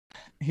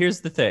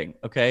here's the thing,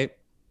 okay?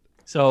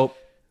 So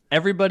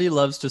everybody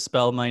loves to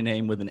spell my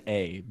name with an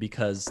A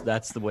because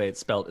that's the way it's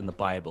spelled in the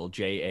Bible,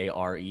 Jared.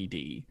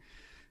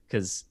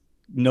 Because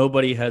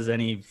nobody has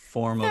any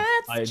form of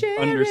That's Jared.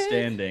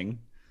 understanding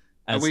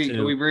Are as we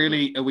to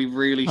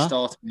really Huh?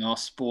 starting our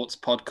sports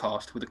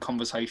podcast with a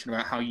conversation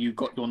about how you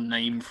got your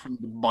name from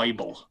the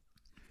Bible?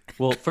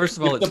 Well, first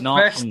of all, With it's the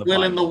not best from the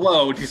will in the Bible.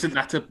 world, isn't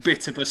that a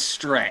bit of a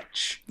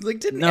stretch? Like,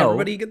 didn't No.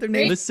 everybody get their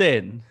name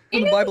Listen,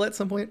 from the Bible at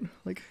some point?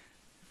 Like,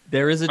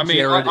 there is a I mean,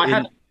 Jared I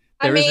had- in.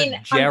 There is a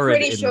I'm Jared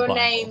pretty in sure the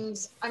Bible.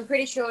 I'm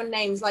pretty sure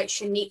names like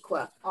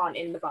Shaniqua aren't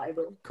in the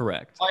Bible.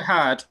 Correct.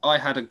 I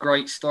had a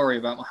great story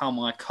about how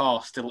my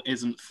car still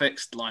isn't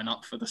fixed line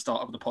up for the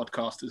start of the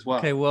podcast as well.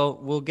 Okay, well,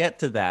 we'll get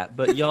to that,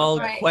 but y'all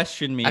Right.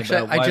 question me Actually,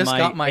 about I why just my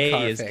got my A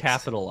car is fixed.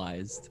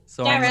 capitalized.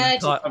 So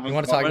Jared. you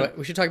want to talk about?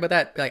 We should talk about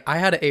that. Like, I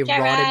had a Jared.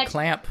 rotted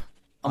clamp.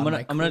 I'm on gonna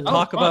my cooler.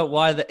 talk fine. about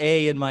why the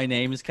A in my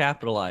name is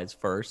capitalized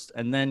first,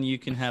 and then you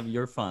can have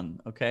your fun.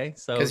 Okay?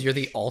 So Because you're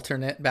the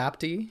alternate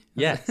Bapti.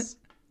 yes,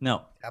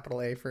 no.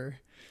 Capital A for.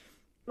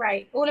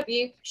 Right, all of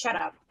you, shut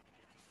up.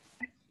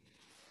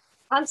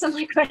 Answer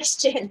my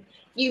question,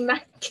 you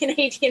mad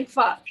Canadian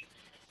fuck.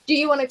 Do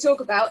you want to talk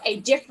about a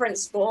different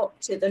sport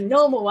to the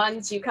normal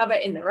ones you cover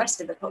in the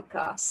rest of the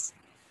podcast?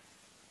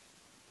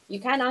 You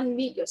can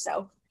unmute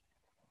yourself.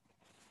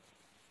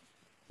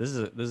 This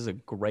is a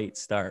great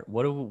start.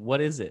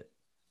 What is it?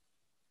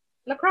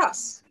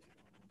 Lacrosse.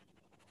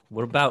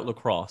 What about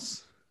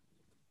lacrosse?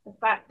 The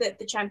fact that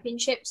the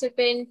championships have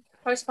been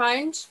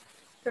postponed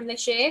from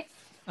this year.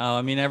 Oh,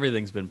 I mean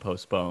everything's been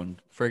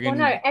postponed. Friggin' Well,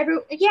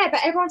 no, but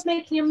everyone's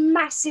making a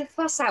massive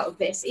fuss out of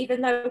this, even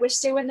though we're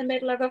still in the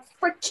middle of a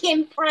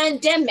freaking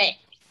pandemic.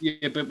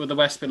 Yeah, but with the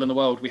best bill in the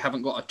world, we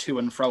haven't got a to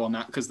and fro on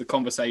that because the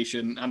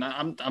conversation, and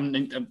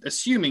I'm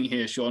assuming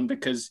here, Sean,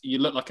 because you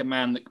look like a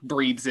man that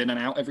breathes in and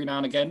out every now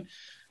and again,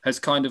 has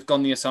kind of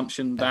gone the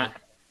assumption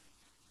that,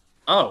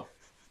 No,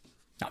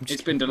 I'm it's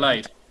just been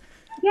delayed.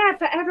 Yeah,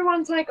 but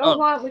everyone's like, oh, Oh,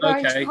 why aren't we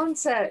going okay. to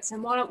concerts?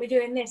 And why aren't we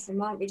doing this? And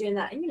why aren't we doing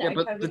that? And, Yeah,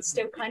 but COVID's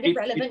still kind of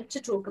relevant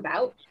to talk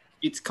about.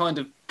 It's kind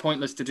of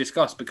pointless to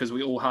discuss because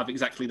we all have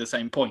exactly the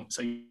same point.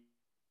 So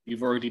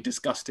you've already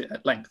discussed it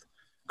at length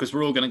because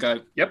we're all going to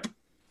go, yep.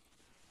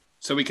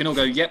 So we can all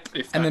go, yep.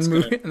 If and that's then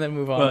move gonna- and then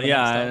move on. Well, to the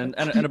yeah,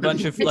 next and a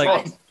bunch of It's like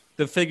fine.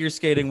 the figure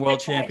skating world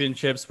It's fine.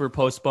 championships were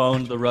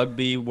postponed. The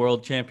rugby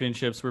world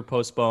championships were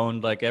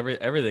postponed. Like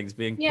everything's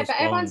being Yeah, but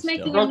postponed everyone's still.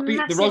 making Rugby- a the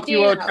massive Rugby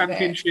deal World out of it.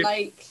 Championship.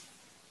 Like,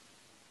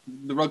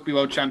 the Rugby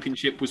World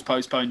Championship was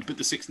postponed, but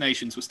the Six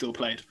Nations were still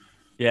played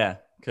Yeah,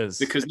 because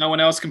because no one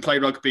else can play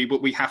rugby,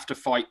 but we have to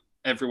fight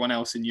everyone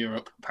else in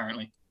Europe,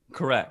 apparently.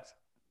 correct.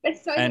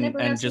 it's not And- even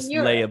everyone and else in just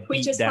lay a Europe. We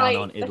beat just down like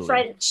on the Italy.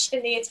 French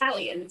and the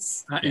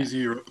Italians. That is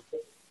Europe.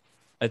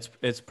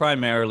 It's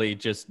primarily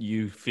just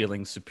you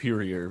feeling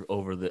superior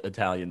over the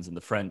Italians and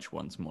the French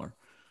once more.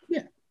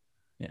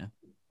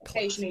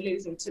 Occasionally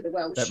losing to the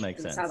Welsh That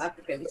makes and sense. South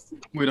Africans.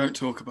 We don't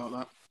talk about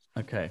that.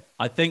 Okay,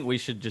 I think we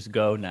should just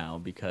go now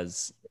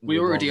because We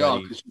we've already are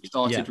because we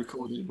started yeah.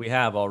 recording. We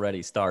have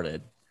already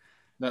started.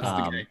 That's the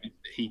Um, game.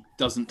 He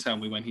doesn't tell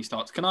me when he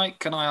starts. Can I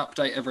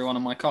update everyone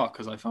on my car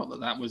because I felt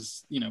that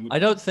was I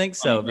don't think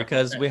so Funny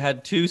because reference. we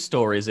had two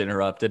stories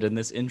interrupted and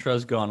this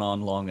intro's gone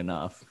on long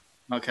enough.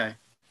 okay.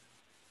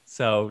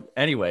 So,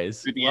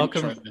 anyways, Do the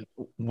welcome intro then.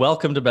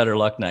 welcome to Better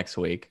Luck next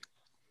week.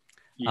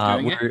 You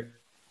doing it?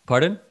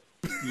 Pardon?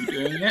 You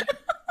doing it?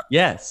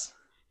 Yes.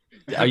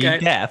 Are you Okay.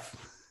 deaf?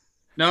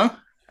 No,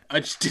 I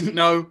just didn't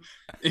know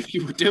if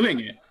you were doing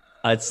it.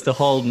 It's the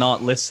whole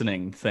not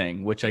listening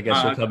thing, which I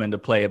guess will okay. come into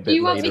play a Do bit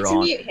you want me later to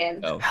on. mute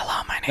him? So,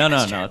 Hello, my name No,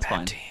 is no, Jared it's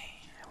fine. Bapti.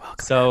 Welcome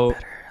So, to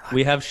Better Luck.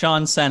 we have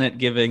Sean Sennett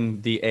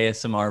giving the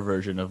ASMR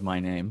version of my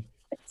name.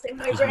 It's in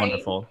my Which is brain.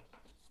 wonderful.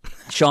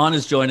 Sean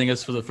is joining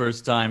us for the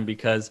first time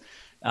because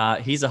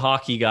he's a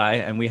hockey guy,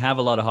 and we have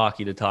a lot of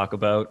hockey to talk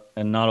about,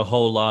 and not a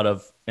whole lot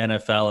of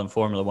NFL and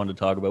Formula One to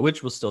talk about,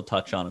 which we'll still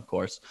touch on, of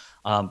course.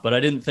 But I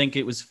didn't think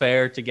it was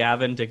fair to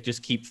Gavin to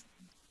just keep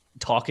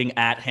talking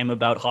at him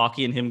about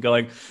hockey and him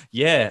going,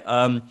 "Yeah,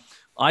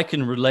 I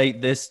can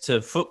relate this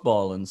to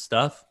football and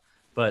stuff."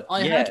 But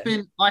I yeah,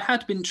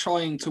 had been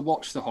trying to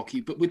watch the hockey,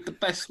 but with the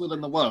best will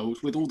in the world,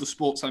 with all the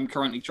sports I'm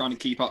currently trying to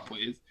keep up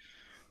with,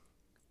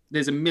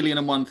 there's a million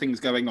and one things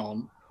going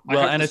on. I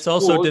well, had and the it's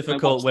also scores, and I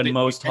difficult watched when it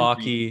most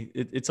intently. hockey.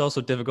 It's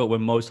also difficult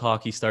when most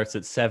hockey starts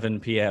at 7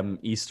 p.m.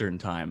 Eastern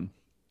time.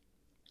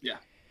 Yeah.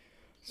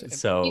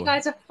 So You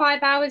guys are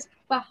 5 hours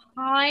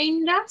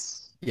behind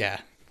us. Yeah.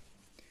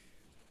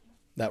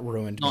 That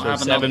ruined Not my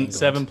having seven England.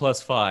 7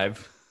 +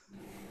 5.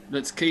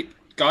 Let's keep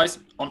guys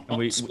on And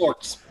we-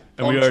 sports.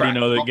 And we on already track.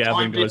 know that Not Gavin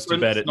time goes to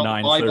bed at difference,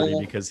 not 9:30 Bible.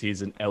 because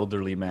he's an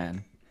elderly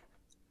man.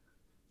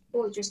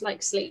 Or just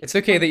like sleep. It's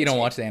okay that you don't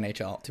watch the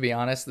NHL. To be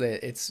honest, the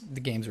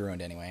game's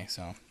ruined anyway.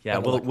 So Yeah,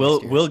 better luck we'll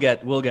next year.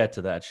 we'll get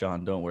to that,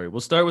 Sean. Don't worry.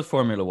 We'll start with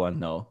Formula One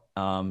though.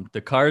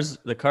 The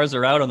cars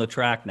are out on the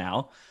track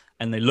now,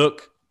 and they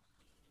look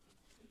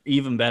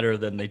even better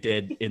than they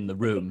did in the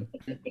room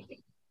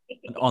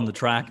on the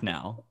track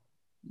now.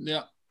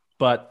 Yeah.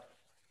 But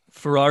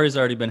Ferrari's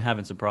already been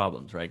having some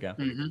problems, right, Gav?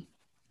 hmm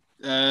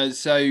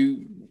So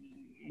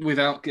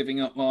without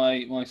giving up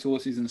my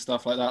sources and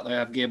stuff like that, they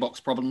have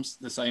gearbox problems,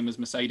 the same as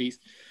Mercedes.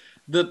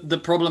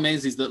 The problem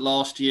is that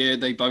last year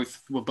they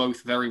were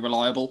both very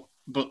reliable,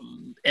 but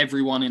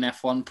everyone in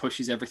F1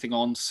 pushes everything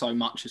on so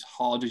much as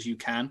hard as you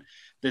can.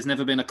 There's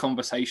never been a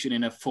conversation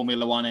in a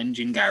Formula One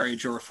engine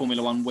garage or a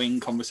Formula One wing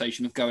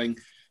conversation of going,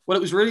 well,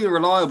 it was really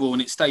reliable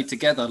and it stayed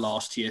together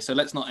last year, so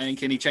let's not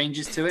make any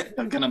changes to it.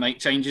 They're going to make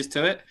changes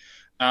to it,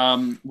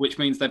 which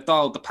means they've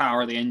dialed the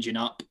power of the engine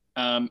up.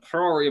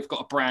 Ferrari have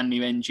got a brand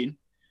new engine,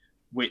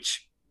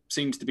 which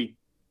seems to be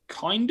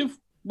kind of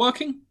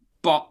working.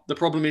 But the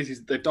problem is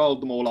that they've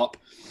dialed them all up.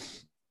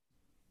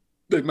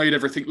 They've made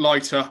everything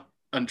lighter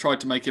and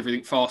tried to make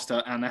everything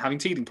faster, and they're having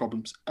teething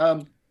problems.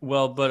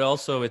 Well, but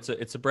also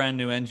it's a brand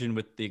new engine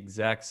with the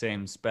exact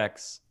same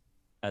specs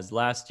as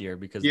last year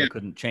because they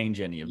couldn't change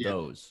any of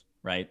those,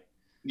 right?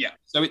 Yeah.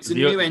 So it's a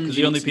new engine.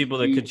 The only people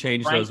that could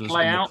change those was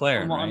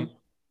McLaren, right?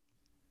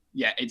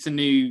 Yeah, it's a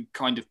new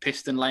kind of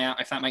piston layout,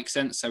 if that makes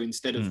sense. So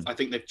instead of, I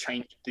think they've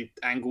changed the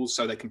angles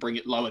so they can bring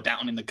it lower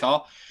down in the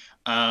car.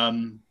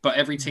 But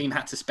every team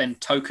had to spend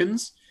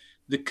tokens.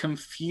 The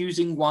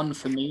confusing one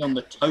for me on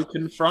the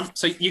token front.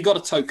 So you got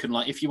a token.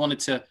 Like if you wanted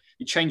to,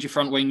 you change your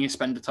front wing, you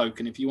spend a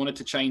token. If you wanted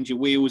to change your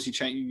wheels,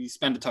 you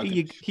spend a token.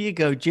 Here you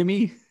go,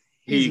 Jimmy.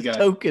 Here's a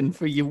token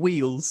for your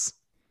wheels.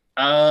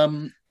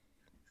 So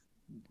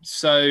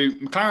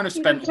McLaren have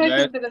spent for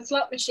the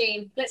slot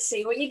machine. Let's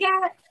see what you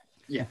get.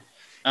 Yeah.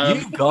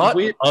 You got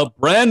a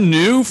brand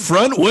new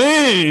front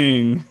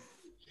wing.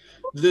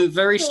 The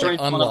very strange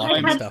one at the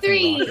moment. Stuff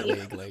in Rocket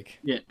League, like.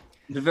 Yeah.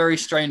 The very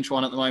strange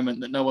one at the moment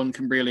that no one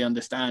can really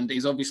understand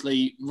is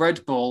obviously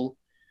Red Bull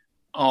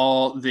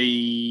are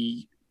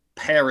the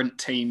parent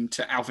team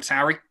to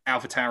AlphaTauri.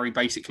 AlphaTauri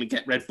basically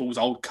get Red Bull's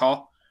old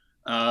car.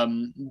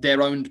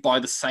 They're owned by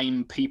the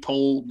same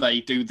people.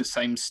 They do the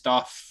same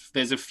stuff.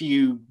 There's a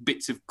few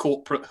bits of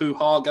corporate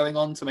hoo-ha going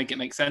on to make it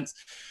make sense.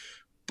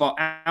 But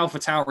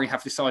AlphaTauri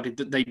have decided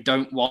that they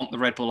don't want the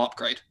Red Bull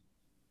upgrade.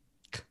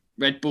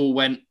 Red Bull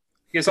went,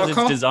 here's our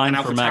car. It's designed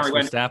for Max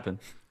Verstappen.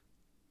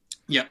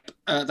 Yep.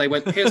 They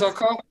went, here's our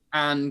car.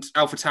 And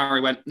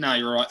AlphaTauri went, no,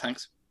 you're all right,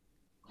 thanks.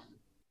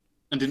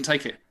 And didn't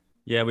take it.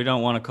 Yeah, we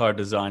don't want a car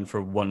designed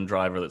for one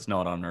driver that's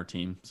not on our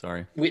team.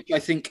 Sorry. Which I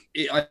think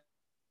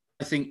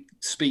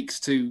speaks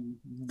to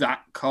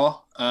that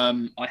car.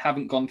 I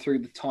haven't gone through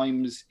the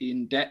times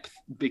in depth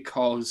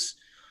because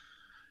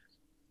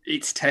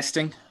it's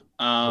testing.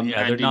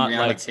 They're not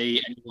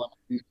reality,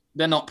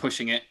 they're not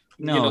pushing it.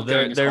 No,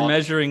 they're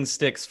measuring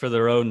sticks for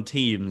their own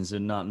teams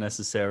and not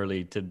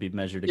necessarily to be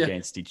measured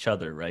against each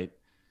other, right?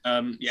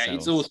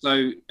 It's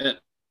also at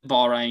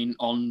Bahrain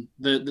on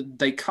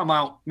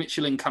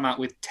Michelin come out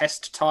with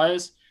test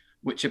tires,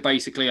 which are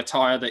basically a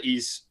tire that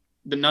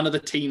none of the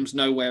teams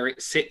know where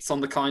it sits on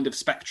the kind of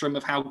spectrum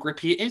of how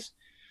grippy it is.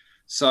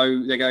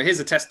 So they go, here's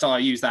a test tire,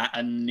 use that,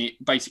 and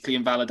it basically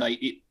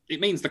invalidate it. It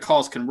means the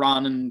cars can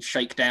run and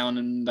shake down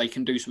and they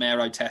can do some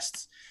aero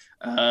tests.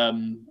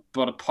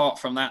 But apart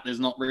from that, there's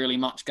not really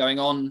much going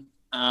on.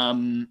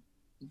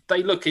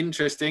 They look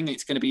interesting.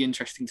 It's going to be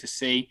interesting to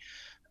see.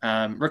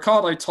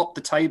 Ricciardo topped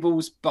the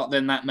tables, but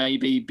then that may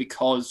be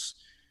because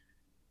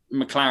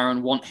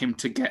McLaren want him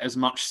to get as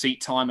much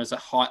seat time as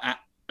at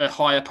a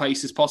higher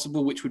pace as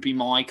possible, which would be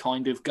my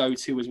kind of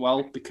go-to as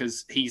well,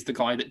 because he's the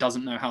guy that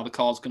doesn't know how the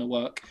car's going to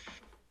work.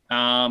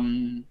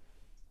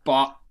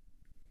 But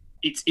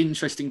it's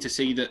interesting to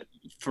see that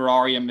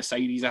Ferrari and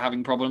Mercedes are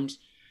having problems,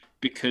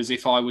 because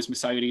if I was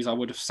Mercedes, I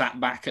would have sat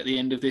back at the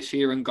end of this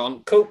year and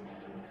gone, cool,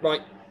 right,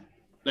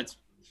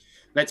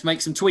 let's make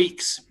some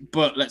tweaks,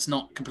 but let's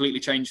not completely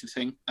change the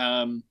thing.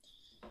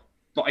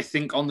 But I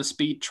think on the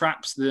speed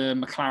traps, the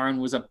McLaren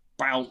was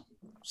about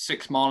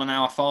 6 miles an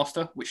hour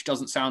faster, which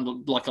doesn't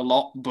sound like a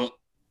lot, but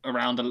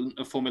around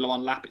a Formula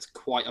One lap, it's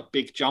quite a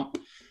big jump.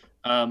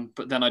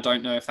 But then I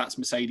don't know if that's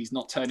Mercedes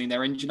not turning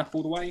their engine up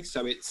all the way.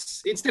 So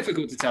it's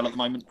difficult to tell at the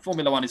moment.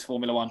 Formula One is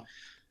Formula One.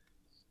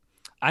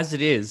 As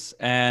it is.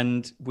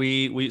 And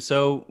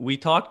we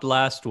talked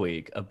last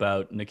week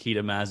about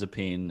Nikita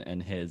Mazepin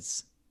and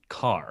his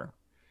car.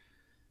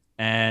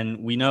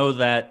 And we know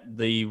that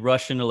the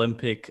Russian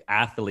Olympic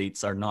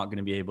athletes are not going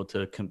to be able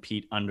to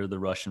compete under the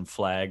Russian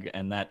flag.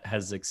 And that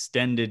has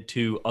extended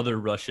to other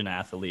Russian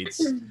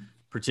athletes,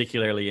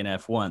 particularly in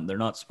F1. They're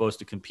not supposed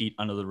to compete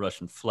under the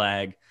Russian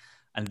flag.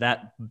 And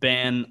that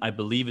ban, I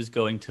believe, is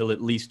going till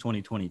at least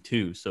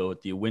 2022. So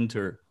at the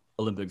Winter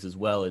Olympics as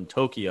well in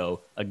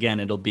Tokyo, again,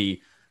 it'll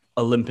be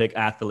Olympic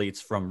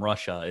athletes from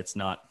Russia. It's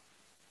not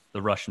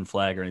the Russian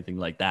flag or anything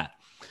like that.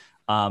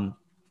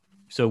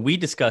 So we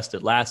discussed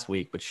it last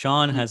week, but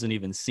Sean hasn't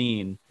even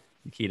seen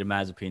Nikita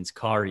Mazepin's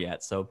car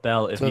yet. So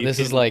Belle, this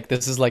is like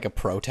a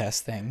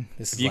protest thing.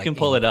 This is you like can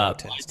pull it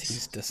up.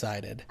 He's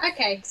decided.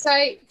 Okay, so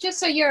just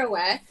so you're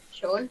aware,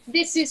 Sean,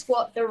 this is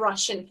what the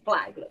Russian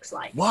flag looks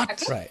like. What?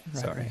 Okay? Right.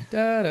 Sorry.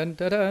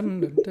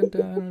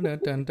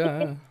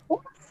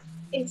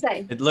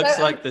 Insane. It looks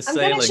So, like the I'm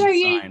gonna show sailing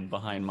you- sign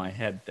behind my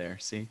head there.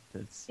 See?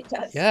 It's... It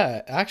does.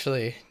 Yeah,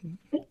 actually,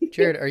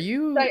 Jared, are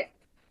you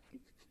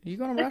So,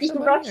 going to rush you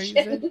somebody?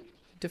 Russian.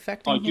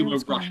 defecting? Are you here? a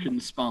What's going on? Russian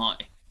spy?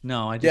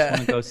 No, I just Yeah.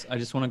 want to go. I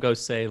just want to go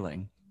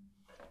sailing.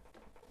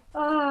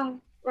 Ah,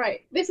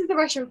 right. This is the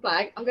Russian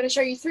flag. I'm going to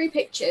show you 3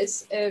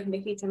 pictures of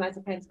Nikita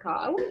Mazepan's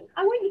car.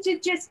 I want you to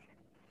just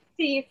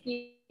see if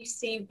you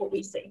see what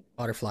we see.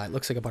 Butterfly. It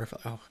looks like a butterfly.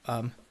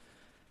 Oh,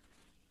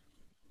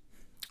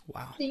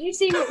 wow. Do you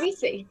see what we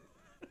see?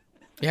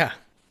 Yeah.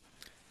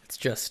 It's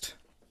just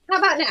How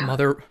about now?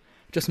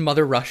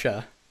 Mother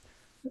Russia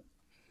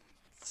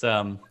It's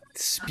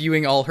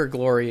spewing all her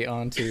glory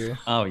onto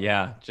oh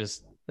yeah,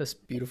 just this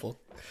beautiful.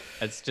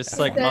 it's just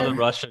like Mother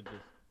Russia just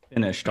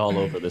finished all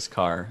over this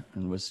car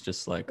and was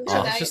just like, Yeah,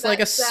 oh, It's that- just like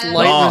a that's,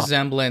 slight Oh.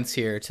 resemblance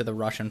here to the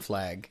Russian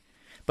flag.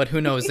 But who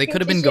knows? They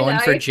could have been Just, you going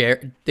for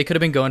know. They could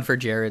have been going for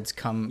Jared's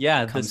come.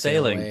 yeah, come the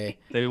sail sailing. away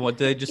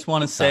They just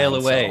want to sail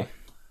sign, away so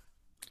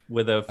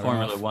with a I don't know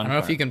Formula if- One. I don't know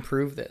if car. you can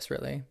prove this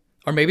really,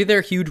 or maybe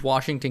they're huge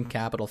Washington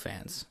Capital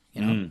fans.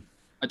 You know, Mm.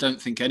 I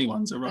don't think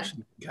anyone's a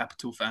Russian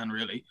Capital fan,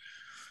 really.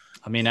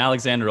 I mean,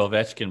 Alexander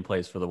Ovechkin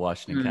plays for the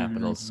Washington Mm.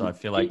 Capitals, so I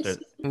feel like that.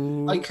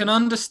 Ooh, I can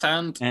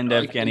understand. And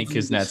I can Evgeny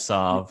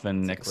Kuznetsov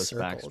and like a Nicholas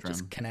circle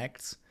just Backstrom.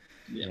 connects.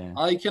 Yeah.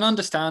 I can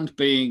understand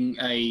being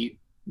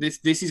this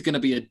is going to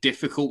be a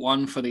difficult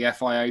one for the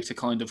FIA to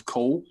kind of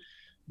call,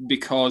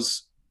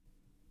 because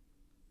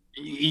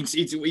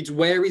it's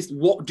where is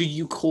what do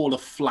you call a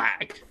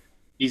flag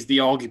is the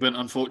argument,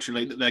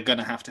 unfortunately, that they're going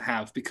to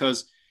have,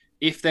 because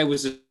if there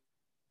was a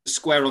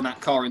square on that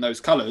car in those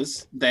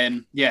colors,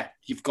 then yeah,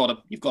 you've got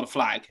a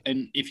flag.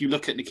 And if you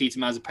look at Nikita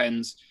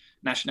Mazepan's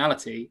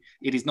nationality,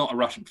 it is not a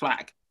Russian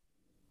flag.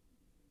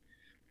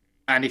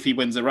 And if he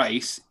wins a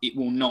race, it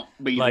will not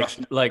be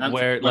Russian.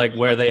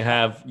 Where they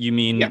have, you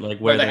mean Yeah, like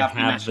where where they they have the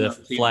have the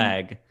nationality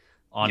flag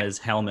on Yeah. his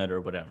helmet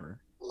or whatever.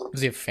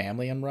 Does he have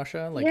family in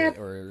Russia? Like, Yeah.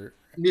 or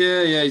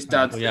Yeah, his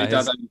dad. Well, yeah, his dad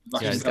his- owns Yeah,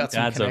 Russian his got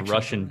some dad's a connection.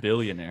 Russian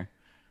billionaire.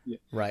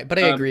 right? But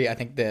I Um, agree. I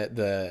think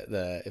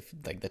the if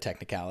like the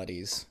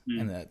technicalities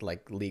Mm. and the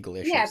like legal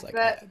issues Yeah, like but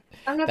that,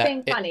 I'm not that-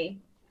 being it- funny.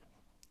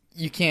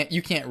 you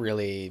can't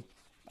really.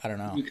 I don't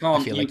know. You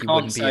can't- I feel you like you can't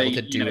wouldn't be able say,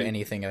 to you do know,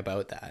 anything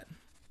about that.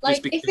 Like,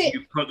 Just because if it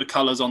you put the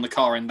colors on the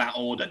car in that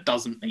order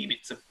doesn't mean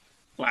it's a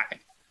flag.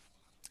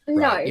 no,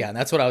 Right. Yeah, and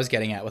that's what I was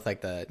getting at with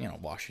like the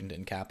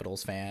Washington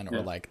Capitals fan or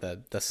Yeah. like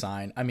the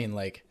sign. I mean,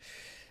 like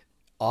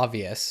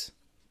obvious.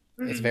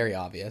 It's very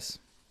obvious,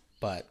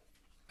 but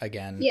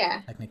again, Yeah.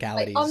 Like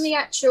technicalities. on the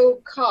actual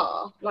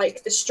car,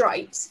 like the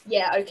stripes,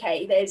 yeah,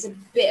 okay, there's a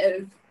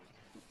bit of,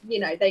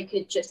 they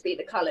could just be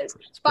the colors.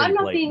 It's But I'm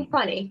pretty not being blatant.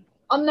 funny.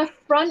 On the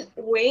front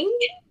wing,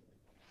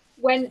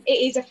 when it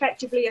is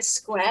effectively a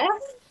square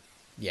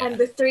yeah, and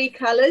the 3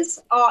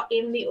 colors are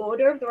in the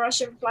order of the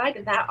Russian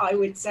flag, that I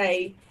would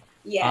say,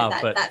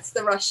 but- that's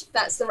the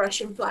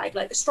Russian flag.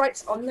 Like the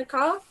stripes on the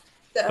car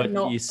that are But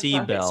not you a see,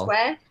 perfect Belle,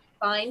 square,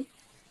 fine.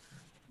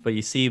 But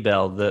you see,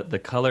 Belle, the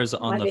colors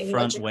on Am I the being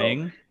front logical?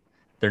 wing,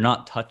 they're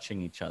not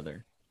touching each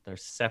other. They're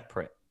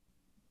separate.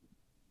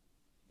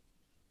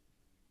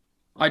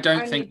 I don't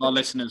Only think our the-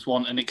 listeners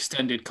want an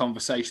extended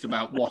conversation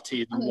about what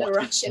is On and the What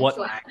what isn't. Russian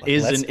flag. let's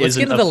isn't get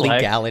into a the flag?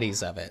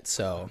 legalities of it.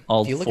 So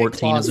All if you look 14 at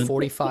clause of them?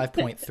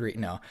 45.3,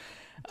 no.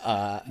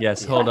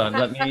 Yes, hold on.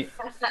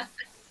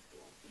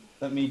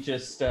 Let me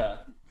just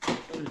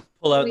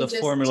pull out We the just-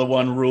 Formula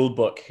One rule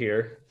book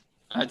here.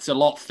 It's a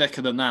lot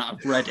thicker than that.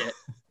 I've read it.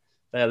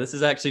 Yeah, this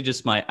is actually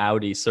just my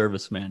Audi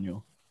service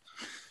manual.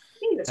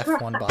 Jesus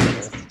F1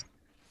 Christ. Bible.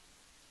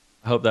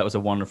 I hope that was a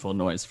wonderful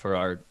noise for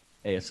our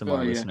ASMR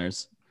Oh, yeah.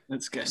 listeners.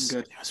 It's getting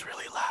good. It was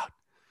really loud.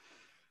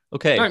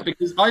 Okay. Don't,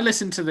 because I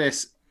listen to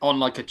this on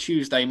like a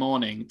Tuesday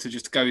morning to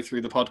just go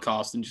through the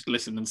podcast and just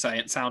listen and say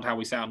it, sound how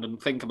we sound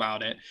and think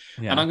about it.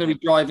 Yeah. And I'm going to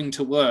be driving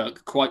to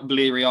work quite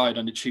bleary eyed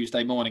on a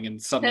Tuesday morning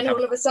and suddenly. Then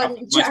all of a sudden,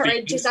 my Jared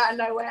speakers- just out of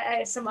nowhere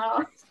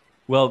ASMR.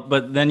 Well,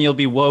 but then you'll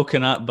be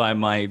woken up by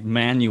my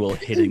manual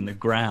hitting the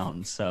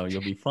ground, so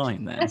you'll be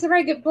fine then. That's a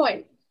very good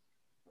point.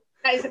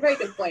 That is a very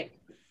good point.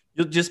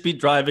 You'll just be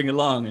driving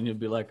along and you'll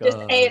be like, Just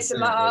 "Oh,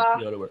 ASMR.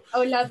 go to work."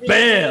 Oh, lovely.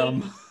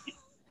 Bam!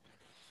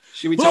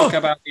 Should we talk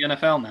about the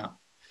NFL now?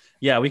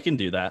 Yeah, we can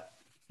do that.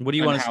 What do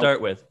you And want to how-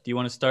 start with? Do you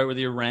want to start with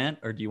your rant,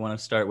 or do you want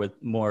to start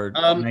with more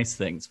nice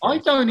things? I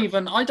first?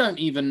 don't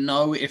even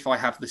know if I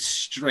have the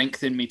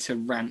strength in me to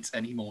rant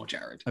anymore,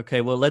 Jared.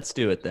 Okay, well, let's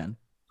do it then.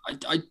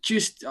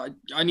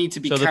 I need to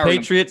be. So the carried-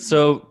 Patriots.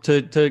 So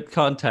to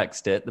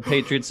context it, the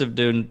Patriots have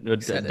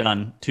Said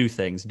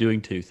it.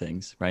 doing two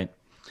things, right?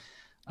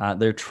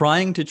 They're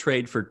trying to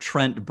trade for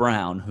Trent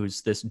Brown,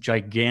 who's this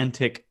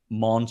gigantic,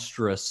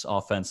 monstrous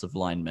offensive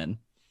lineman,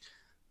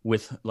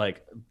 with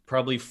like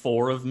probably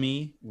 4 of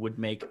me would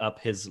make up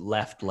his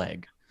left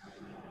leg.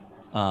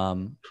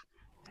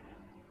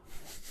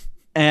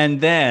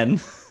 And then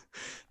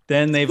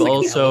they've Like an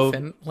also.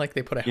 elephant, like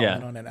they put a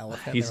helmet Yeah. on an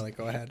elephant. He's- They're like,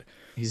 go ahead.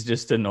 He's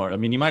just enormous. I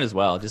mean, you might as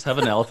well just have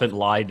an elephant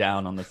lie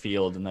down on the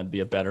field, and that'd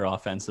be a better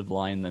offensive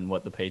line than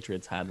what the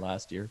Patriots had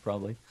last year,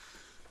 probably.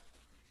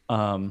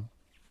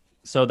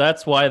 So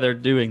that's why they're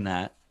doing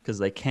that, because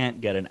they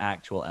can't get an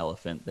actual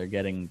elephant. They're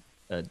getting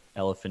an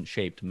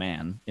elephant-shaped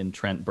man in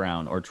Trent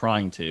Brown, or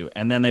trying to.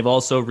 And then they've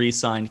also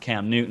re-signed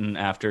Cam Newton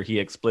after he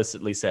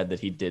explicitly said that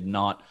he did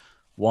not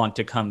want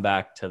to come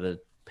back to the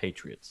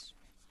Patriots.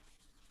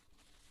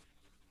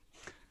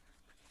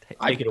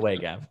 Take it away,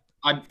 Gav.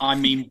 I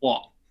mean,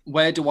 what?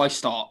 Where do I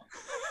start?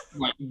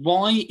 Like,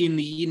 why in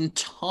the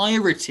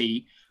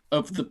entirety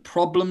of the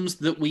problems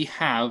that we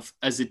have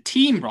as a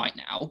team right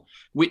now,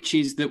 which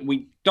is that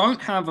we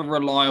don't have a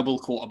reliable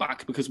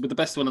quarterback, because with the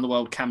best one in the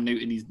world, Cam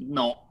Newton, he's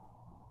not.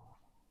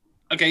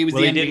 Okay, he was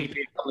the MVP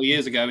a couple of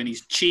years ago, and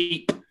he's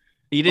cheap.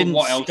 He didn't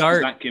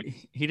start.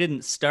 He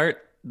didn't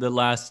start the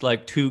last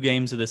 2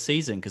 games of the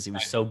season because he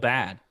was so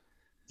bad.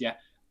 Yeah.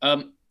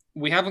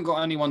 We haven't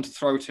got anyone to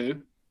throw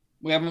to.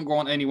 We haven't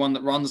got anyone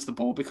that runs the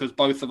ball because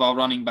both of our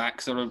running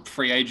backs are a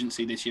free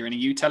agency this year. And are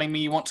you telling me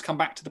you want to come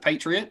back to the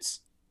Patriots?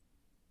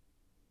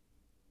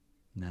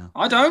 No.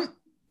 I don't.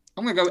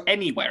 I'm going to go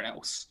anywhere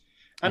else.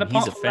 And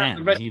he's a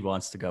fan. He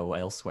wants to go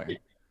elsewhere.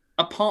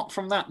 Apart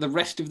from that, the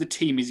rest of the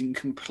team is in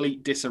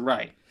complete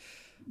disarray.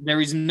 There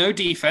is no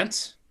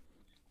defense.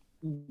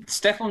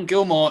 Stephon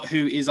Gilmore,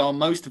 who is our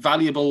most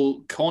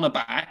valuable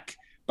cornerback,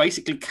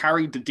 basically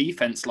carried the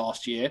defense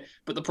last year.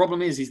 But the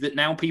problem is that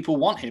now people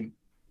want him.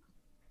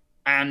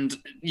 And,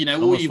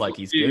 almost like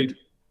he's good.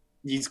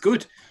 He's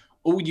good.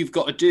 All you've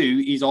got to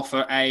do is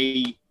offer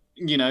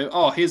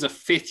here's a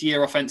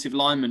 5th-year offensive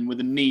lineman with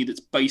a knee that's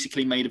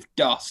basically made of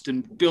dust.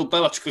 And Bill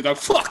Belichick could go,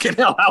 fucking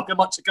hell, how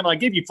much can I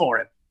give you for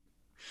him?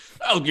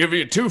 I'll give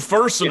you 2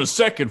 firsts and a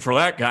second for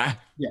that guy.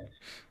 Yeah.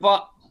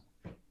 But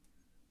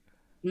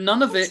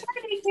none of it.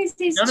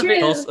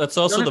 That's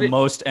also the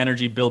most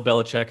energy Bill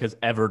Belichick has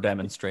ever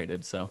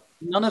demonstrated. So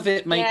none of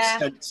it makes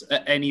sense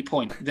at any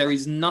point. There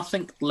is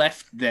nothing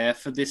left there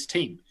for this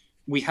team.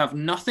 We have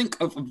nothing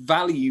of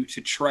value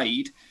to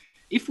trade.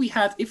 If we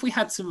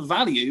had some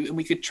value and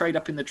we could trade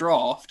up in the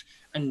draft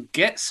and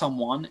get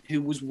someone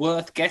who was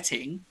worth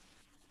getting,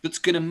 that's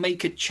going to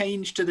make a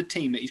change to the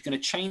team, that is going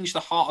to change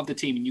the heart of the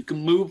team, and you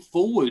can move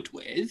forward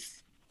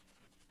with,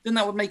 then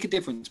that would make a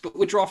difference. But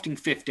we're drafting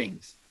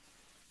 15th.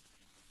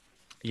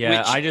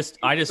 Yeah, I just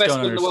don't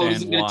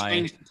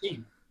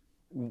understand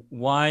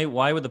why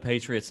would the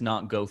Patriots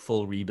not go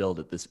full rebuild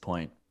at this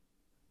point?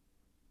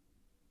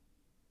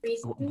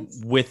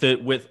 Reasons? With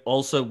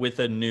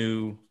a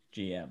new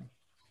GM.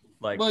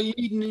 Well, you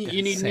need a new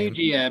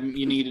GM.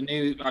 You need a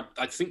new.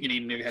 I think you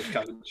need a new head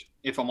coach,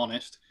 if I'm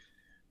honest,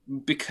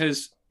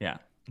 because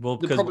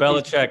because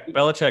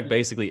Belichick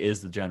basically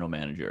is the general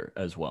manager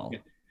as well. Yeah.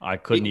 I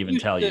couldn't even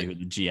tell you who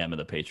the GM of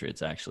the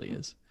Patriots actually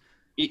is.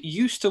 It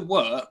used to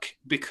work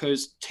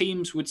because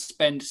teams would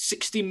spend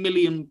 60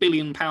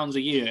 billion pounds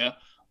a year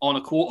on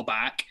a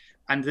quarterback,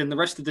 and then the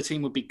rest of the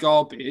team would be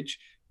garbage.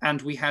 And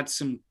we had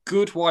some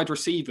good wide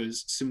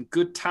receivers, some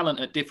good talent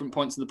at different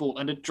points of the ball,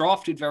 and had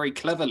drafted very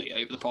cleverly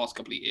over the past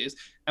couple of years.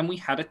 And we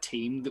had a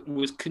team that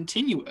was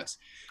continuous.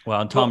 Well,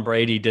 and Tom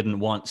Brady didn't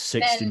want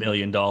 $60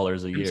 million a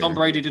year. Tom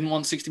Brady didn't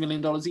want $60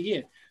 million a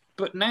year.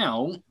 But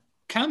now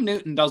Cam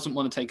Newton doesn't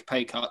want to take a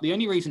pay cut. The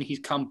only reason he's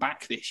come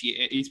back this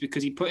year is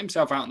because he put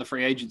himself out in the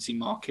free agency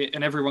market,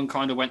 and everyone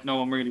kind of went, no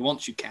one really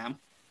wants you, Cam.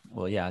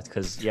 Well, yeah, it's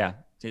because,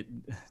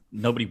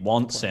 nobody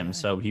wants him,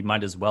 so he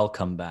might as well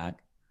come back.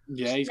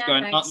 Yeah, he's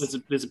going up.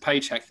 There's a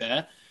paycheck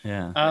there.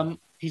 Yeah.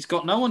 He's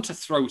got no one to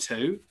throw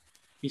to.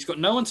 He's got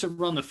no one to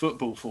run the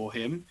football for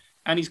him.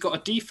 And he's got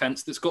a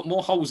defense that's got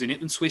more holes in it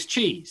than Swiss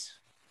cheese.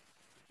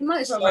 He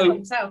might as well run it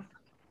himself.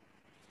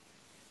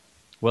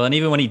 Well, and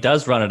even when he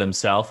does run it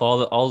himself,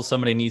 all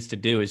somebody needs to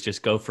do is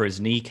just go for his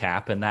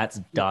kneecap, and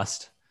that's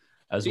dust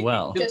as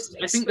well. I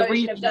think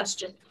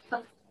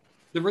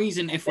the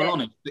reason, if we're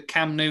honest, that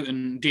Cam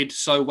Newton did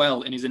so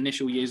well in his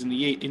initial years in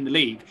the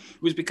league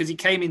was because he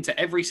came into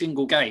every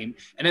single game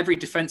and every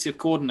defensive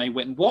coordinator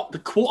went, what? The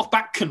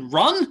quarterback can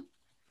run?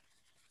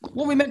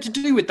 What are we meant to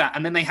do with that?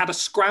 And then they had a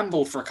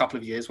scramble for a couple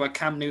of years where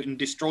Cam Newton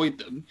destroyed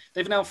them.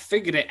 They've now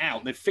figured it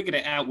out. They've figured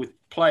it out with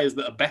players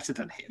that are better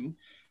than him.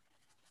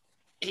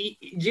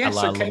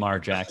 Lamar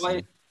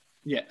Jackson.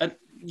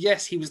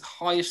 Yes, he was the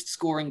highest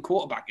scoring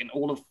quarterback in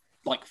all of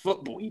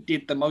football. He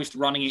did the most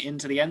running it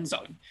into the end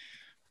zone.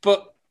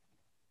 But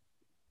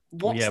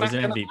it was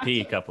an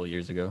MVP a couple of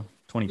years ago,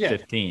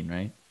 2015,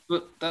 right?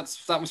 But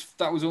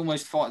that was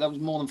almost five. That was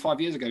more than 5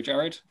 years ago,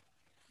 Jared.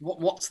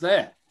 What's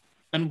there?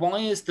 And why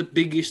is the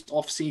biggest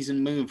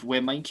off-season move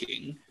we're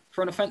making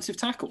for an offensive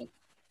tackle?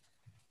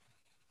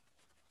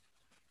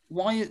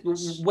 Where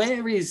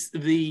is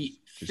the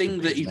thing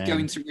that is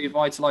going to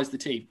revitalize the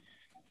team?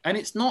 And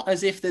it's not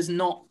as if there's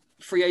not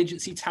free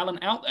agency talent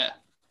out there.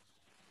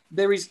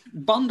 There is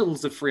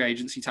bundles of free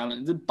agency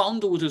talent. There's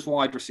bundles of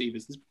wide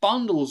receivers. There's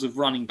bundles of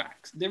running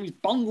backs. There is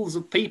bundles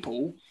of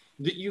people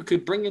that you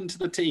could bring into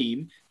the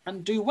team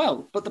and do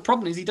well. But the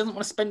problem is he doesn't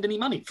want to spend any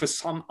money for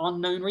some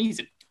unknown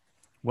reason.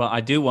 Well,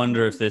 I do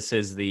wonder if this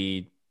is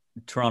the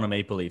Toronto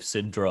Maple Leaf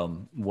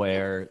syndrome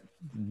where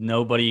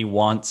nobody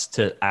wants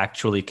to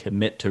actually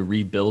commit to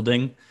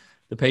rebuilding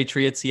the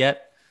Patriots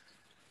yet.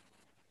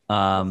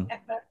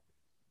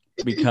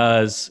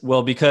 Because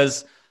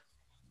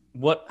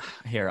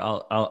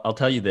I'll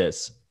tell you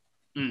this.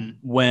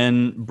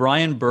 when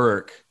Brian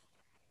Burke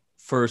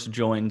first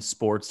joined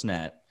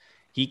Sportsnet,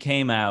 he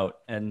came out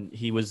and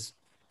he was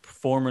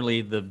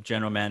formerly the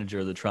general manager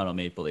of the Toronto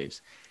Maple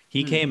Leafs.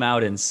 He came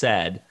out and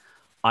said,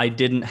 I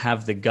didn't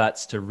have the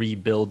guts to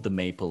rebuild the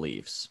Maple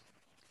Leafs.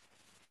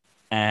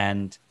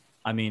 And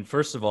I mean,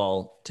 first of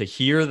all, to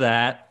hear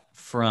that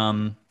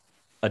from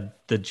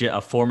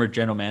a former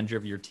general manager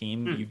of your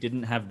team, you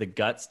didn't have the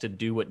guts to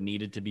do what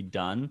needed to be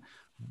done.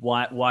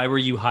 Why were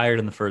you hired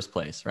in the first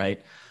place,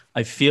 right?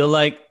 I feel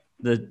like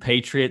the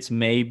Patriots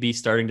may be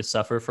starting to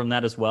suffer from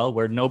that as well,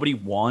 where nobody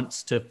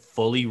wants to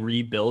fully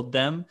rebuild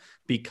them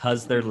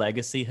because their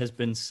legacy has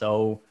been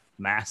so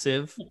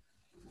massive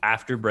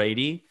after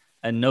Brady,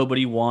 and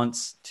nobody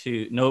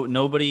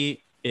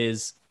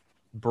is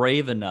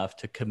brave enough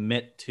to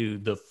commit to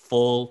the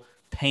full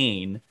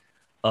pain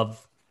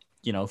of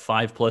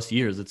 5+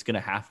 years. It's going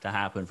to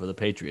happen for the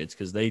Patriots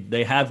because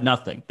they have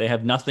nothing. They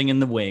have nothing in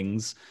the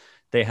wings.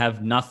 They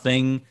have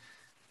nothing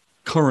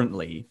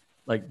currently.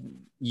 Like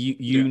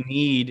you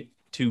need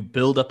to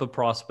build up a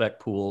prospect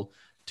pool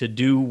to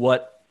do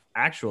what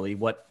happened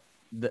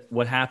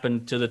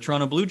to the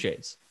Toronto Blue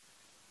Jays.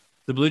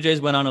 The Blue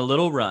Jays went on a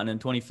little run in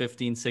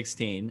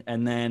 2015-16,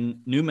 and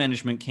then new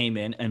management came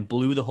in and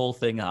blew the whole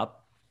thing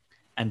up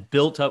and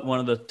built up one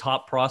of the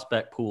top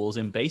prospect pools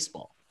in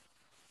baseball.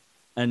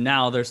 And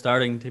now they're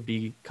starting to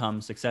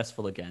become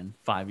successful again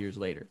 5 years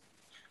later.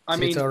 I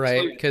mean, it's all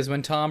right because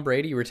when Tom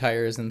Brady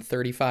retires in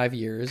 35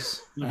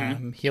 years,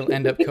 he'll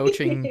end up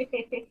coaching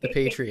the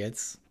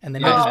Patriots, and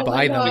then he'll just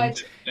buy them,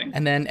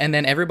 and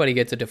then everybody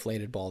gets a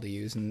deflated ball to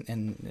use,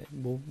 and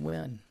we'll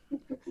win.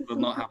 Will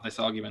not have this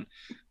argument.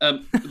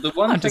 The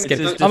one I'm just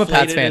kidding. I'm a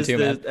Pats fan too,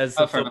 man. As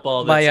the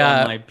football that's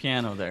on my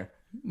piano there.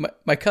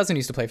 My cousin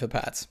used to play for the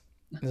Pats.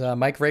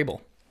 Mike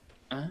Vrabel.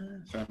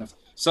 Fair enough.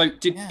 So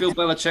did Bill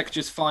Belichick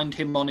just find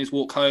him on his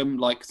walk home,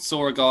 like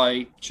saw a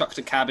guy, chucked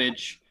a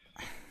cabbage,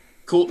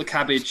 caught the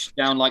cabbage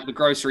down like the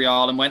grocery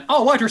aisle and went,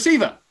 oh, wide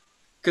receiver?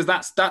 Because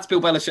that's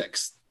Bill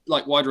Belichick's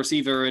like wide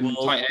receiver and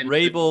tight end.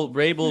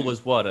 Vrabel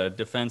was what, a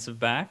defensive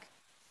back?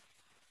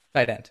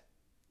 Tight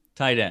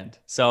end.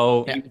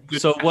 So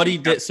what he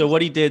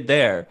did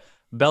there,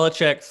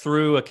 Belichick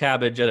threw a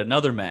cabbage at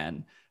another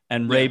man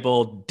and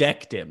Vrabel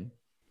decked him.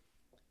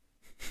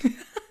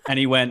 And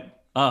he went,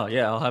 oh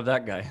yeah, I'll have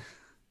that guy.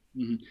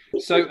 Mm-hmm.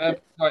 So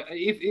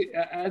if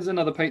as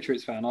another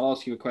Patriots fan, I'll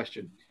ask you a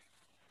question.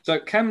 So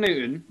Cam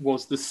Newton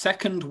was the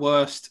second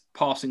worst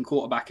passing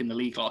quarterback in the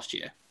league last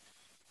year.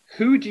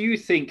 Who do you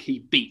think he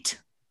beat?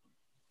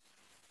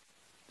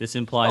 This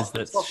implies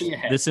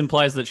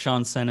that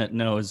Sean Sennett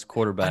knows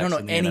quarterbacks. I don't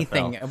know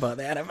anything NFL. about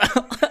the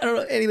NFL. I don't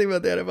know anything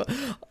about the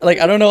NFL. Like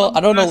I don't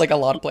know like a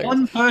lot of players.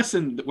 One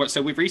person.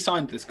 So we've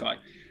re-signed this guy.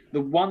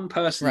 The one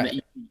person that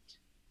he beat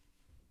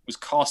was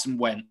Carson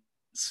Wentz.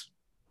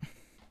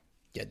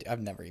 Yeah, dude,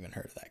 I've never even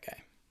heard of that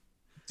guy.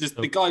 Just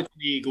the guy from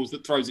the Eagles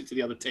that throws it to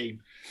the other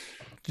team.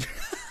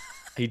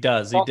 He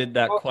does. He did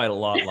that quite a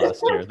lot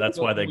last year. That's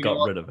why they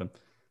got rid of him.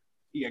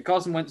 Yeah,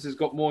 Carson Wentz has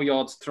got more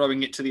yards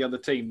throwing it to the other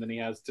team than he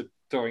has to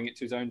throwing it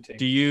to his own team.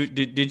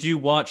 Did you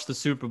watch the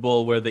Super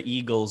Bowl where the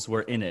Eagles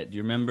were in it? Do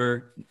you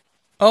remember?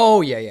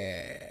 Oh,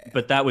 yeah.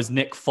 But that was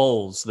Nick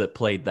Foles that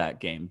played that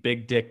game.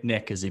 Big Dick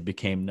Nick, as he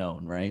became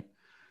known, right?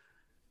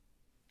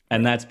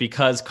 And that's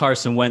because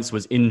Carson Wentz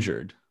was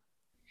injured.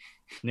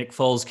 Nick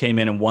Foles came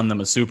in and won them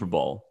a Super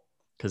Bowl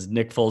because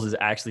Nick Foles is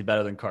actually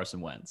better than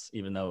Carson Wentz,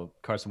 even though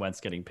Carson Wentz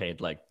is getting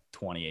paid like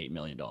 $28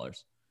 million.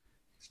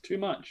 It's too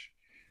much.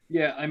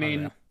 Yeah, I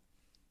mean,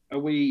 Are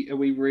we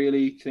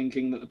really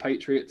thinking that the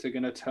Patriots are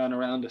going to turn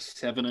around a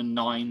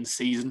 7-9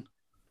 season?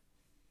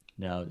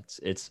 No,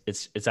 it's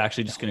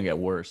actually just going to get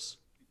worse.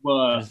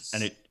 Worse.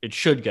 And it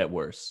should get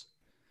worse.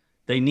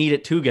 They need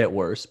it to get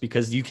worse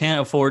because you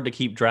can't afford to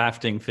keep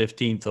drafting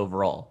 15th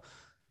overall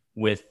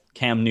with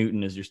Cam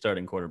Newton as your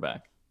starting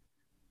quarterback.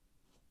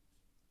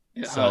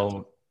 It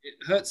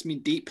hurts me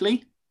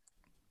deeply.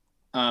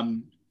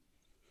 It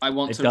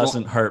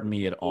doesn't hurt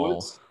me at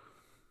all.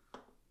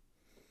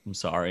 I'm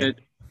sorry.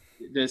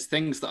 There's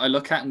things that I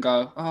look at and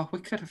go, oh, we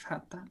could have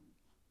had that.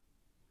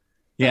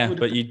 Yeah,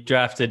 but you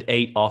drafted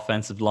 8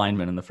 offensive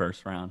linemen in the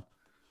first round.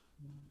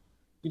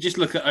 You just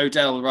look at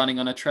Odell running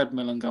on a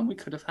treadmill and go, we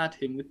could have had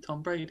him with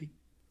Tom Brady.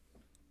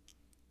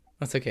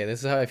 That's okay.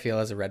 This is how I feel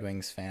as a Red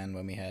Wings fan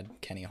when we had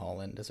Kenny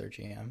Holland as our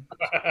GM.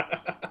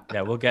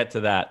 Yeah, we'll get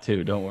to that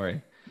too. Don't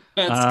worry.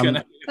 Something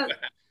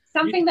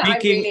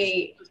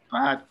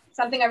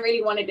I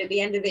really wanted at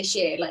the end of this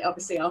year, like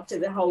obviously after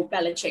the whole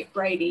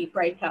Belichick-Brady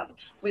breakup,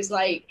 was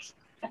like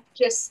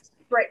just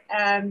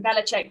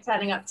Belichick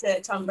turning up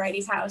to Tom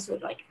Brady's house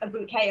with like a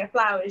bouquet of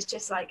flowers,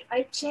 just like,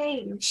 I've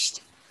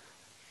changed.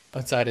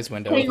 Outside his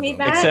window.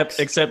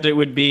 Except it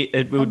would be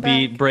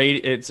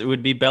Brady. It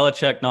would be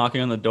Belichick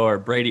knocking on the door.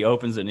 Brady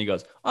opens it and he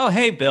goes, "Oh,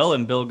 hey, Bill,"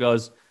 and Bill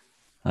goes,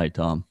 "Hi,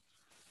 Tom.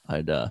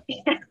 I'd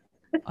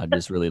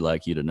just really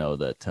like you to know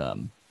that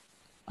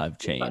I've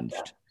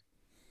changed."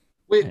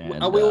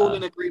 Are we all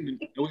in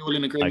agreement? Are we all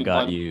in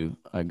agreement?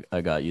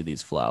 I got you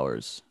these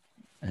flowers,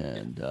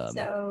 and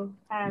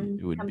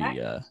it would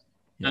be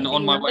And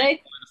on my way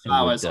to the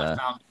flowers, would, I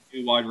found a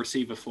new wide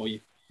receiver for you.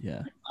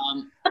 Yeah.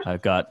 Um, I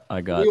got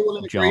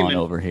John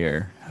over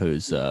here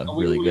who's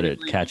really good at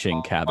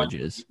catching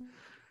cabbages,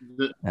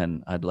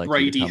 and I'd like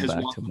you to come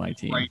back to my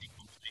team.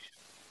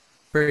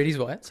 Brady's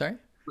what? Sorry.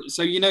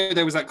 So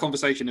there was that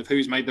conversation of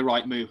who's made the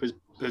right move.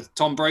 Has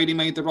Tom Brady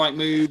made the right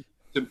move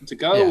to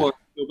go, or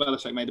Bill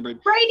Belichick made the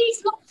move?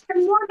 Brady's lost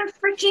and won a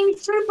freaking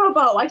Super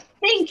Bowl. I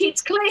think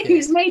it's clear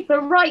who's made the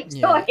right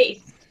choice.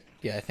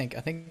 Yeah, I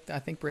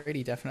think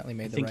Brady definitely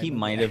made the right. I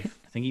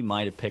think he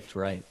might have picked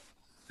right.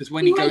 Because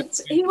when he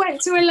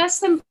went to a less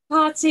than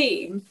par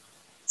team,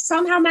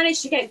 somehow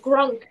managed to get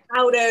Gronk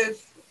out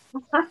of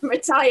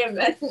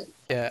retirement.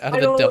 Yeah,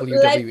 out of the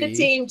WWE. Led the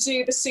team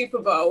to the Super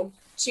Bowl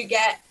to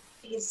get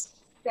his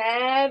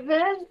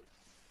seventh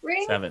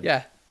ring.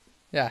 Yeah.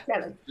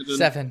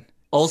 Seven.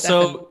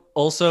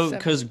 Also,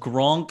 because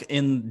Gronk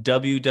in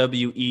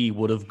WWE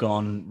would have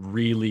gone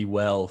really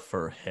well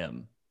for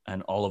him,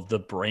 and all of the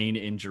brain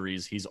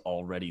injuries he's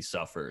already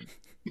suffered.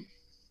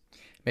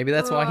 Maybe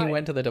that's why he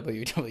went to the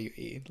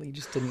WWE. He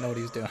just didn't know what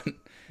he was doing.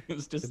 It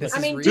was just do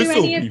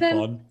any of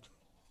them?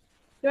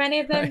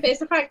 But it's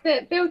the fact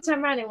that Bill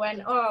turned around and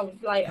went, "Oh,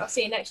 I'll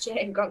see you next year,"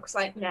 and Gronk was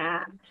like,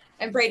 "Nah,"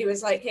 and Brady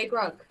was like, "Hey,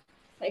 Gronk,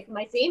 play for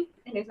my team,"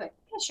 and he was like,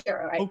 "Yeah,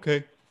 sure, all right."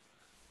 Okay.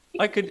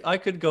 I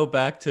could go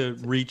back to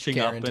reaching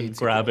Guaranteed up and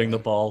grabbing the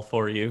ball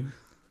for you.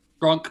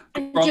 Gronk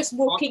just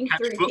walking catch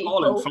through football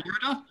people. in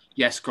Florida?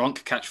 Yes,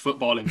 Gronk catch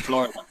football in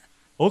Florida.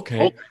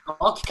 Okay.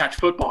 Gronk catch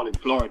football in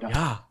Florida.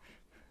 Yeah.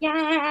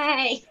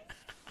 Yay!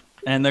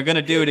 And they're going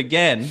to do it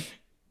again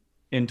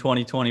in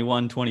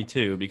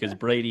 2021-22 because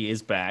Brady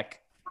is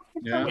back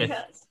with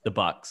the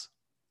Bucks.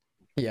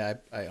 Yeah,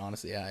 I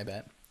honestly, I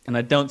bet. And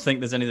I don't think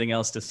there's anything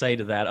else to say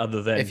to that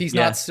other than if he's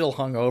not still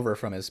hung over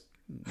from his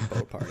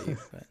boat party.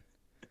 But.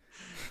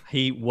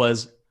 He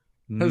was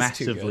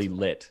massively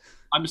lit.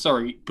 I'm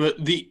sorry, but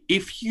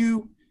if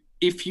you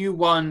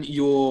won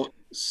your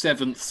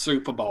 7th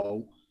Super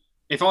Bowl,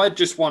 if I had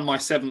just won my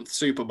 7th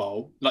Super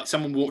Bowl, like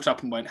someone walked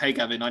up and went, "Hey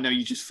Gavin, I know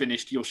you just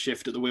finished your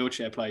shift at the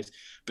wheelchair place,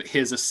 but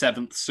here's a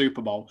 7th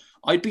Super Bowl,"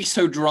 I'd be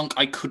so drunk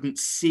I couldn't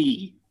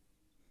see.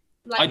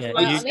 Like a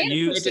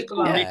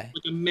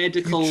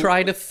medical. You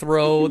try to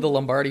throw the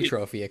Lombardi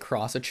Trophy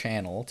across a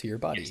channel to your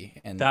buddy,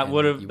 and that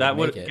would have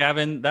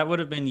Gavin, that would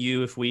have been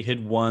you if we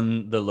had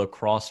won the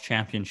lacrosse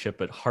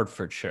championship at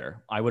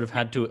Hertfordshire. I would have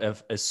had to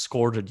have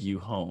escorted you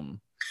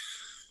home.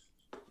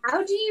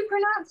 How do you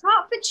pronounce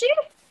Hertfordshire?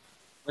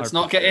 Let's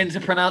not get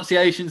into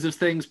pronunciations of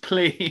things,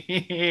 please.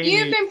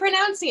 You've been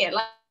pronouncing it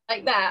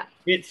like that.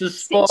 It's a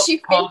sports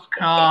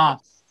podcast.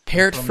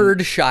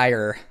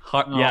 Hertfordshire.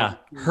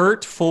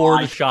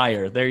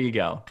 Hertfordshire. There you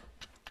go.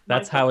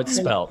 That's how it's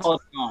spelled.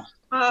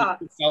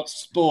 It's about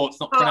sports,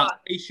 not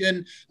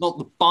pronunciation, not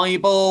the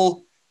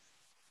Bible,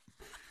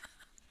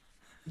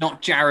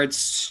 not Jared's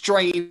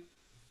strain.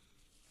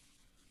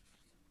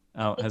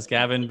 Oh, has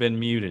Gavin been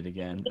muted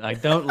again? I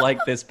don't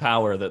like this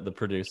power that the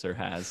producer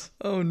has.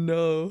 Oh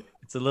no.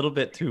 It's a little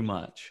bit too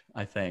much,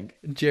 I think.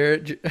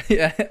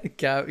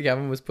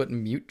 Gavin was put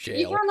in mute jail.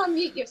 You can't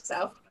unmute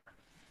yourself.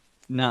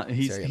 No,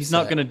 he's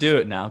not going to do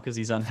it now because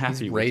he's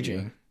unhappy. He's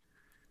raging.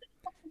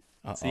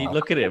 See,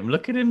 look at him.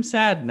 Look at him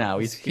sad now.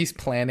 He's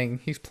planning.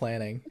 He's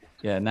planning.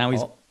 Yeah, now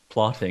he's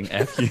plotting.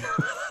 F you.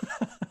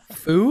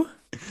 Foo?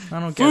 I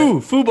don't get it.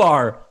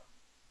 Foobar.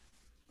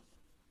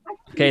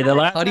 Okay, the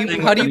last. How do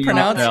you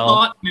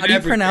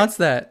pronounce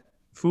that?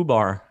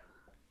 Foobar.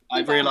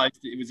 I've realized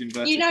it was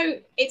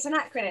inverted. It's an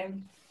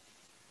acronym.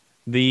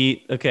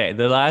 The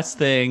last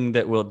thing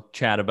that we'll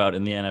chat about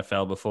in the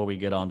NFL before we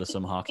get on to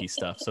some hockey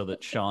stuff so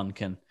that Sean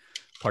can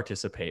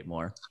participate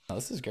more. Oh,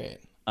 this is great.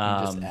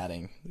 I'm just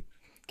adding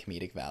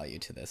comedic value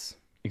to this.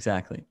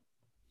 Exactly.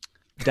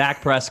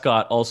 Dak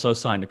Prescott also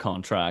signed a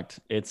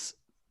contract. It's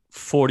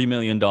 $40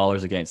 million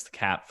against the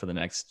cap for the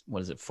next,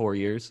 4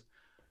 years?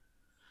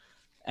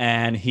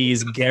 And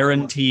he's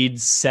guaranteed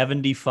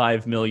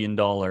 $75 million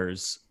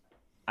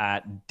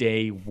at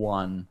day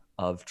one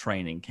of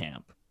training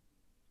camp.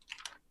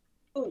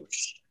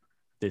 Oosh.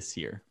 This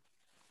year.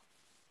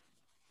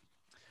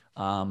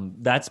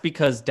 That's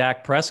because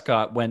Dak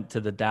Prescott went to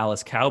the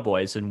Dallas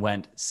Cowboys and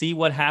went, "See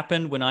what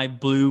happened when I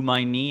blew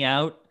my knee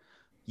out?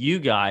 You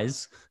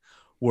guys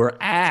were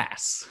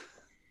ass.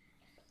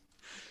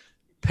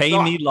 Pay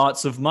me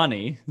lots of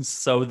money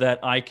so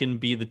that I can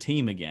be the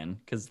team again,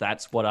 because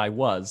that's what I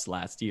was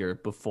last year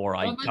before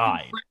I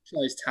died."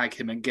 Franchise tag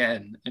him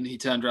again, and he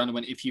turned around and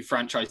went, "If you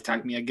franchise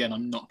tag me again,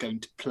 I'm not going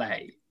to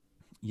play."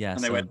 Yeah,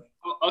 and they went,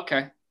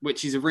 "Okay."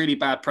 Which is a really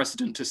bad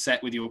precedent to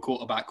set with your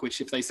quarterback,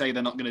 which if they say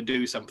they're not going to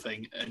do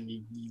something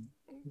and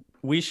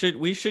we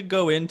should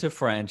go into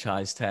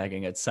franchise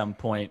tagging at some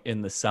point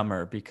in the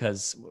summer,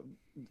 because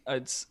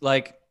it's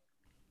like,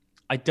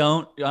 I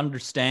don't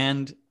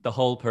understand the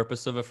whole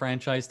purpose of a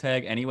franchise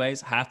tag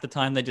anyways. Half the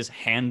time they just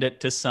hand it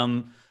to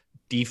some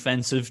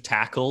defensive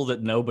tackle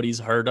that nobody's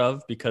heard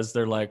of because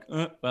they're like,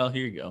 well,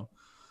 here you go.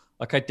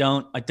 Like, I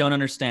don't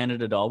understand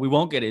it at all. We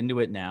won't get into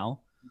it now,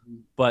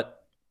 but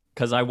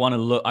because I want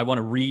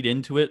to read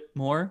into it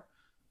more.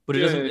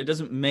 but it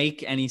doesn't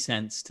make any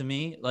sense to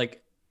me.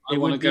 Like I it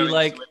want to would go be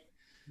like into it,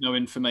 no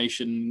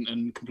information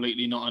and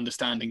completely not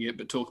understanding it,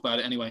 but talk about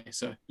it anyway.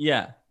 So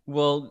yeah.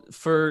 Well,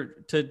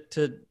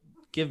 to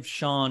give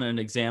Sean an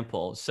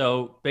example.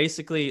 So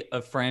basically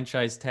a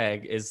franchise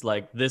tag is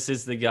like, this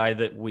is the guy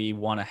that we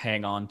want to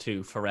hang on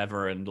to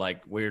forever. And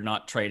like, we're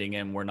not trading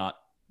him. We're not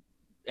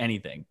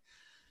anything,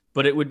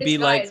 but it would be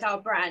like, it's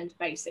our brand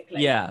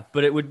basically. Yeah.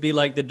 But it would be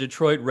like the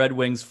Detroit Red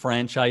Wings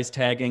franchise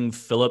tagging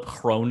Philip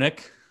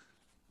Hronik.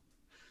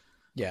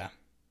 Yeah.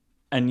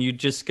 And you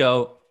just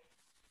go,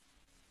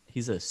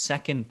 he's a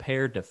second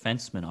pair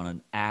defenseman on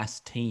an ass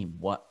team.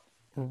 What?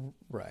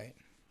 Right.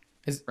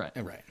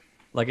 Right.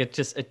 Like it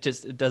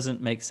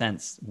doesn't make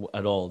sense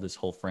at all, this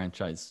whole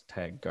franchise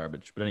tag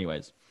garbage. But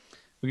anyways,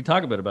 we can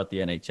talk a bit about the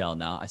NHL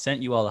now. I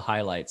sent you all the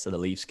highlights of the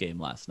Leafs game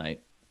last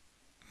night.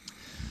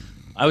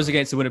 I was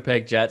against the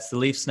Winnipeg Jets. The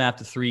Leafs snapped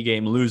a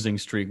 3-game losing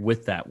streak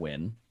with that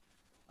win.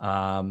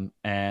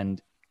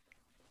 And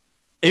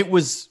it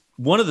was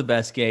one of the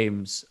best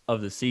games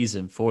of the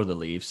season for the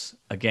Leafs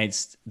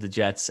against the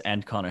Jets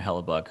and Connor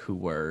Hellebuck, who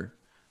were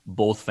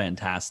both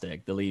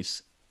fantastic. The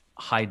Leafs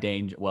high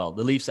danger. Well,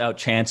 the Leafs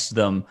outchanced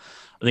them.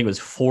 I think it was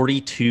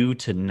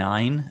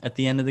 42-9 at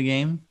the end of the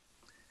game.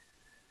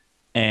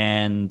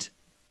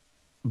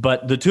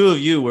 But the two of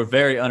you were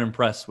very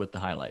unimpressed with the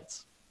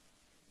highlights.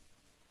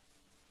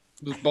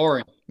 it was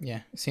boring.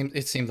 Yeah.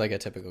 It seemed like a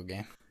typical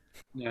game.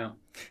 Yeah.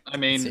 I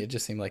mean, It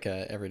just seemed like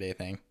a everyday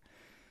thing.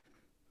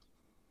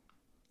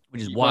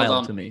 Which is Well wild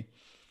done. to me.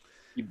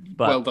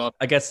 well But done.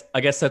 I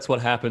guess that's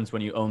what happens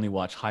when you only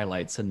watch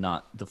highlights and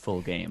not the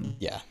full game.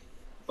 Yeah.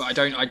 But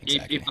Exactly.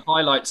 if the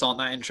highlights aren't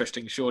that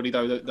interesting, surely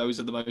though those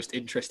are the most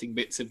interesting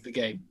bits of the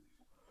game.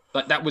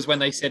 Like that was when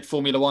they said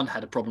Formula One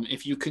had a problem.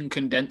 If you can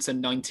condense a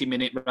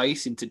 90-minute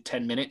race into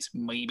 10 minutes,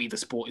 maybe the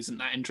sport isn't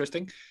that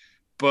interesting.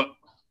 But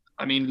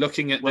I mean,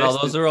 looking at Well,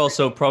 this, those are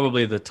also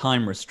probably the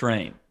time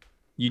restraint.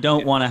 You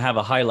don't want to have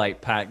a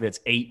highlight pack that's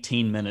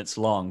 18 minutes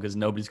long because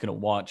nobody's going to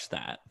watch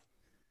that.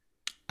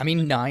 I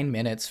mean, 9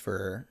 minutes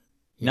for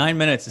 9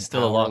 minutes is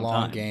still a long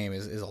time. game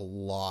is a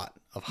lot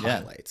of Yeah.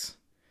 highlights.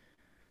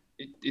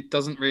 it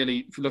doesn't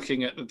really.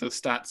 Looking at the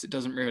stats, it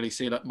doesn't really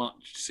seem like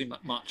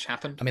much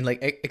happened. I mean, like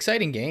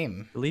exciting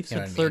game. The Leafs You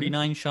know had what I mean?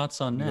 39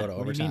 shots on You net. go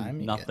to What do you mean overtime,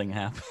 you nothing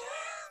happened.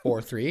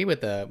 4-3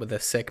 with a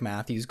sick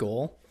Matthews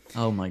goal.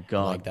 Oh my I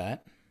god, like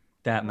that.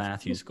 that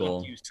Matthews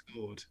goal. Matthews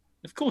scored.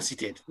 Of course he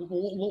did.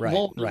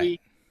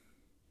 Right.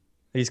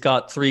 He's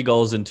got 3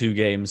 goals in 2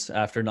 games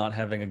after not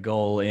having a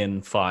goal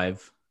in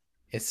 5.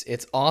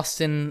 It's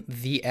Austin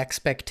the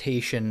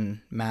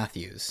expectation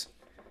Matthews.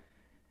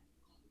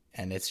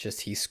 And it's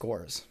just he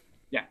scores.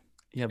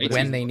 Yeah, It's-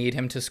 When they need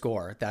him to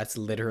score. That's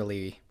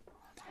literally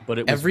but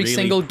it was every really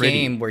single pretty.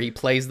 game where he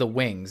plays the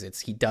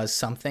wings. He does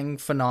something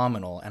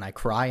phenomenal, and I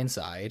cry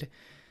inside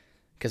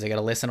because I got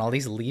to listen to all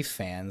these Leaf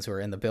fans who are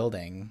in the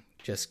building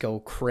just go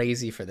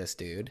crazy for this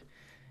dude,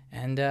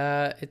 and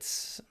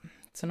it's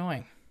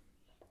annoying.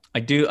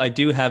 I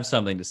do have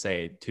something to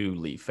say to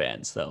Leaf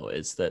fans though,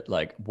 is that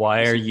like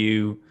why are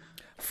you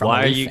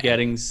Leaf fan.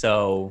 getting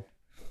so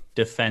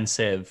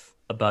defensive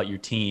about your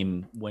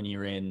team when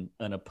you're in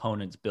an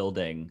opponent's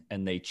building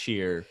and they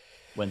cheer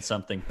when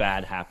something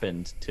bad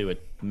happened to a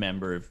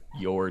member of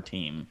your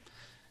team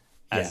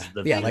as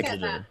the like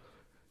visitor?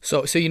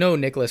 So you know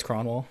Nicholas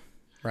Cronwall,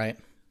 right?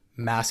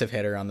 Massive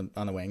hitter on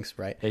the wings,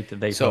 right?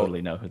 They So-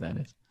 totally know who that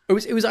is.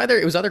 It was either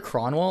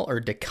Cronwall or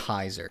De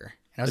Kaiser.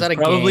 And I was at a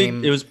Probably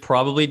game. it was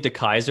probably De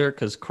Kaiser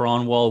because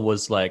Cronwall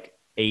was like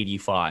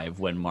 85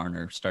 when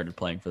Marner started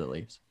playing for the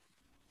Leafs.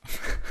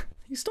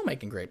 He's still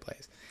making great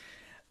plays.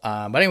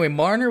 But anyway,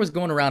 Marner was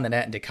going around the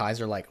net and De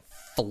Kaiser like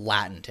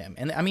flattened him.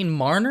 And I mean,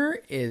 Marner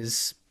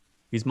is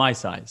He's my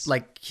size.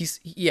 like, he's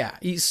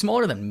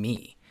smaller than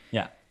me.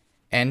 Yeah.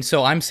 And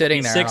so I'm sitting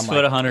He's there. 6 and foot,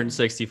 I'm like,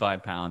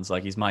 165 pounds.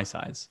 Like he's my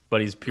size, but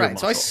he's pure right.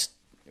 muscle. So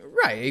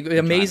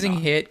amazing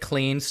not. hit,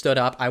 clean, stood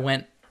up. I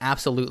went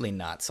absolutely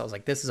nuts. I was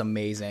like, this is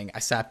amazing. I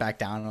sat back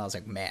down and I was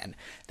like, man,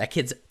 that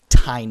kid's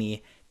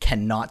tiny,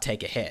 cannot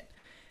take a hit.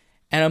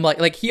 And I'm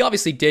like he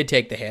obviously did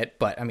take the hit,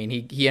 but I mean,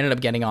 he ended up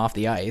getting off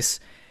the ice.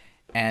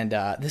 And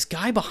this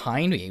guy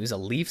behind me, he was a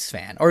Leafs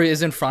fan, or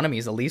is in front of me,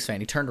 he's a Leafs fan.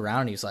 He turned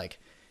around and he was like,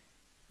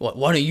 "What?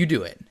 Why don't you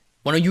do it?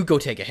 Why don't you go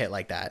take a hit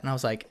like that?" And I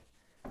was like,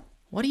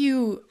 "What do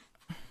you?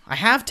 I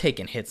have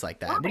taken hits like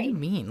that. What do you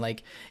mean?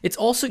 Like, it's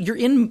also you're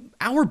in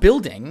our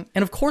building,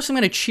 and of course I'm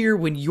gonna cheer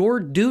when your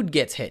dude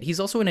gets hit. He's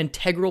also an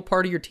integral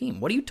part of your team.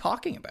 What are you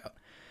talking about?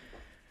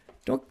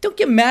 Don't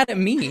get mad at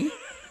me."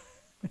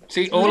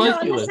 See, We're all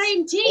not I on the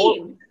same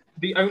team.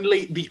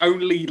 the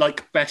only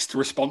like best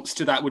response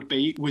to that would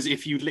be was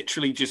if you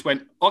literally just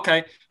went,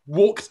 okay,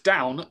 walked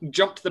down,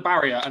 jumped the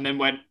barrier, and then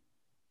went,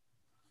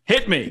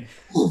 Hit me.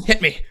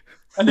 Hit me.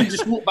 and then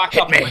just walked back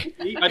Hit up. me. And went,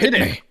 "See, I Hit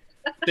did me.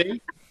 it.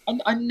 See?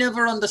 I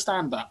never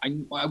understand that.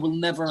 I will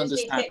never Just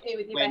understand. hit me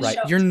with your when- best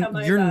Right. shot You're to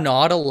come you're over.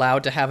 not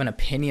allowed to have an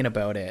opinion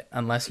about it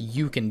unless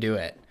you can do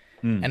it.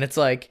 And it's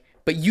like,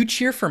 But you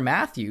cheer for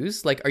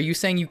Matthews. Like, are you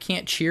saying you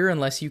can't cheer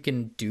unless you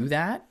can do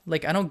that?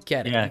 Like, I don't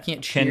get it. Yeah, You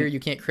can't cheer, you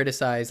can't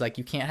criticize. Like,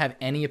 you can't have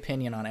any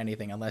opinion on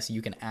anything unless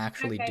you can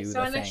actually do the thing.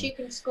 So unless you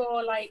can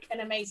score like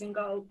an amazing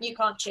goal, you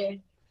can't cheer.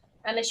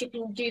 Unless you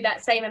can do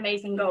that same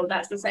amazing goal,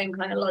 that's the same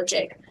kind of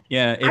logic.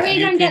 Yeah, I really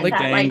don't get that.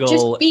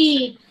 dangle...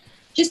 Like,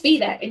 just be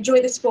there,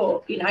 enjoy the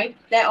sport. You know,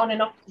 they're on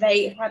and off.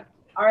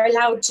 Are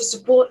allowed to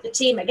support the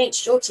team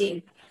against your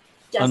team.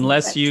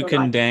 Unless you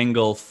can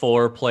dangle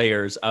 4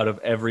 players out of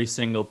every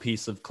single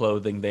piece of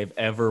clothing they've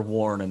ever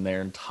worn in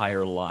their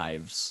entire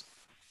lives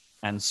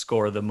and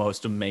score the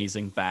most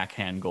amazing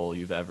backhand goal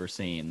you've ever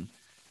seen,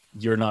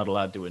 you're not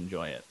allowed to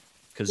enjoy it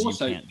because you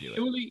can't do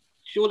it.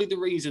 Surely the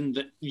reason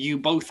that you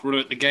both were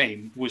at the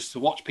game was to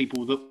watch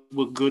people that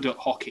were good at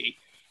hockey,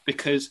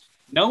 because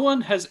no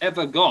one has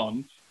ever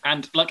gone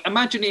and, like,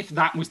 imagine if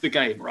that was the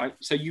game, right?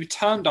 So you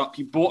turned up,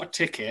 you bought a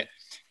ticket,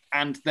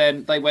 and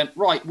then they went,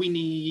 right, we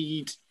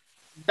need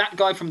that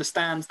guy from the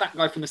stands, that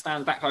guy from the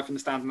stands, that guy from the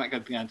stands, and that guy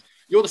from the stands.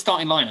 You're the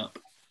starting lineup.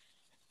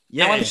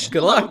 Yeah,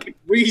 good luck.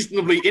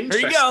 Reasonably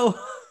interesting. There you go.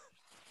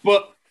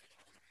 But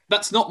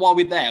that's not why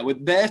we're there. We're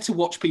there to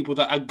watch people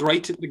that are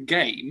great at the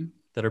game.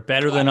 That are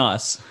better than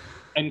us.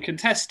 And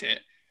contest it.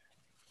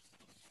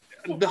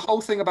 The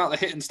whole thing about the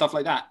hit and stuff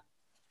like that.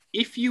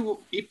 If your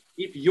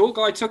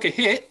guy took a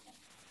hit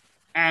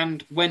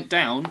and went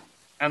down,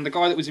 and the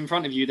guy that was in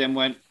front of you then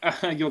went,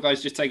 your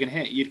guy's just taken a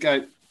hit, you'd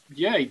go,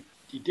 yeah,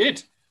 he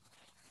did.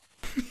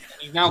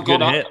 He's now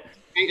got up and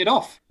skated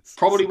off.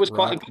 Probably was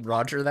quite a good...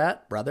 Roger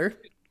that, brother.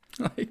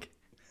 Like,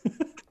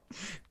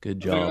 good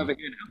job.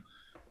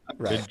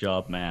 Good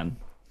job, man.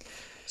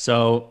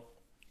 So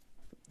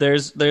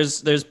there's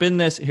been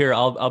this here.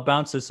 I'll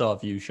bounce this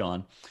off you,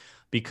 Sean,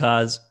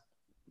 because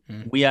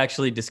we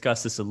actually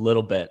discussed this a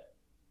little bit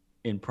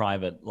in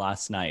private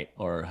last night,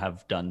 or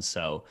have done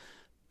so.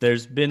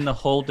 There's been the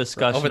whole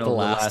discussion over the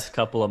last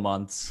couple of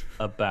months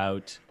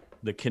about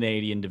the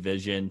Canadian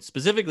division.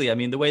 Specifically, I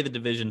mean, the way the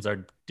divisions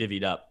are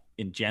divvied up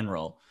in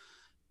general,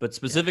 but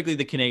specifically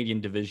the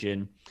Canadian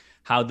division,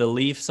 how the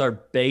Leafs are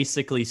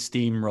basically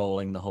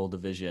steamrolling the whole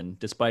division.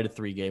 Despite a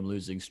 3-game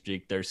losing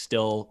streak, they're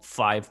still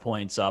 5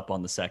 points up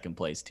on the second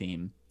place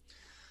team.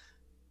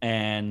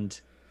 And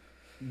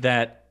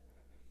that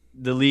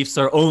the Leafs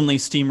are only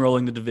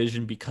steamrolling the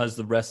division because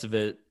the rest of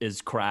it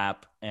is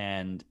crap,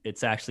 and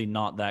it's actually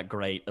not that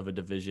great of a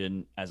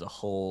division as a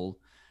whole.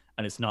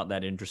 And it's not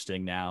that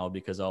interesting now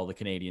because all the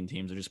Canadian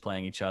teams are just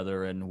playing each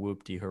other, and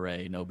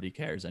whoop-de-hooray, nobody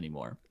cares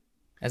anymore.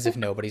 As if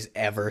nobody's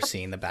ever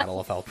seen the Battle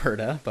of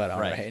Alberta, but all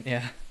right,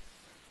 yeah.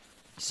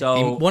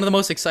 So one of the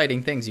most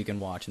exciting things you can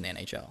watch in the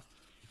NHL.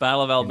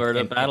 Battle of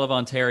Alberta, Battle of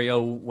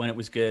Ontario when it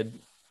was good.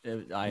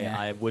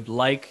 I would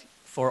like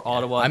for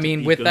Ottawa. I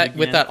mean, with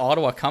that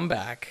Ottawa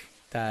comeback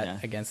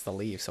against the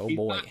Leafs,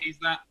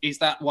 is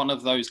that one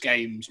of those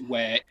games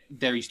where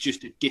there is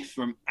just a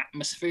different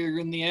atmosphere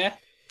in the air?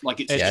 Like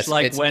it's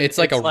like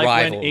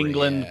when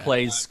England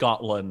plays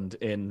Scotland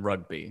in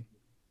rugby.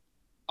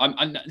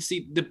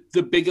 See,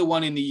 the bigger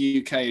one in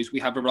the UK is we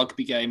have a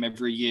rugby game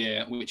every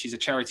year, which is a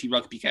charity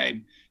rugby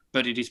game,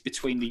 but it is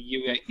between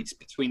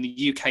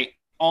the UK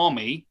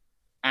Army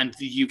and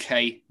the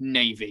UK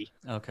Navy.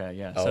 Okay,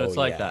 yeah. So it's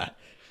like that,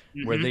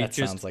 where they just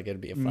sounds like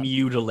it'd be a fun.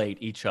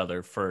 Mutilate each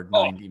other for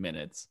 90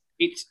 minutes.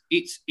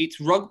 It's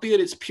rugby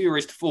at its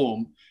purest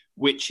form,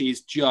 which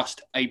is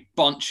just a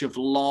bunch of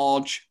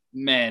large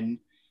men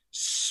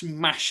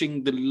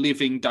smashing the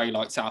living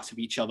daylights out of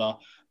each other.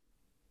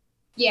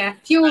 Yeah,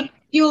 fueled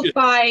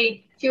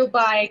by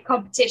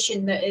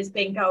competition that has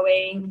been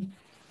going.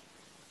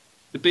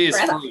 The beer's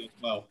free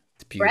as well.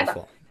 It's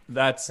beautiful.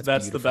 That's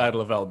beautiful. The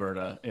Battle of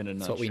Alberta in a nutshell.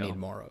 That's what we need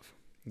more of.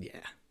 Yeah.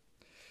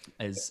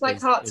 It's like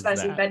Hearts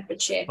versus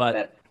Bedfordshire,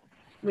 but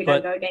we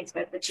don't go against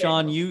Bedfordshire.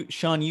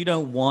 Sean, you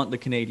don't want the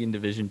Canadian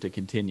division to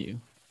continue.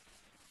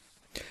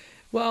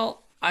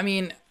 Well, I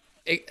mean,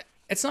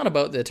 it's not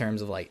about in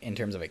terms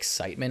of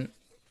excitement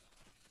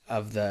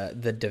of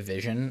the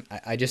division.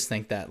 I just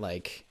think that,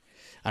 like,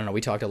 I don't know,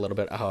 we talked a little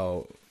bit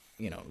how,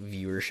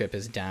 viewership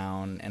is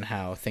down and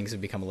how things have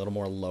become a little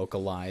more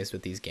localized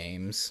with these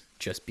games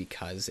just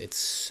because it's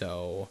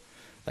so,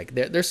 like,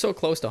 they're so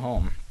close to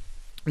home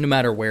no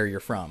matter where you're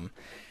from.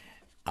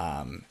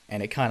 And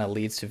it kind of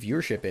leads to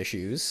viewership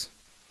issues,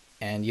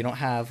 and you don't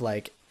have,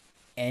 like,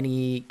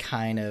 any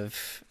kind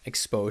of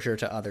exposure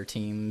to other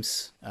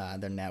teams,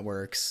 their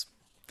networks,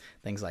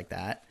 things like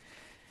that.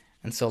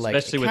 And so, like,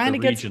 especially with the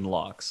region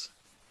locks.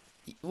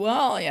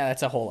 Well, yeah,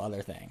 that's a whole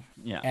other thing.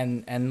 Yeah.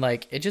 And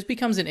like, it just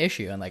becomes an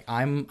issue. And like,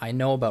 I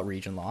know about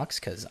region locks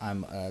because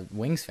I'm a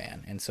Wings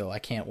fan, and so I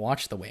can't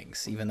watch the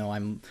Wings even though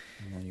I'm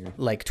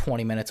like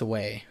 20 minutes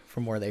away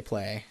from where they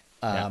play.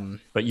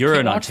 But you're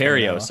in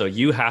Ontario, so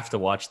you have to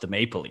watch the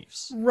Maple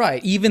Leafs.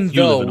 Right. Even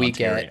though we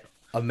get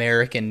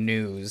American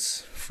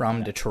news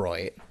from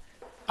Detroit.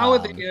 How are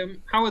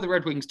the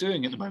Red Wings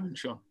doing at the moment,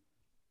 Sean?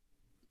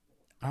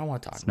 I don't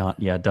want to talk. It's not.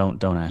 Yeah,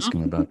 don't ask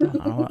him about that.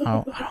 I don't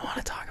want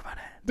to talk about it.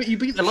 But you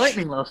beat the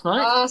Lightning last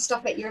night. Oh,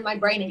 stop it! You're in my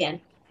brain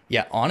again.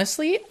 Yeah,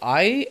 honestly,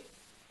 they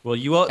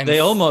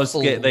almost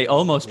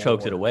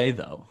choked it away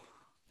though.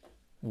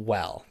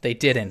 well. They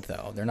didn't,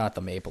 though. They're not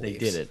the Maple Leafs.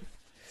 They did it.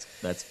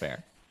 That's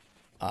fair.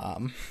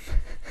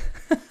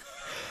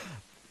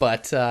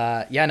 But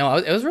yeah, no,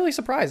 I was really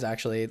surprised,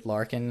 actually.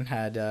 Larkin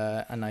had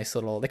a nice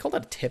little, they called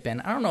it a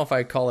tip-in. I don't know if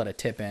I'd call it a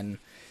tip-in.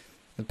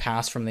 The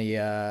pass from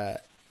the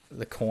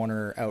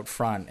corner out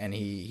front, and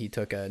he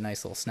took a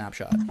nice little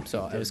snapshot.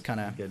 So it was kind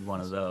of did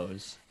one of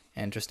those.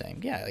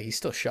 Interesting. Yeah, he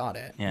still shot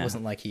it. Yeah. It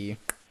wasn't like he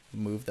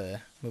moved the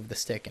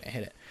stick and it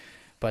hit it.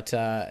 But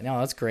no,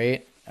 that's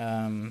great.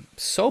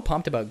 So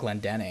pumped about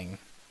Glendenning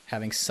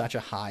having such a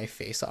high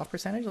face-off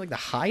percentage, like the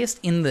highest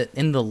in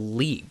the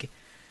league.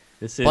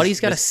 But he's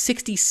got a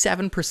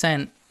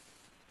 67%.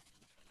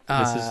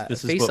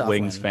 This is what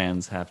Wings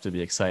fans have to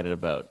be excited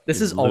about.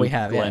 This is all we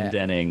have.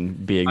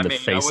 Glendenning being the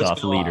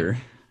face-off leader.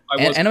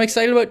 And I'm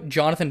excited about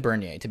Jonathan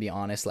Bernier, to be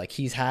honest. Like,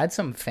 he's had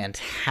some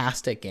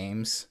fantastic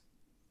games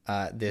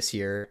this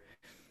year.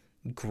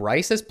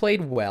 Greiss has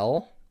played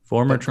well.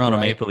 Former Toronto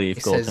Maple Leaf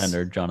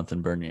goaltender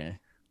Jonathan Bernier.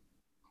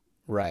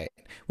 Right.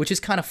 Which is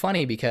kind of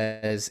funny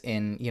because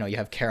you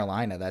have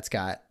Carolina that's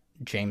got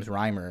James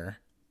Reimer,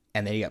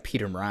 and then you got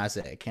Peter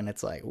Mrazek, and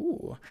it's like,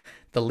 ooh,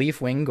 the Leaf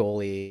wing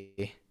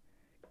goalie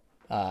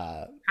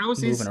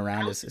moving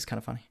around is kind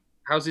of funny.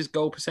 How's his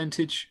goal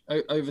percentage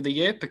over the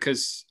year?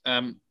 Because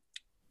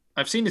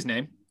I've seen his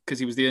name because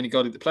he was the only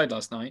goalie that played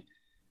last night.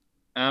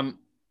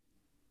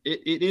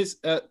 It is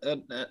a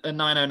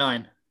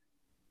 909.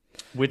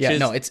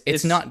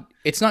 It's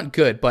not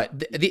good, but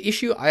the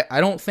issue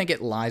I don't think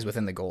it lies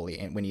within the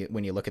goalie. And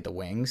when you look at the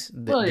Wings,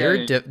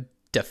 their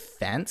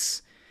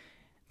defense,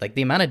 like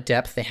the amount of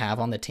depth they have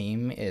on the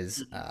team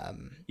is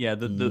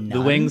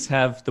the Wings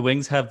have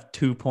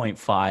 2.5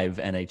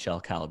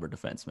 NHL caliber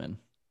defensemen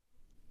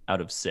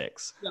out of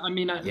 6. I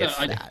mean,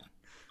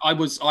 I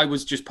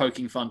was just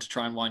poking fun to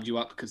try and wind you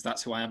up because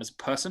that's who I am as a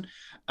person.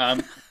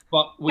 But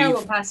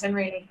terrible person,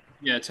 really.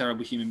 Yeah,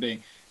 terrible human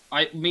being.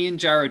 Me and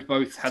Jared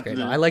both had.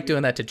 I like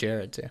doing that to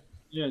Jared too.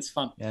 Yeah, it's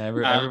fun. Yeah,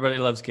 everybody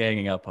loves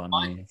ganging up on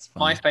me. It's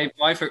fun.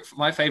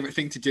 My favorite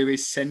thing to do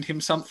is send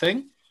him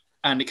something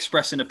and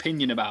express an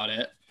opinion about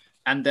it,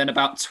 and then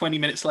about 20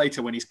 minutes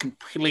later, when he's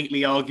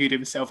completely argued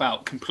himself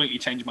out, completely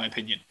change my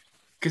opinion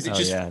because it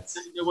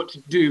doesn't know what to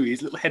do.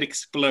 His little head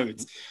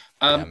explodes.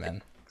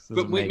 Man.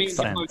 But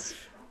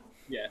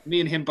me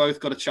and him both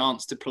got a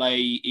chance to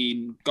play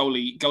in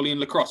goalie and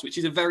lacrosse, which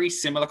is a very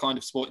similar kind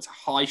of sport. It's a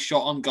high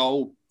shot on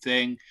goal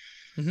thing.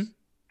 Mm-hmm.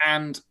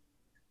 And,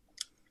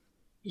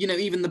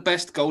 even the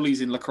best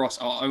goalies in lacrosse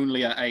are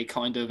only at a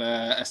kind of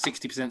a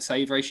 60%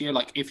 save ratio.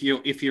 Like if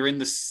you're in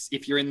the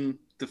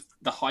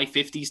high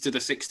 50s to the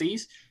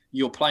 60s,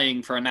 you're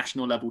playing for a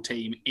national level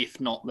team, if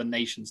not the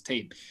nation's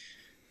team.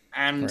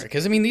 And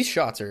because these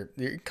shots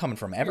you're coming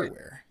from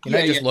everywhere. You're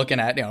not just looking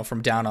at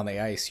from down on the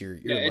ice. You're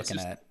looking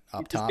at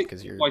up top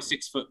because you're by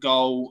 6 foot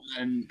goal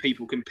and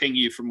people can ping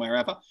you from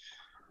wherever.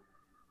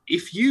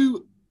 If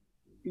you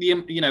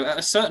at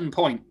a certain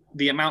point,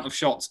 the amount of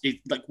shots is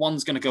like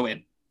one's going to go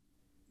in.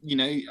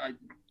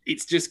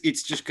 It's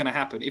just going to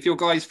happen. If your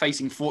guy's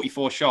facing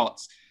 44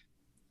 shots,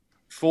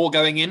 4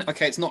 going in,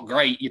 okay, it's not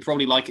great. You'd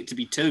probably like it to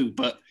be 2,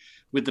 but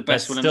with the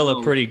best that's still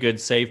a pretty good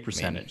save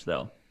percentage,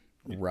 though.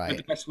 Right. With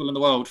the best will in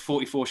the world,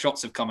 44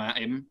 shots have come at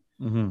him.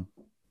 Mm-hmm.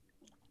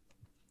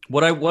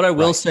 What I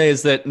will say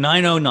is that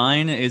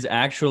 909 is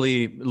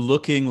actually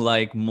looking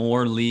like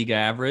more league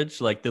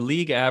average. Like the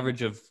league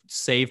average of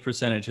save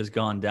percentage has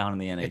gone down in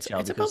the NHL.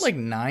 It's about like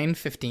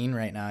 915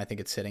 right now. I think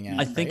it's sitting at.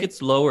 I think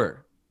it's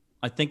lower.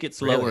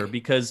 Lower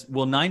because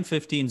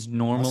 915 is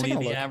normally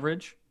the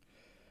average.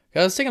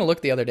 I was taking a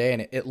look the other day,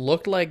 and it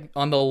looked like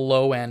on the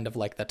low end of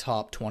like the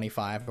top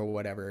 25 or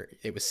whatever,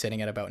 it was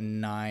sitting at about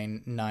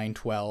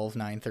 912,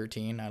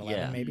 913,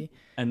 911 maybe.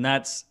 And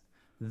that's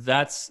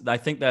I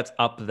think that's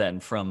up then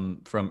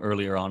from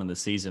earlier on in the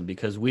season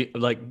because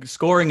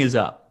scoring is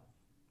up.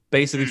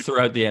 Basically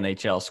throughout the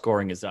NHL,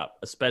 scoring is up,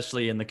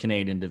 especially in the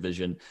Canadian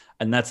division.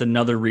 And that's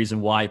another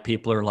reason why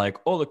people are like,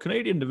 oh, the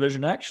Canadian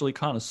division actually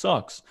kind of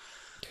sucks.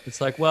 It's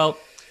like, well,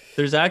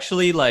 there's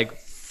actually like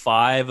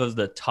 5 of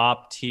the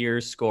top tier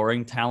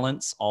scoring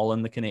talents all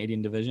in the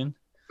Canadian division.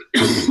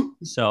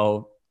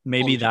 So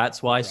maybe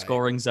that's why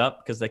scoring's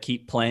up because they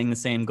keep playing the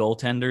same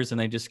goaltenders and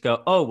they just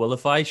go, oh, well,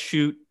 if I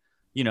shoot,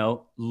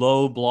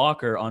 low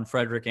blocker on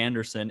Frederik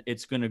Andersen,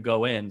 it's going to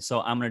go in.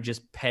 So I'm going to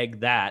just peg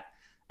that.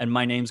 And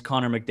my name's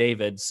Connor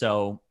McDavid.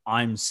 So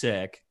I'm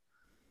sick.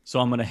 So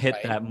I'm going to hit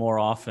that more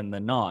often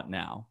than not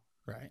now.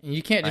 Right. And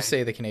you can't just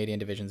say the Canadian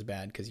division's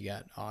bad because you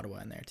got Ottawa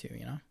in there too,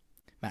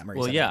 Matt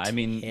Murray's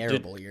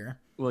terrible year.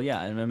 Well,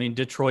 yeah. And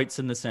Detroit's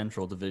in the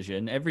Central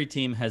Division. Every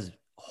team has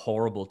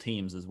horrible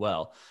teams as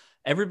well.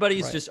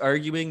 Everybody's just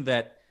arguing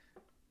that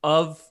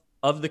of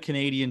the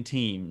Canadian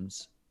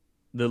teams,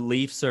 the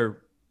Leafs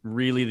are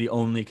really the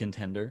only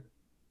contender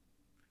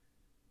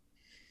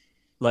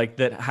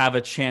that have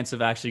a chance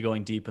of actually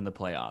going deep in the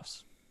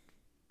playoffs.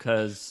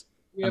 Because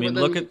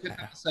look at the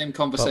same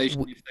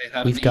conversation. If they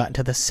had we've gotten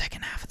to the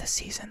second half of the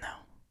season, though.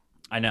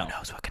 I know. Who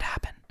knows what could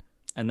happen?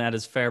 And that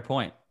is fair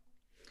point.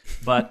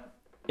 But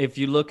if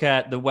you look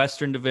at the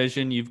Western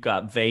Division, you've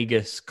got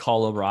Vegas,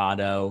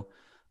 Colorado,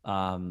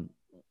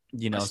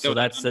 So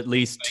that's at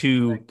least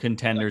 2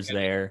 contenders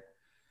there.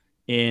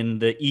 In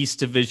the East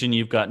Division,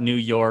 you've got New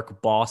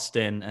York,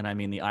 Boston, and I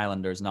mean the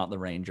Islanders, not the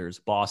Rangers.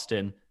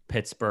 Boston,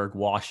 Pittsburgh,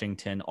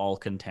 Washington, all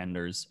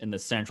contenders. In the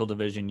Central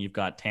Division, you've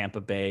got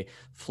Tampa Bay.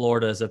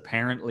 Florida is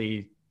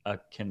apparently a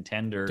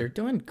contender. They're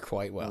doing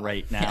quite well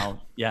right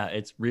now. Yeah,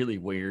 it's really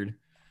weird.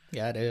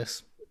 Yeah, it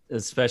is.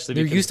 Especially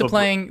they're used to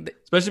playing.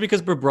 Especially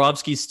because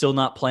Bobrovsky's still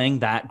not playing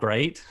that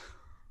great.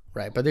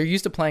 Right, but they're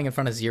used to playing in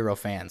front of 0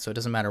 fans, so it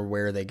doesn't matter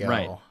where they go.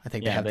 Right. I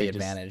think they have the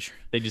advantage.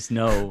 They just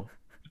know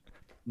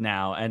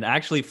now. And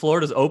actually,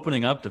 Florida's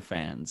opening up to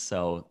fans,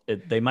 so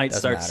they might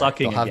start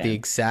sucking They'll have again. the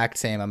exact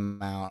same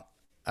amount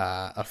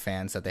of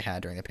fans that they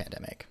had during the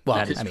pandemic. Well,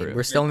 I mean,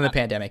 we're still in the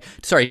pandemic.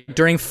 Sorry,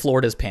 during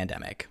Florida's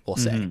pandemic, we'll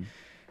say. Mm-hmm.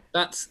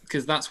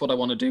 That's what I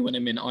want to do when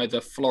I'm in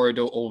either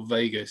Florida or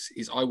Vegas.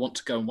 Is I want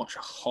to go and watch a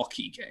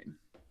hockey game.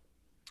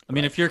 I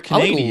mean, if you're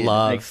Canadian,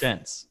 it makes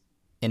sense.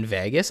 In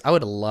Vegas, I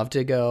would love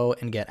to go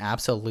and get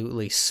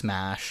absolutely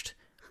smashed,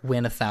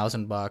 win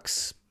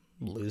 $1,000,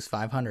 lose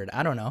 500.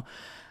 I don't know,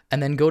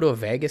 and then go to a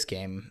Vegas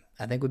game.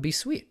 I think would be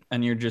sweet.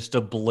 And you're just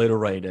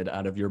obliterated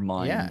out of your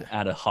mind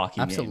at a hockey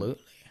game.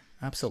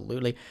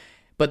 Absolutely.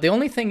 But the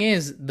only thing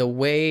is, the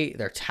way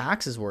their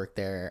taxes work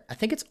there, I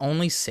think it's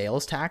only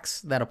sales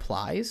tax that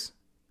applies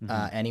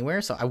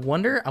anywhere. So I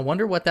wonder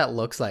what that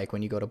looks like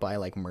when you go to buy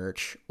like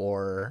merch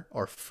or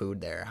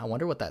food there. I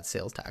wonder what that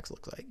sales tax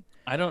looks like.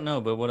 I don't know,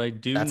 but what I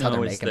do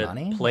know is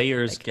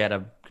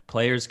that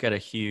players get a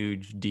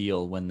huge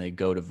deal when they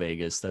go to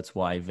Vegas. That's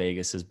why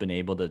Vegas has been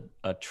able to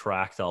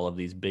attract all of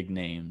these big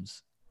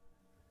names.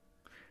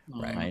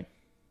 Right.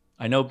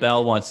 I know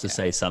Belle wants to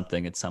say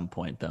something at some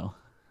point, though.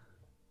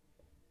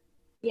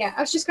 Yeah,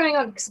 I was just going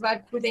on because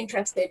I was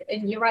interested.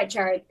 And you're right,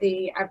 Jared,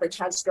 the average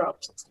has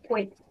dropped. It's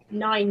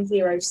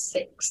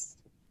 0.906.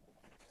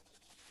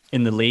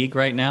 In the league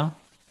right now?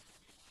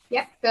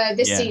 Yep,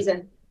 this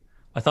season.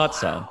 I thought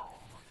so.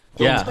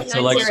 Yeah,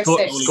 so like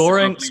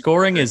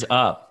scoring is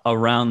up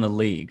around the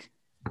league.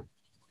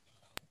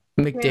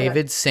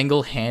 McDavid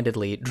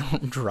single-handedly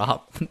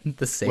dropped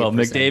the save. Well,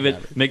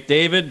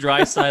 McDavid,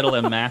 Draisaitl,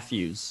 and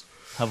Matthews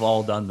have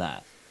all done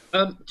that.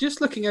 Just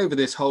looking over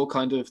this whole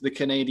kind of the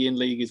Canadian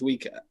League is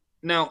weaker.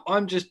 Now,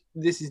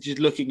 this is just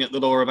looking at the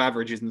law of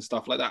averages and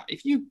stuff like that.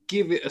 If you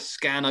give it a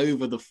scan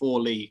over the 4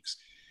 leagues,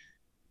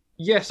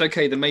 yes,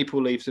 okay, the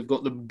Maple Leafs have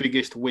got the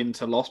biggest win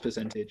to loss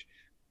percentage,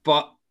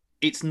 but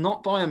it's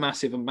not by a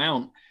massive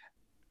amount.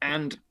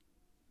 And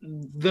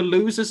the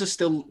losers are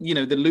still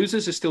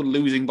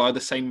losing by the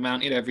same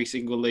amount in every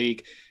single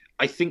league.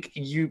 I think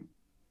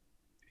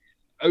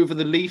over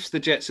the Leafs,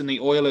 the Jets, and the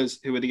Oilers,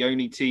 who are the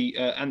only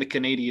and the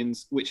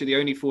Canadians, which are the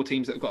only 4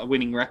 teams that have got a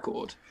winning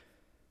record,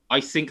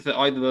 I think that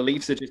either the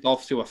Leafs are just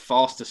off to a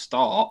faster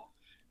start,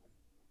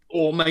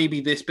 or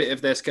maybe this bit of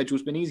their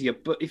schedule's been easier.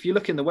 But if you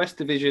look in the West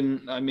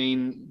Division, I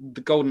mean,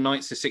 the Golden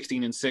Knights are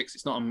 16-6.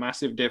 It's not a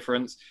massive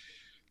difference.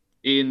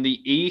 In the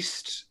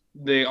East,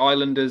 the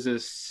Islanders are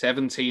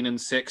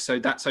 17-6, so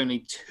that's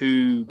only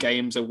 2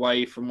 games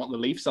away from what the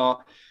Leafs are.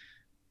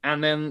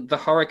 And then the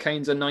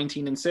Hurricanes are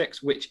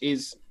 19-6, which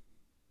is...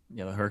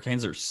 Yeah, the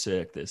Hurricanes are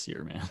sick this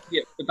year, man.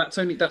 Yeah, but that's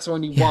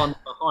only one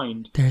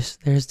behind.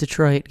 There's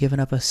Detroit giving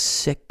up a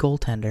sick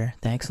goaltender.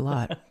 Thanks a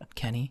lot,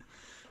 Kenny.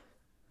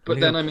 But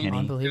then, I mean,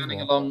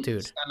 scanning along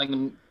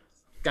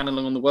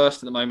on the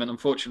worst at the moment,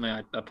 unfortunately,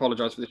 I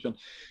apologize for this one.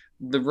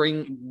 The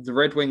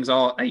Red Wings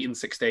are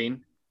 8-16.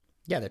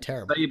 Yeah, they're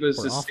terrible.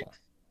 Sabres are awful.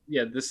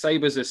 The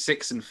Sabres are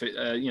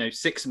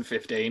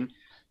 6-15.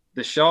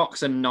 The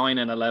Sharks are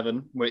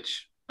 9-11,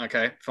 which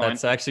fine.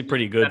 That's actually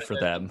pretty good for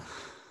them.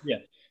 Yeah.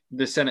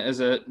 The Senators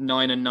are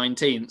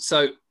 9-19.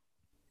 So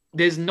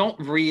there's not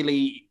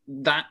really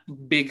that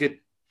big a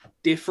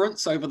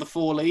difference over the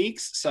 4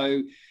 leagues.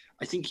 So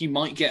I think you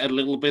might get a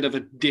little bit of a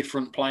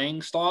different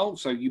playing style.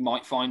 So you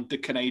might find the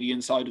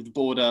Canadian side of the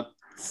border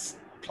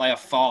play a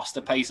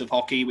faster pace of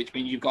hockey, which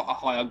means you've got a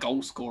higher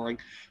goal scoring.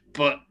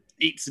 But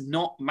it's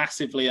not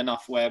massively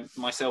enough where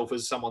myself,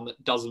 as someone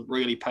that doesn't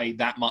really pay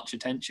that much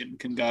attention,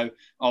 can go,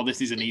 oh,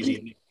 this is an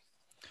easy.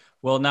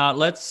 Well, now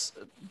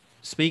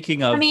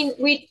speaking of... I mean,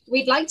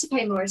 we'd like to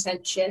pay more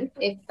attention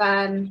if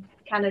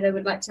Canada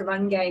would like to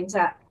run games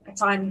at a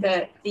time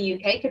that the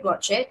UK could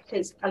watch it,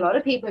 because a lot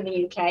of people in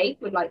the UK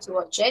would like to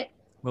watch it.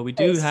 Well, we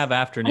do have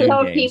afternoon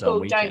games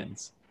on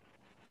weekends.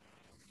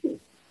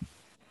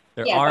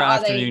 There are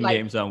afternoon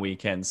games on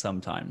weekends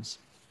sometimes,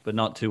 but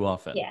not too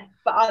often. Yeah,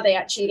 but are they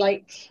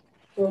actually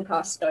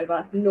broadcast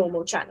over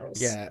normal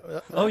channels? Yeah.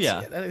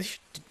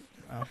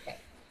 Okay.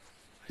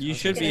 You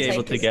should be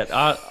able to get.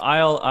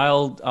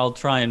 I'll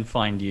try and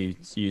find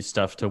you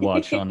stuff to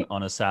watch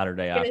on a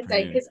Saturday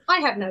afternoon. Because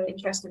I have no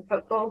interest in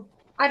football.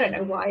 I don't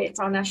know why it's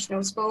our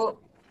national sport,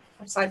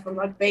 aside from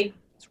rugby.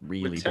 It's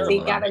really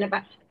boring. Gavin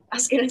about. I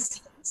agree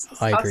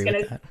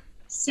with that.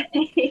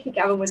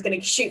 Gavin was going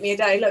to shoot me a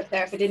day look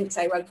there if I didn't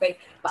say rugby,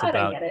 but I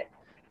don't get it.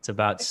 It's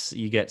about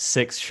you get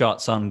 6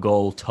 shots on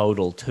goal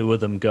total. 2 of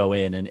them go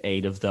in, and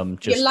 8 of them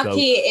just go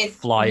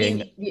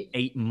flying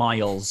 8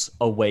 miles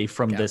away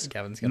from this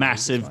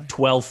massive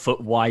 12-foot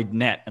wide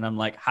net. And I'm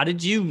like, how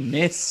did you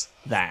miss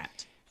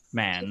that,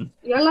 man?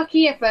 You're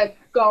lucky if a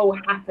goal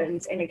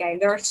happens in a game.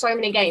 There are so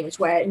many games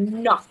where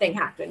nothing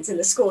happens and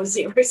the score's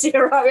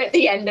 0-0 at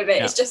the end of it.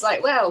 Yeah. It's just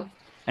like, well.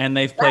 And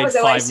they've played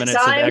 5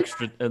 minutes of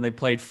extra, and they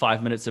played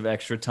 5 minutes of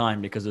extra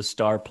time because a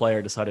star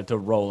player decided to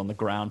roll on the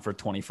ground for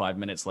 25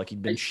 minutes like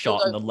he'd been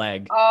shot in the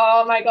leg.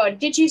 Oh my god!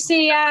 Did you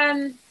see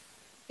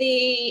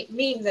the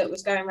meme that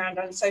was going around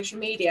on social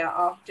media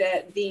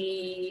after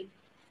the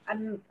I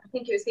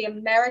think it was the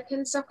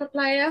American soccer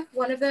player,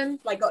 one of them,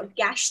 like got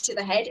gashed to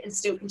the head and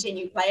still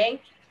continued playing,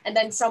 and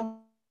then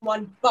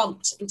someone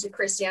bumped into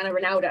Cristiano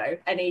Ronaldo,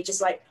 and he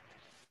just like.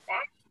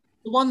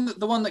 The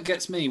one that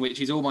gets me,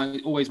 which is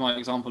always my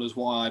example as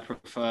why I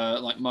prefer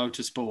like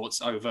motorsports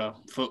over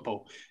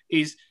football,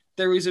 is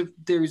there is a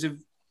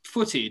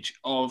footage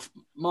of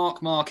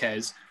Marc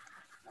Marquez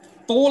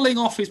falling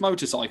off his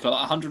motorcycle at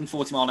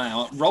 140 mile an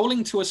hour,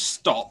 rolling to a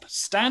stop,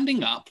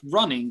 standing up,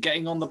 running,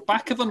 getting on the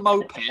back of a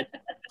moped,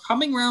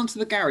 coming round to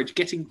the garage,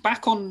 getting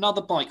back on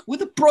another bike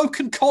with a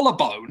broken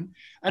collarbone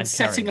and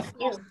setting a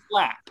fast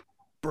lap.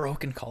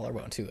 Broken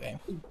collarbone too, eh?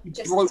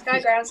 Just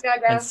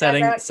skyground. And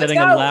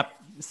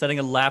setting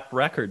a lap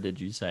record, did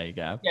you say,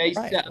 Gab? Yeah, he's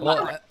right.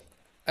 Well,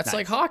 that's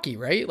like hockey,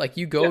 right? Like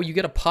you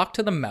get a puck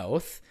to the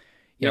mouth,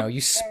 you know, you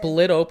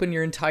split open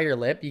your entire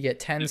lip, you get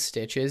 10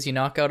 stitches, you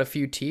knock out a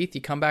few teeth,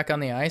 you come back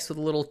on the ice with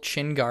a little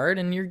chin guard,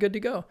 and you're good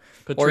to go.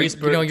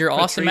 You're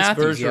Austin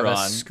Matthews, you have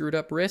a screwed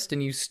up wrist,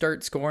 and you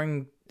start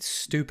scoring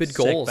stupid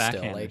goals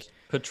still. Like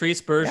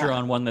Patrice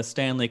Bergeron won the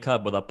Stanley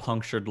Cup with a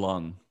punctured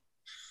lung.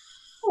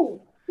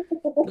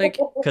 Like,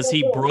 because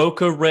he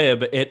broke a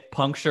rib, it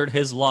punctured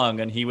his lung,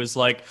 and he was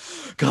like,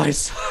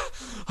 guys,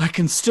 I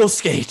can still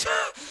skate.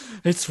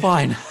 It's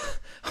fine.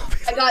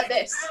 I got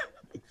this.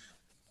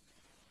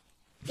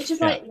 It's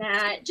just like,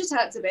 nah, it just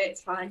hurts a bit.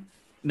 It's fine.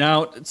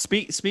 Now,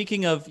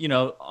 speaking of, you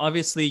know,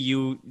 obviously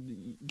you,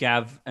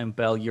 Gav and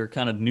Bell, you're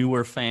kind of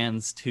newer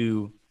fans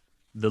to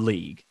the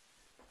league.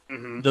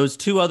 Mm-hmm. Those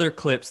 2 other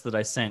clips that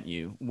I sent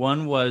you,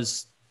 one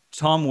was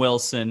Tom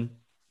Wilson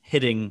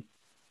hitting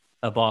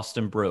a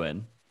Boston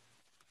Bruin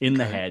in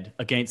the head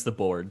against the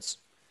boards.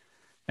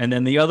 And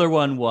then the other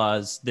one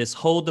was this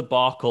whole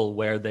debacle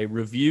where they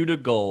reviewed a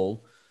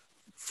goal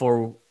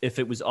for if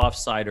it was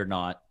offside or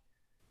not.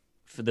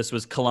 This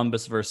was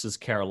Columbus versus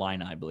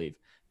Carolina, I believe.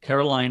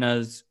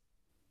 Carolina's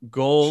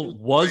goal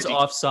was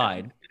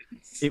offside.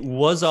 It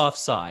was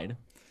offside.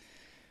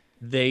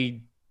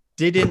 They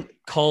didn't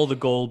call the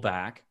goal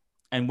back.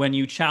 And when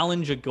you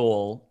challenge a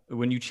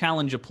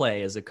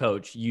play as a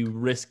coach, you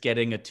risk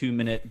getting a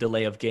 2-minute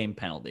delay of game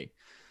penalty.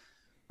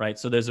 Right,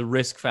 so there's a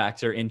risk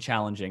factor in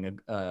challenging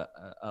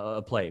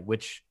a play,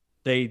 which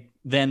they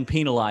then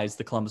penalized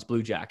the Columbus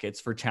Blue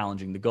Jackets for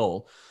challenging the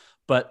goal.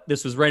 But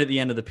this was right at the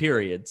end of the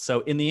period.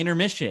 So in the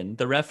intermission,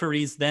 the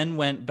referees then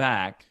went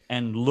back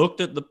and looked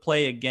at the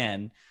play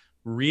again,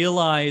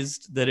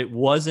 realized that it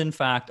was in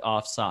fact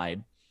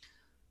offside.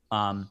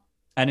 And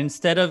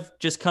instead of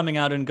just coming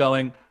out and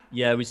going,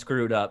 yeah, we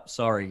screwed up,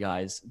 sorry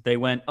guys, they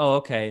went, oh,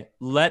 okay,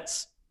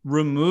 let's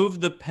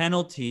remove the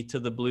penalty to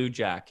the Blue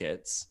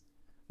Jackets,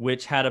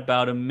 which had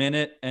about a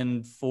minute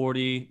and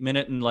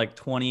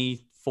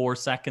 24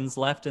 seconds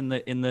left in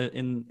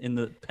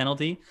the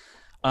penalty.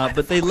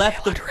 But they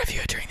left the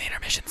review it during the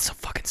intermission. It's so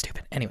fucking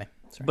stupid. Anyway,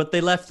 sorry. But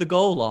they left the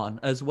goal on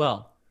as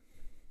well.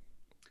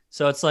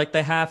 So it's like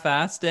they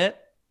half-assed it,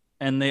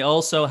 and they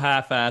also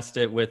half-assed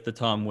it with the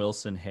Tom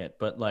Wilson hit.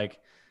 But like,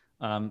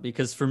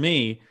 because for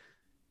me,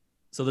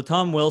 so the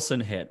Tom Wilson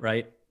hit,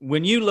 right?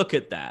 When you look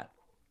at that,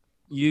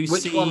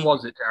 Which one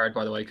was it, Jared?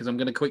 By the way, because I'm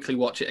going to quickly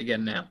watch it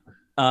again now.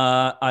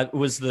 It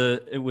was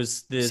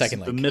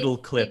the middle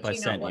clip I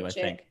sent you, I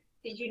think.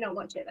 Did you not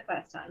watch it the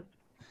first time?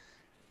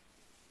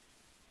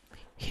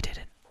 He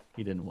didn't.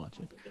 He didn't watch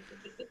it.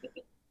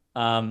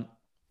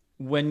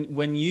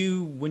 When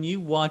you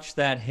watch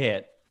that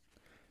hit,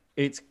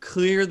 it's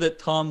clear that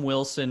Tom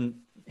Wilson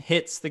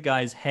hits the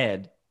guy's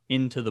head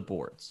into the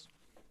boards.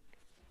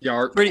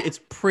 Yeah, it's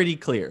pretty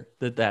clear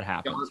that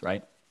happens,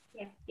 right?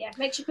 Yeah,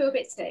 makes you feel a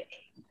bit sick.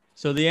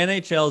 So the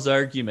NHL's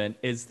argument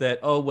is that,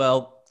 oh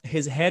well,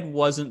 his head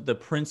wasn't the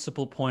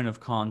principal point of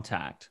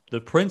contact.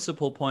 The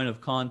principal point of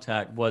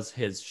contact was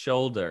his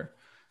shoulder,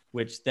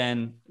 which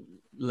then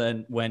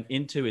went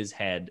into his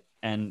head,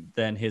 and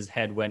then his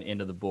head went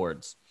into the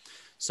boards.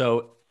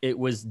 So it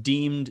was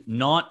deemed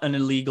not an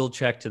illegal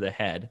check to the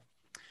head,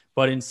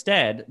 but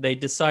instead they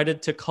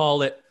decided to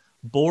call it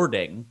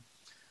boarding,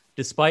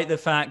 despite the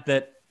fact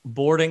that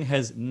boarding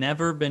has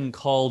never been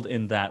called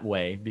in that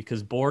way,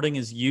 because boarding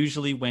is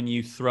usually when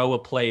you throw a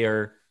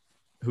player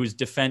who's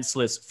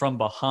defenseless from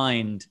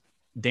behind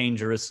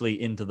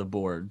dangerously into the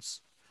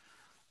boards.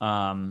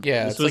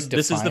 This is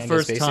the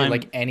first time,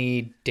 like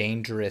any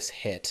dangerous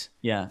hit.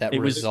 Yeah, that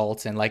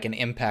results in like an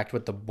impact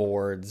with the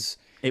boards.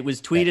 It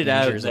was tweeted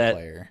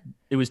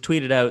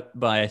out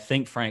by I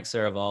think Frank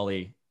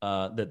Saravalli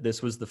that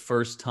this was the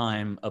first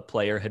time a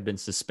player had been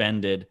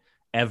suspended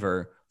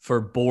ever for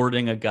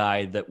boarding a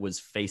guy that was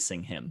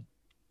facing him.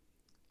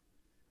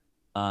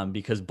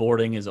 Because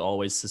boarding is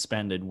always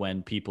suspended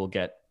when people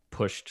get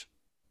pushed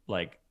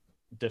like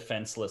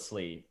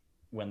defenselessly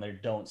when they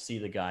don't see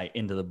the guy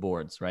into the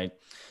boards, right?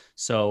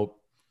 So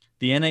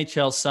the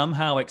NHL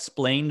somehow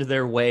explained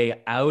their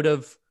way out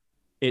of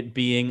it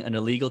being an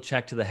illegal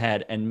check to the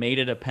head and made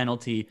it a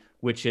penalty,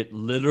 which it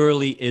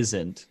literally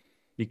isn't,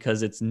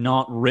 because it's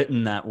not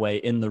written that way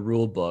in the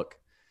rule book,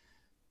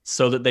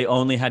 so that they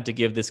only had to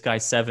give this guy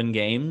 7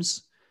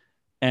 games.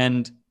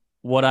 And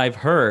what I've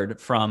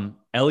heard from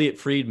Elliot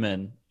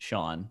Friedman,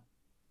 Sean,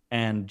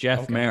 and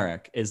Jeff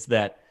Marek is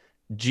that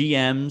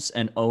GMs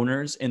and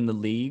owners in the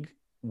league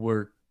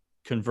were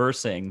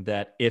conversing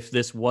that if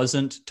this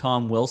wasn't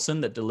Tom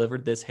Wilson that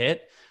delivered this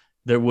hit,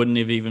 there wouldn't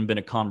have even been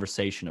a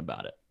conversation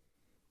about it.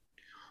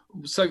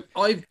 So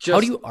how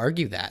do you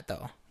argue that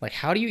though? Like,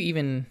 how do you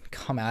even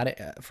come at it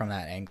from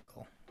that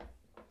angle?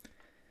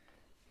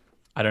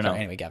 I don't know.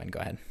 Anyway, Gavin, go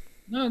ahead.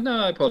 No,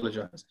 I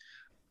apologize.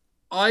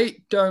 I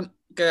don't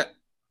get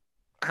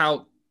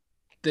how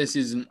this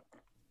isn't.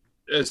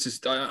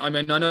 I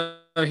mean, I know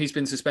he's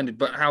been suspended,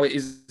 but how it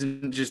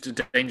isn't just a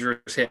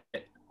dangerous hit.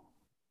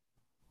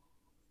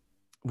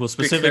 Well,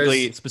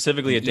 specifically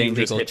a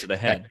dangerous hit to the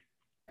head.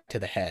 To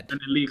the head. An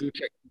illegal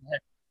check to the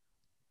head.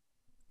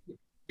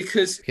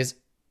 Because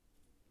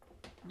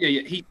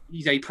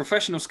he's a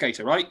professional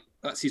skater, right?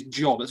 That's his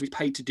job. That's what he's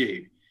paid to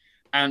do.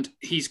 And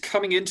he's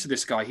coming into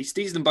this guy. He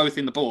sees them both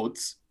in the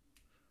boards.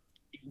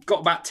 He's got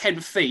about 10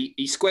 feet.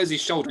 He squares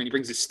his shoulder and he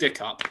brings his stick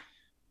up.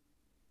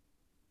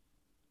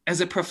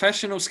 As a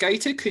professional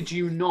skater, could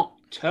you not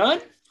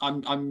turn?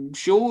 I'm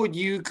sure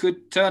you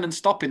could turn and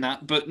stop in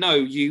that, but no,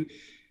 you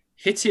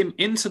hit him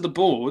into the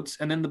boards,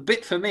 and then the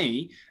bit for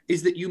me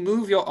is that you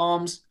move your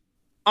arms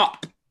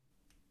up.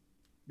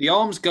 The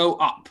arms go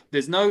up.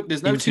 There's no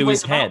into two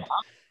ways his head.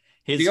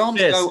 His arms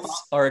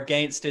fists are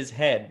against his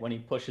head when he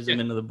pushes him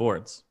into the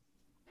boards.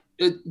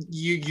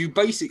 You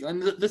basically,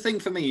 and the thing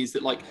for me is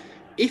that, like,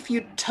 if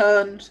you'd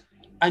turned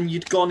and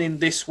you'd gone in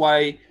this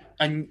way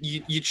and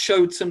you'd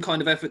showed some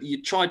kind of effort,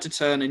 you'd tried to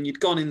turn and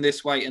you'd gone in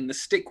this way and the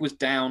stick was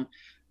down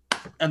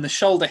and the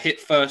shoulder hit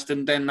first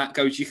and then that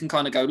goes, you can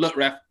kind of go, look,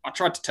 ref, I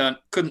tried to turn,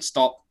 couldn't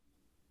stop.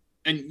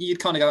 And you'd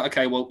kind of go,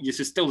 okay, well, you're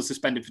still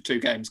suspended for 2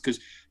 games because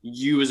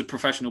you as a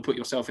professional put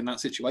yourself in that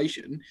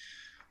situation.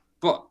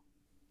 But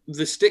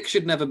the stick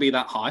should never be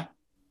that high.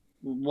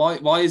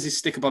 Why is his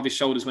stick above his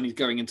shoulders when he's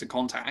going into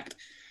contact?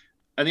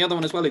 And the other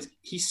one as well is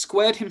he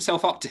squared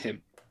himself up to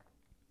him.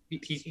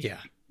 He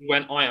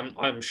went,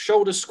 I'm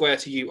shoulders square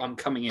to you, I'm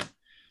coming in.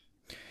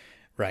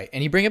 Right.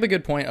 And you bring up a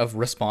good point of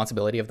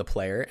responsibility of the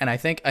player. And I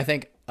think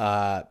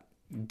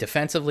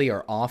defensively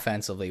or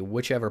offensively,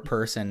 whichever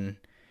person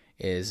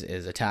is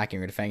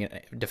attacking or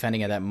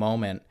defending at that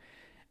moment,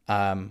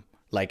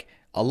 like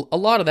a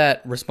lot of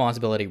that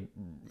responsibility,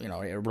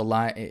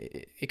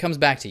 it comes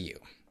back to you,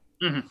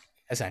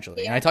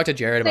 essentially. And I talked to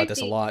Jared about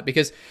this a lot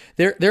because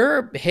there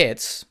are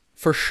hits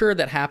for sure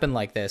that happen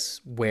like this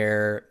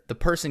where the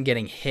person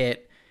getting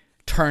hit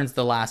turns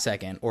the last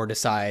second or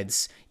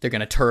decides they're going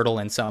to turtle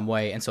in some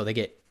way, and so they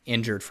get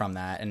injured from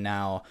that. And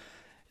now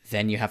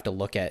then you have to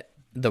look at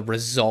the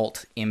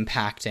result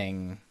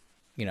impacting,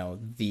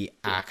 the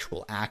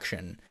actual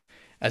action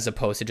as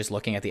opposed to just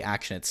looking at the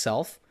action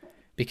itself.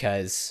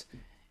 Because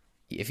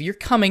if you're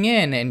coming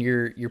in and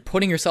you're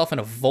putting yourself in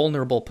a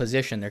vulnerable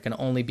position, there can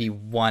only be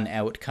one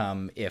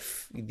outcome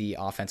if the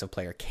offensive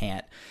player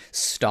can't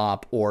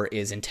stop or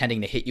is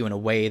intending to hit you in a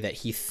way that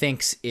he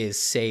thinks is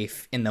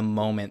safe in the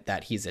moment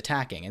that he's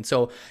attacking. And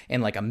so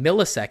in like a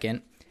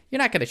millisecond, you're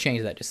not going to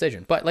change that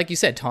decision. But like you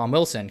said, Tom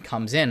Wilson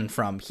comes in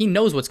he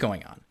knows what's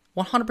going on.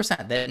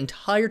 100%. The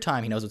entire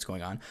time he knows what's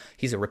going on.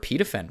 He's a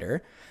repeat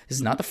offender. This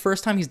is not the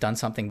first time he's done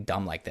something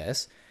dumb like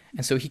this.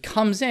 And so he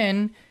comes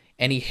in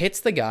and he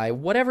hits the guy,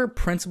 whatever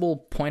principal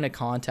point of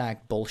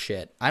contact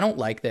bullshit. I don't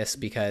like this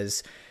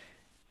because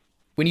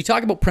when you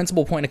talk about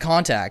principal point of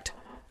contact,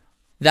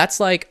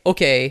 that's like,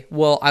 okay,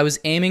 well, I was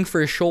aiming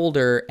for his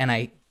shoulder and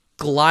I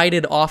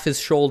glided off his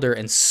shoulder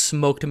and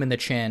smoked him in the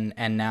chin,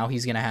 and now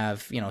he's going to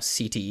have,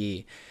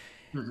 CTE.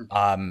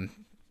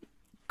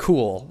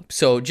 Cool.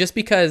 So just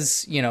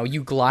because,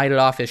 you glided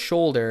off his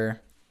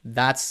shoulder,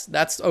 that's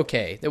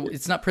okay.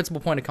 It's not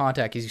principal point of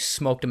contact because you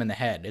smoked him in the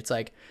head. It's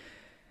like,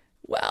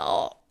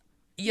 well,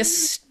 you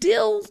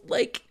still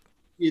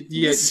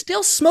you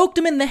still smoked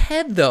him in the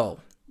head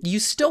though. You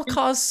still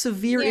caused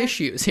severe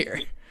issues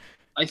here.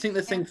 I think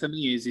the thing for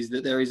me is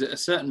that there is a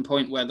certain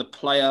point where the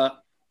player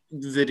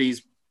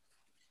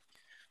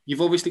you've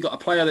obviously got a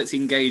player that's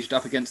engaged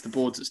up against the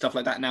boards and stuff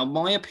like that. Now,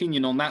 my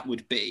opinion on that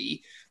would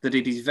be that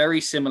it is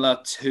very similar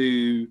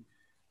to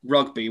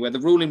rugby, where the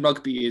rule in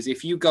rugby is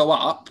if you go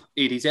up,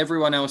 it is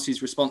everyone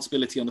else's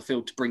responsibility on the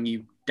field to bring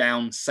you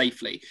down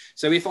safely.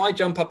 So if I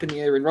jump up in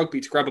the air in rugby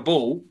to grab a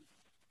ball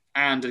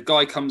and a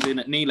guy comes in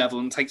at knee level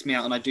and takes me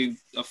out and I do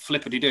a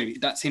flippity-do,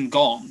 that's him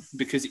gone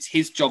because it's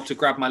his job to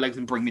grab my legs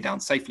and bring me down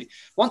safely.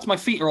 Once my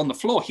feet are on the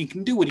floor, he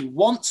can do what he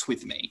wants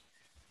with me.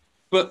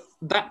 but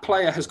that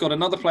player has got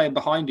another player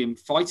behind him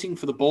fighting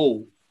for the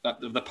ball,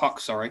 the puck,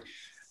 sorry.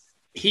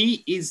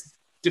 He is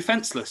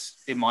defenseless,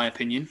 in my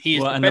opinion. He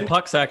is and the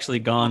puck's actually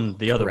gone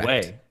the other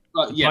way.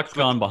 The puck's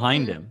gone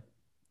behind him,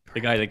 the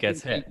guy that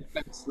gets hit. He's a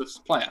defenseless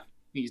player.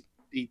 He's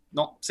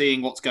not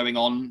seeing what's going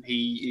on.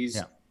 He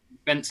is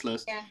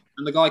defenseless. Yeah.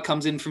 And the guy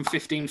comes in from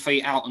 15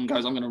 feet out and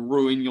goes, I'm going to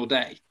ruin your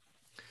day.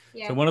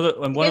 Yeah. So one of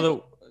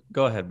the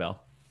go ahead,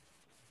 Belle.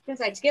 I was going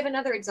to say, to give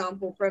another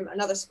example from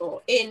another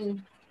sport,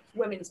 in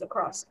women's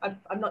lacrosse,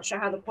 I'm not sure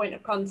how the point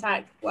of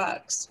contact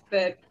works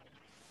for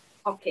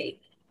hockey,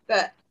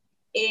 but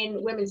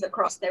in women's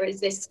lacrosse, there is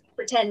this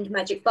pretend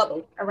magic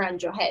bubble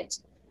around your head.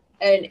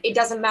 And it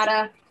doesn't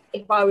matter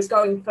if I was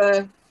going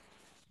for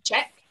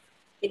check,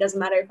 it doesn't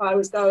matter if I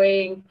was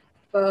going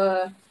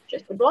for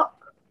just a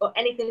block or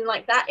anything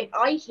like that. If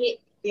I hit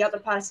the other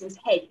person's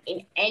head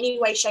in any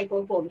way, shape,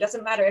 or form,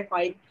 doesn't matter if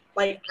I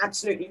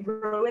absolutely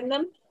ruin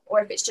them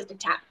or if it's just a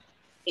tap,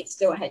 it's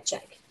still a head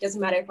check. Doesn't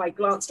matter if I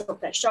glanced off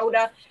their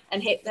shoulder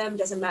and hit them.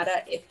 Doesn't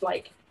matter if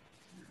I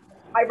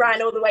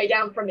ran all the way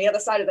down from the other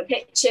side of the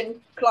pitch and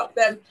clocked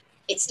them.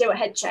 It's still a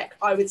head check.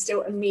 I would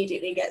still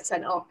immediately get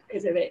sent off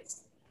because of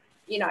it's,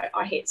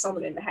 I hit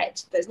someone in the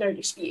head. There's no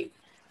dispute.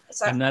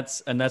 So, and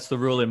that's the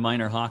rule in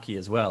minor hockey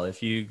as well.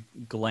 If you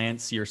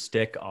glance your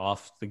stick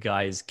off the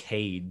guy's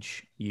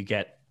cage, you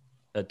get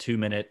a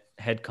 2-minute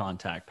head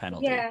contact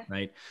penalty,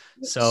 right?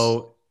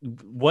 So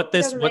what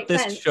this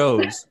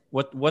shows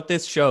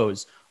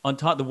on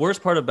top, the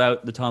worst part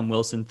about the Tom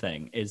Wilson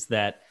thing is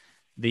that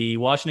the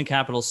Washington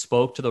Capitals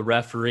spoke to the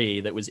referee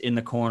that was in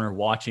the corner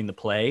watching the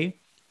play,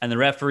 and the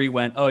referee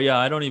went, "Oh yeah,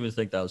 I don't even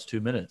think that was 2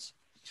 minutes."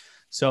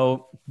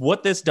 So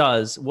what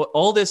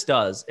all this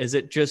does is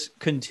it just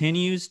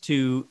continues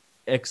to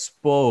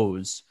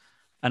expose,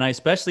 and I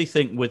especially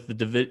think with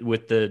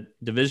the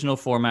divisional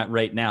format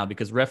right now,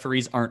 because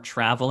referees aren't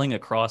traveling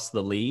across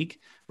the league,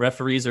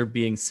 referees are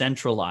being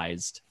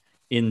centralized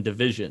in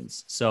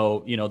divisions.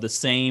 So, the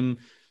same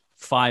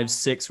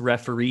 5-6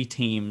 referee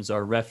teams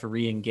are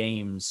refereeing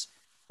games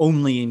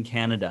only in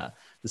Canada.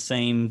 The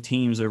same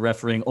teams are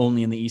refereeing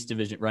only in the East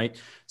Division, right?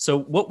 So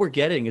what we're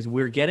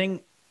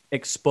getting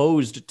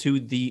exposed to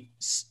the,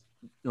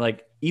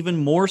 even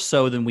more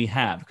so than we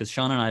have, because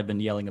Sean and I have been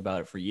yelling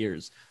about it for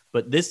years.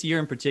 But this year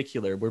in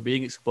particular, we're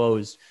being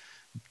exposed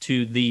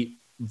to the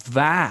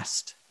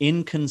vast,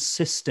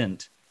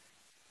 inconsistent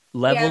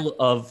level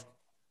of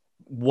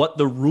what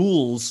the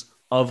rules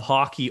of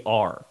hockey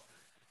are.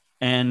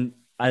 And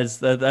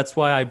that's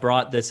why I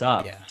brought this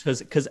up,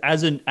 because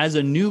as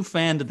a new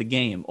fan to the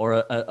game,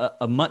 or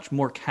a much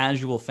more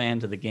casual fan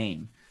to the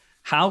game,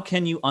 how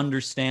can you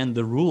understand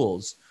the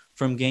rules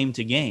from game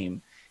to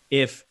game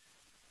if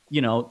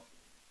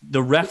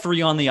the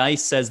referee on the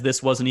ice says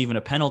this wasn't even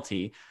a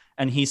penalty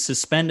and he's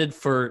suspended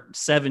for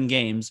 7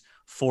 games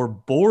for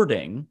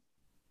boarding?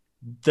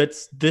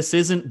 This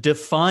isn't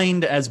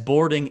defined as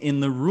boarding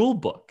in the rule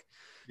book.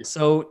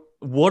 So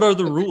what are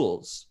the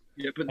rules?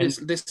 Yeah, but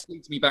this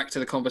leads me back to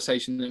the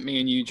conversation that me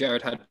and you,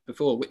 Jared, had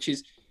before, which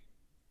is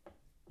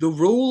the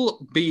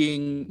rule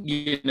being,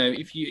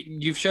 if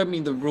you've shown me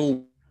the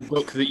rule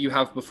book that you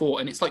have before,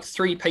 and it's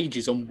 3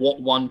 pages on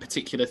what one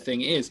particular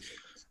thing is.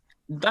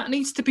 That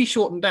needs to be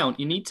shortened down.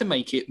 You need to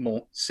make it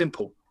more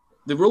simple.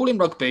 The rule in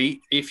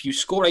rugby, if you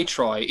score a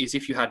try, is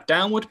if you had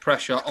downward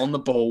pressure on the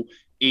ball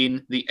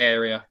in the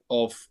area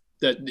of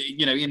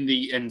in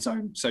the end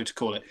zone, so to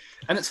call it.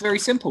 And it's very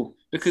simple,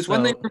 because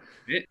when they review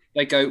it,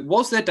 they go,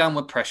 was there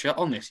downward pressure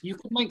on this? You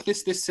can make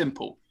this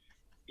simple.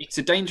 It's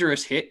a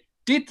dangerous hit.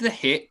 Did the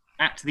hit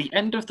at the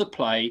end of the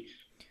play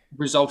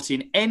result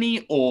in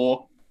any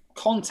or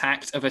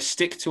contact of a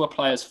stick to a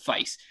player's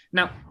face?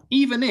 Now,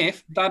 even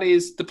if that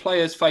is the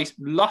player's face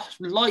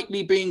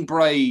lightly being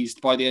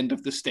grazed by the end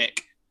of the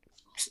stick,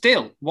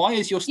 still, why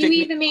is your stick...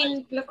 You either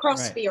mean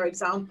lacrosse for your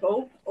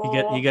example,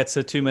 or... He gets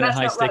a 2-minute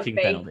high sticking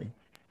penalty.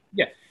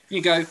 Yeah,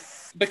 you go,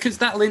 because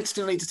that'll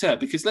instantly deter.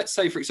 Because let's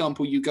say, for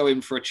example, you go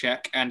in for a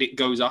check and it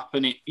goes up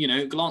and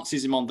it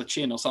glances him on the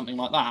chin or something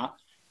like that.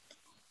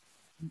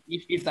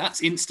 If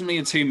that's instantly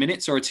a 2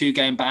 minutes or a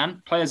 2-game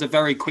ban, players are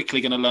very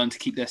quickly going to learn to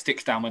keep their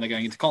sticks down when they're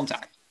going into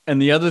contact.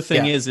 And the other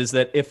thing is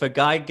that if a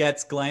guy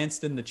gets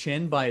glanced in the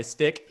chin by a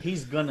stick,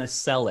 he's going to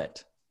sell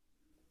it,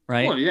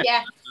 right? Well,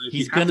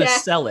 He's going to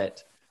sell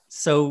it.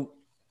 So,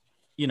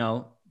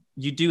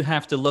 you do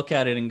have to look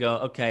at it and go,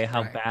 okay,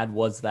 how bad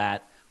was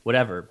that?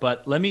 Whatever.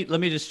 But let me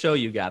just show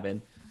you,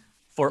 Gavin,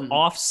 for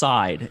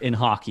offside in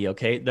hockey.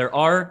 Okay. There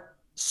are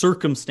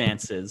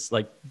circumstances,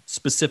 like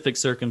specific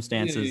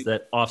circumstances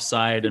that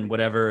offside and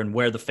whatever, and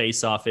where the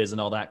face off is and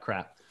all that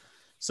crap.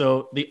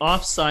 So the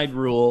offside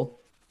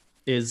rule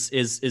is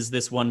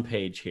this one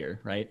page here,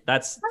 right?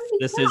 This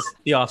is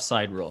the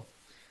offside rule.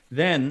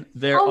 Then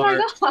there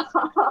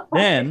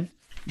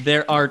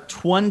are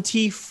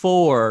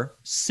 24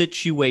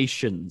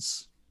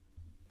 situations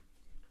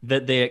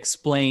that they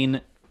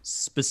explain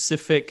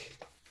specific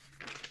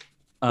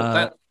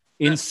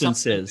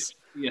instances.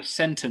 A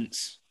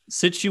sentence.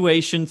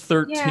 Situation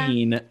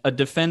 13, a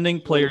defending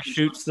player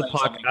shoots the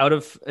puck out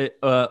of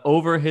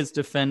over his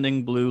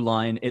defending blue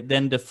line. It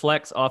then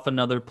deflects off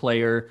another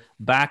player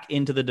back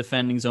into the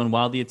defending zone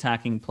while the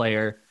attacking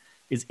player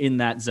is in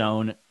that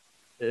zone.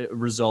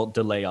 Result,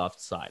 delay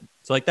offside.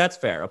 So like that's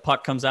fair. A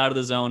puck comes out of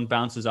the zone,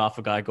 bounces off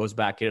a guy, goes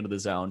back into the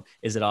zone.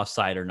 Is it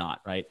offside or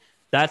not, right?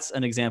 That's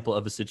an example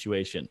of a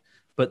situation.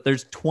 But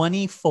there's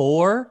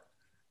 24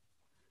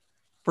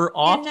 for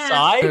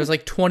offside. There's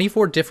like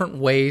 24 different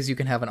ways you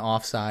can have an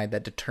offside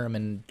that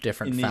determine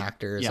different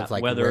factors of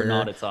like whether or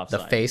not it's offside.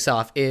 The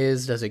face-off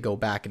is. Does it go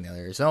back in the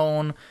other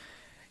zone?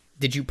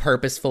 Did you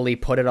purposefully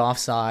put it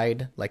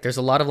offside? Like there's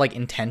a lot of like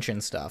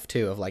intention stuff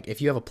too of like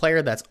if you have a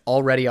player that's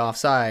already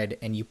offside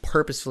and you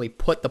purposefully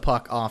put the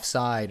puck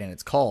offside and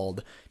it's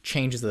called,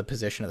 changes the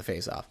position of the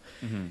face-off.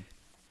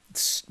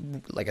 It's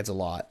a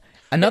lot.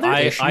 Another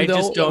issue I though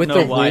just don't with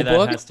know the why rule that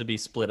book, has to be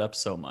split up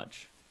so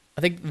much.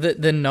 I think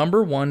the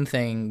number one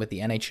thing with the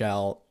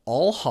NHL,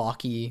 all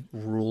hockey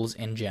rules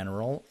in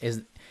general,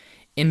 is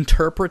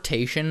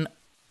interpretation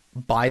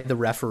by the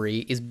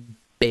referee is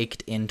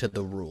baked into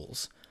the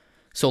rules.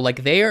 So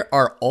like they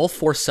are all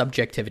for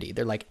subjectivity.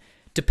 They're like,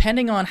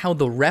 depending on how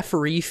the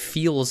referee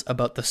feels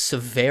about the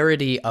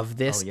severity of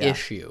this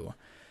issue,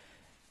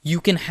 you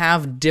can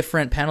have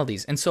different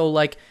penalties. And so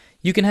like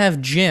you can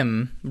have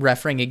Jim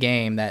refereeing a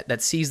game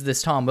that sees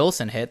this Tom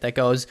Wilson hit that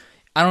goes,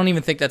 I don't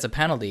even think that's a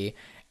penalty.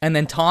 And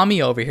then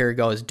Tommy over here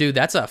goes, dude,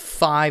 that's a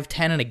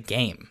 5-10 in a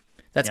game.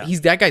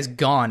 That guy's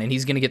gone and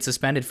he's going to get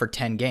suspended for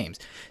 10 games.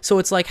 So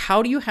it's like,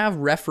 how do you have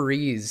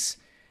referees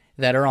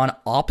that are on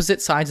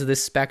opposite sides of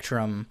this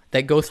spectrum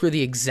that go through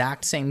the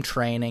exact same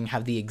training,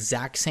 have the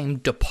exact same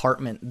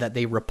department that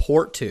they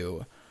report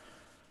to,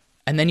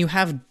 and then you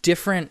have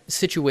different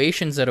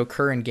situations that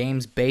occur in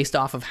games based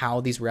off of how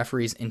these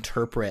referees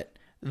interpret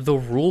the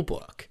rule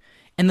book?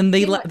 And then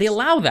they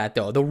allow that,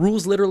 though. The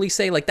rules literally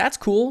say, like, that's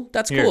cool.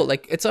 That's cool.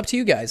 Like, it's up to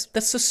you guys.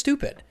 That's so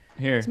stupid.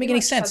 It doesn't make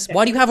any sense.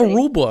 Why do you have a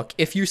rule book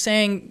if you're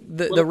saying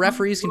the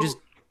referees can just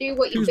do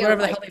what you choose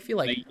whatever the hell they feel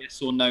like? A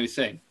yes or no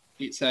thing.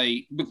 It's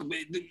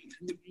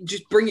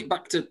just bring it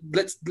back to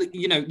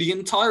the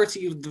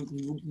entirety of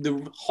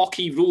the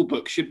hockey rule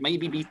book should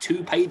maybe be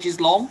 2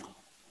 pages long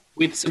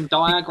with some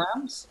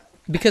diagrams.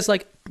 Because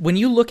like when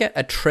you look at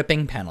a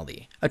tripping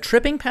penalty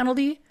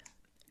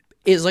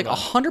is like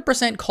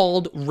 100%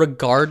 called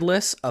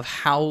regardless of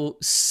how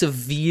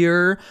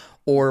severe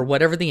or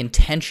whatever the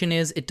intention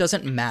is. It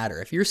doesn't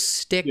matter. If your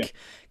stick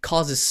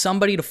causes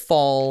somebody to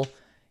fall,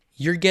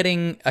 you're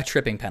getting a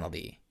tripping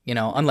penalty,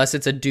 unless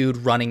it's a dude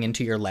running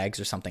into your legs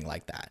or something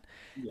like that.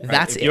 Yeah.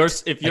 That's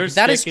if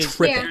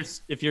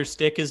your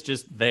stick is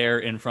just there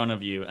in front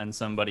of you and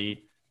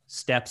somebody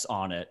steps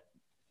on it,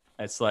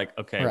 it's like,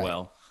 okay,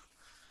 well.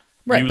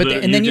 Right,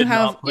 and then you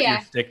have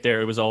your stick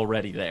there, it was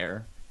already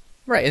there.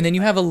 Right, and then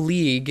you have a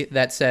league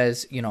that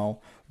says,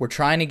 we're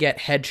trying to get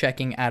head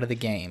checking out of the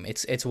game.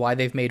 It's why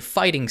they've made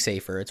fighting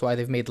safer. It's why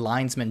they've made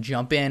linesmen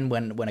jump in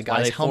when a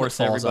guy's helmet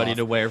falls off. Everybody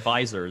to wear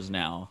visors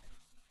now,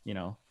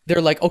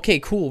 They're like, okay,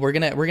 cool. We're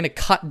gonna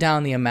cut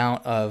down the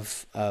amount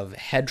of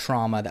head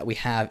trauma that we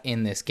have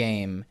in this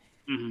game.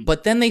 Mm-hmm.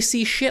 But then they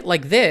see shit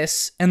like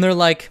this, and they're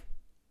like,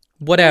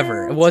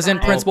 whatever. It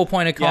wasn't principal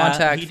point of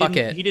contact. Fuck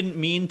it. He didn't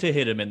mean to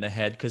hit him in the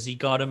head because he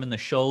got him in the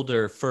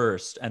shoulder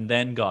first and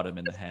then got him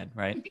in the head,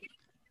 right?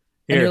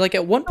 And you're like,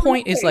 at what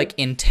point is like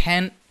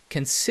intent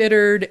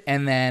considered,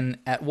 and then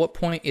at what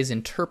point is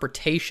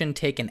interpretation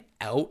taken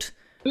out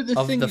of the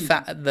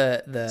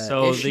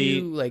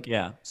issue?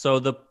 So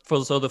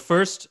the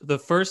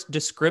first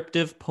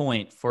descriptive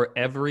point for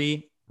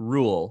every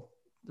rule,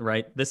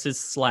 right? This is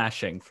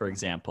slashing, for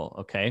example.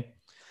 Okay.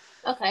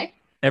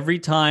 Every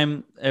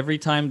time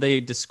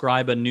they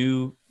describe a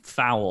new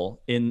foul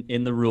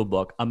in the rule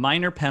book, a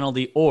minor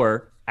penalty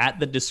or at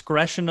the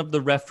discretion of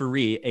the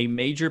referee, a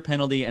major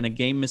penalty and a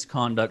game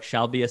misconduct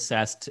shall be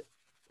assessed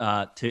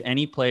to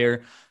any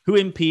player who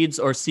impedes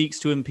or seeks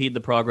to impede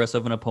the progress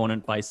of an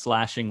opponent by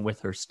slashing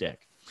with her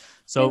stick.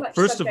 So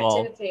first of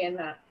all,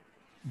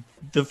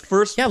 the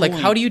first point,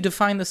 how do you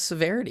define the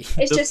severity?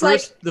 It's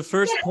the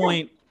first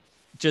point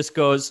just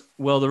goes,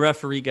 well, the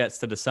referee gets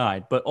to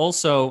decide, but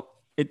also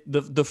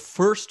the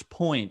first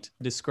point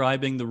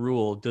describing the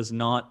rule does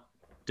not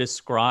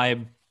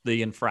describe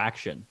the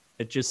infraction.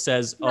 It just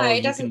says,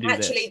 it doesn't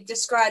actually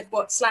describe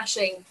what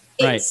slashing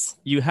is. Right.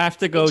 You have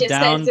to go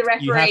down. The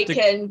referee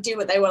can do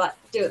what they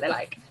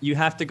like. You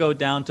have to go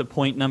down to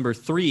point number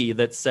 3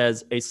 that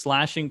says a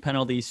slashing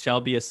penalty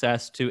shall be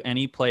assessed to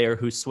any player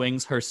who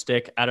swings her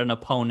stick at an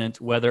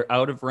opponent, whether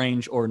out of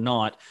range or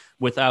not,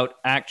 without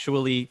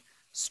actually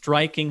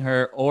striking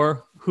her,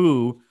 or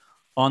who,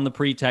 on the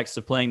pretext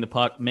of playing the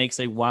puck,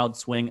 makes a wild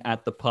swing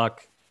at the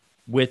puck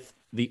with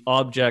the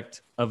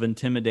object of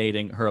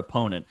intimidating her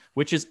opponent,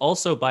 which is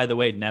also, by the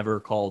way, never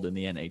called in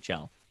the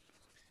NHL.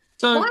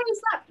 So why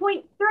is that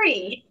point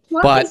 3?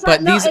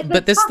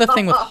 This is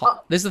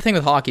the thing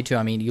with hockey too.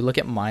 I mean, you look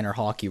at minor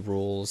hockey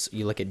rules,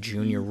 you look at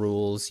junior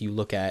rules, you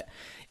look at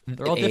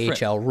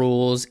AHL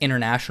rules,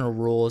 international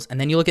rules,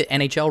 and then you look at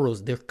NHL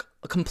rules. They're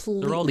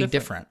completely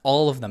different.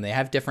 All of them, they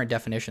have different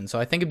definitions. So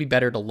I think it'd be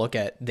better to look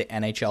at the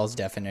NHL's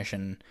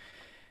definition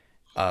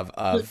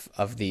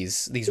of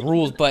these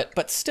rules.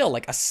 But still,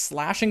 like, a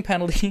slashing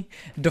penalty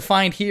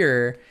defined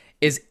here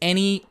is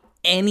any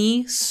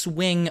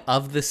swing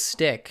of the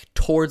stick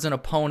towards an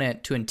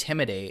opponent to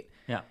intimidate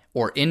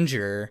or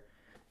injure.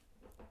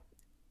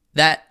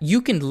 That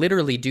you can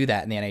literally do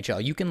that in the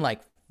NHL. You can,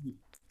 like,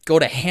 go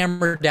to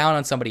hammer down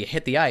on somebody,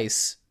 hit the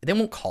ice. They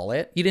won't call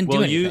it. You didn't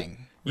do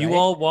anything. You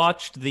all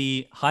watched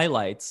the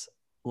highlights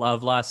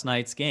of last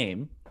night's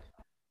game.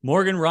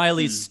 Morgan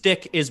Rielly's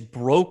stick is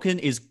broken,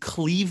 is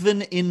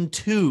cleaven in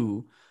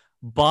two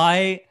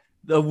by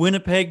the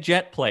Winnipeg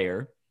Jet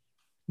player.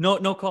 No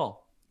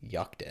call.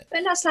 Yucked it.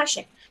 But not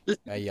slashing.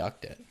 I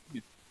yucked it.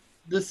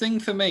 The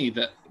thing for me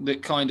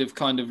that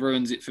kind of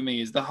ruins it for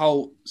me is the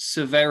whole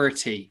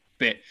severity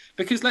bit.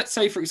 Because let's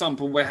say, for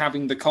example, we're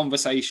having the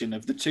conversation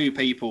of the two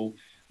people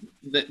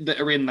that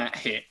are in that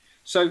hit.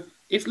 So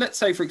if, let's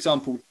say, for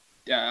example,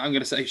 I'm going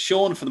to say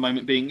Sean for the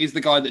moment being is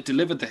the guy that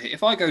delivered the hit.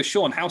 If I go,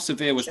 Sean, how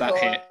severe was that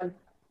hit?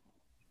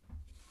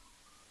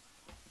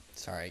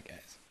 Sorry,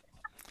 guys.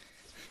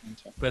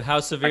 But how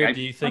severe do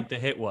you think the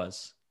hit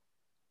was?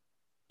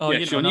 Oh,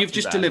 yeah, Sean, you've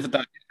just delivered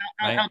that.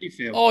 How do you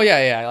feel? Oh,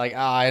 yeah. Like,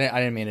 I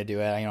didn't mean to do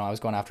it. I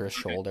was going after his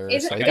shoulder.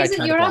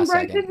 Isn't your arm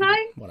broken now?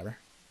 Whatever.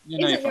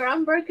 Isn't your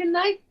arm broken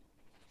now?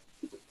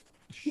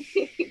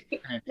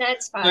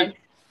 That's fine.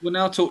 We'll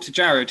now talk to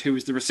Jared, who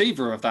was the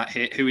receiver of that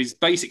hit, who is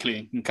basically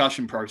in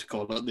concussion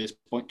protocol at this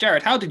point.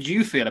 Jared, how did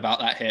you feel about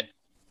that hit?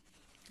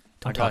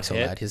 Don't talk so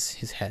loud.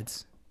 His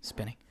head's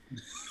spinning.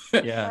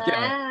 Yeah.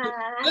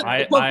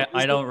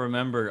 I don't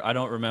remember. I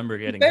don't remember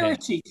getting hit.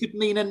 Severity could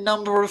mean a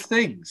number of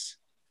things.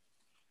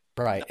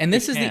 Right. And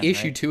this is the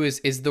issue too,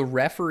 is the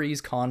referees'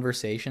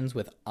 conversations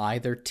with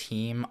either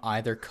team,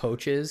 either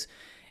coaches,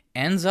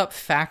 ends up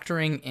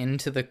factoring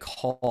into the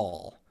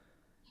call.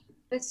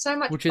 There's so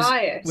much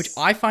bias. Which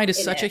I find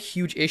is such a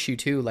huge issue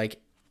too. Like,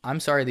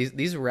 I'm sorry,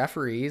 these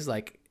referees,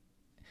 like,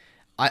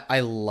 I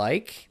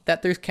like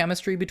that there's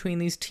chemistry between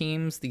these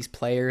teams, these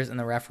players and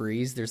the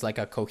referees. There's like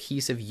a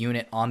cohesive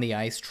unit on the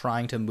ice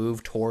trying to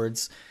move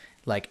towards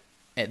like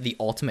the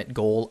ultimate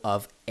goal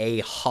of a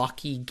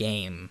hockey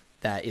game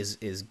that is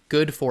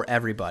good for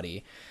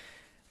everybody.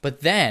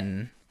 But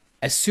then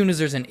as soon as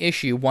there's an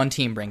issue, one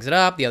team brings it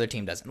up, the other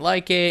team doesn't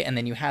like it, and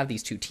then you have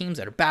these two teams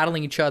that are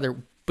battling each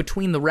other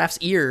between the refs'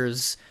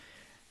 ears,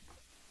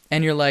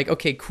 and you're like,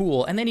 okay,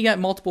 cool. And then you got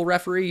multiple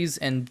referees,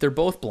 and they're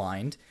both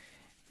blind.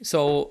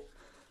 So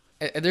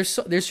there's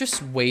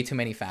just way too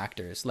many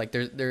factors. Like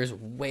there's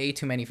way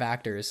too many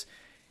factors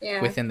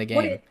within the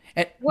game.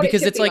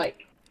 Because it's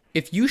like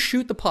if you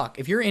shoot the puck,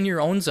 if you're in your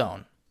own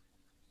zone,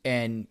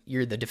 and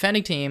you're the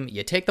defending team,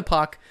 you take the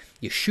puck,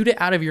 you shoot it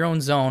out of your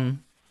own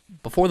zone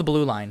before the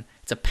blue line,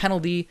 it's a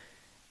penalty.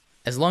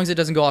 As long as it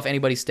doesn't go off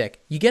anybody's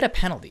stick, you get a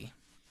penalty.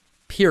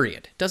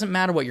 Period. It doesn't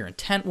matter what your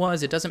intent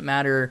was. It doesn't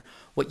matter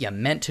what you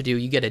meant to do.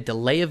 You get a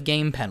delay of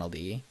game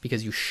penalty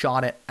because you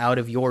shot it out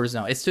of your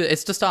zone. It's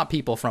to stop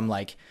people from,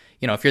 like,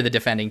 if you're the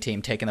defending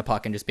team, taking the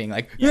puck and just being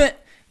like,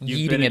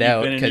 yeeting it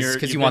out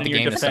because you want the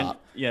game to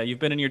stop. Yeah, you've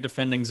been in your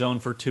defending zone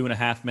for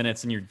 2.5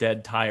 minutes and you're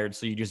dead tired,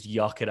 so you just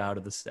yuck it out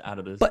of this.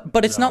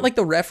 But it's not like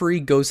the referee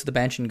goes to the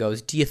bench and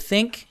goes, Do you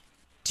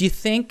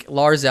think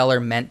Lars Eller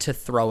meant to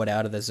throw it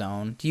out of the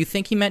zone? Do you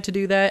think he meant to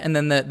do that? And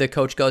then the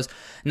coach goes,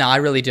 no, I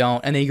really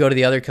don't. And then you go to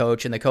the other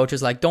coach, and the coach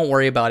is like, don't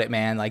worry about it,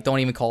 man. Like, don't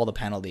even call the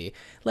penalty.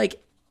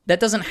 Like, that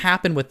doesn't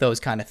happen with those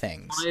kind of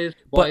things.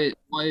 Why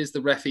is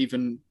the ref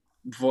even...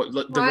 Why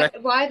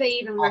are they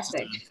even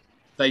refing?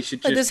 They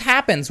should just... This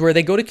happens where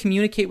they go to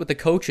communicate with the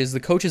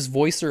coaches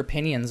voice their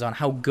opinions on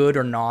how good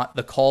or not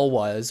the call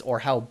was, or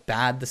how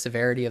bad the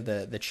severity of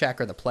the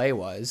check or the play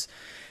was.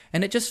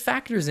 And it just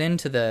factors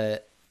into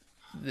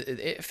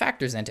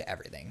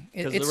everything.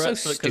 It's so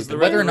stupid.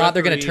 Whether or not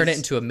they're going to turn it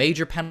into a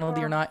major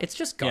penalty or not, it's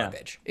just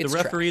garbage. Yeah. The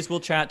referees will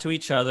chat to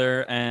each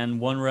other, and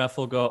one ref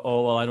will go,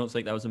 oh, well, I don't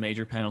think that was a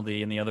major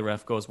penalty. And the other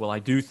ref goes, well, I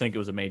do think it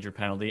was a major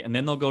penalty. And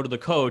then they'll go to the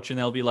coach, and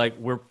they'll be like,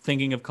 we're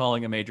thinking of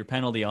calling a major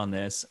penalty on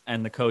this.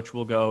 And the coach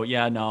will go,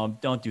 yeah, no,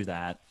 don't do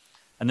that.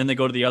 And then they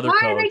go to the other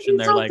coach, and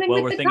they're like,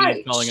 well, we're thinking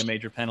of calling a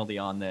major penalty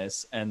on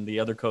this. And the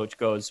other coach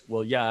goes,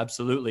 well, yeah,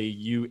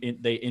 absolutely.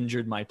 They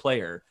injured my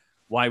player.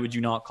 Why would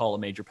you not call a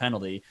major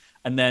penalty?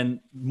 And then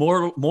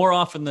more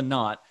often than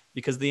not,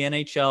 because the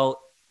NHL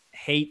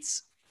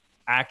hates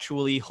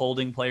actually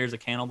holding players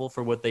accountable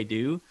for what they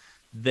do,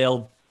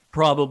 they'll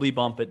probably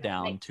bump it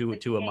down to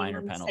a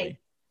minor penalty.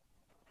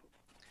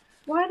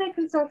 Why are they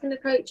consulting the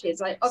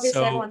coaches? Like,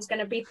 obviously everyone's going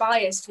to be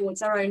biased towards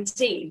their own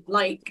team.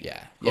 Like,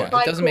 yeah, it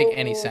doesn't make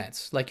any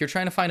sense. Like, you're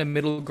trying to find a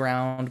middle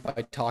ground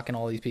by talking to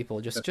all these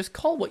people. Just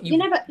call what you.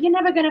 You're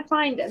never going to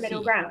find a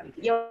middle ground.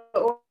 You're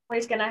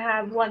always going to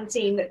have one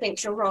team that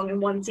thinks you're wrong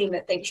and one team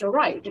that thinks you're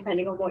right,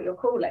 depending on what you're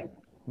calling.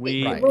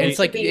 And it's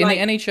like in the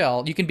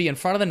NHL, you can be in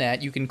front of the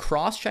net, you can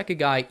cross-check a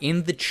guy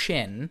in the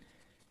chin,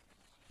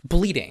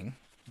 bleeding.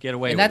 Get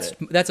away with it.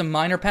 And that's a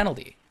minor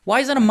penalty. Why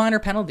is that a minor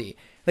penalty?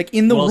 Like,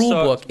 in the rule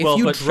book, if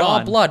you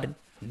draw blood,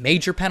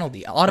 major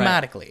penalty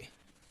automatically.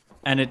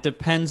 and it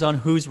depends on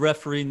who's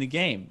refereeing the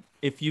game.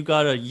 If you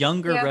got a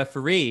younger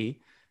referee,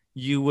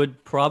 you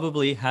would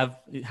probably have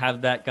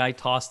that guy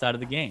tossed out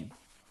of the game.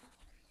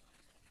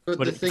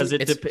 But because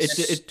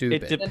it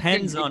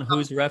depends on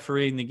who's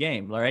refereeing the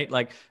game, right?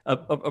 Like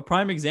a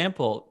prime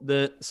example,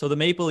 the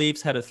Maple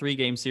Leafs had a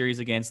 3-game series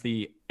against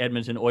the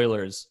Edmonton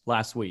Oilers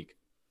last week.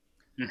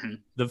 Mm-hmm.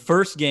 The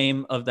first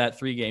game of that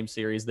 3-game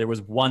series, there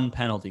was 1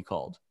 penalty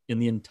called in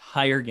the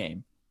entire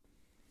game.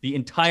 The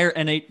entire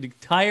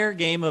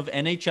game of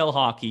NHL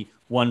hockey,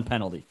 1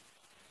 penalty.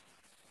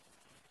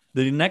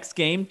 The next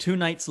game, 2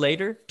 nights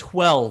later,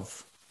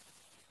 12.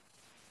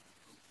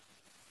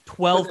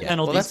 12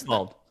 penalties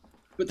called.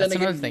 But that's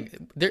another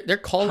thing. They're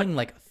calling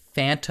like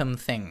phantom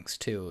things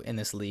too in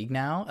this league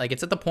now. Like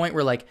it's at the point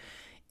where like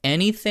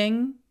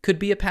anything could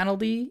be a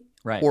penalty,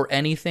 right, or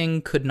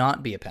anything could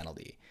not be a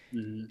penalty.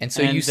 Mm-hmm. And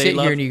so you sit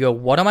here and you go,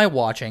 "What am I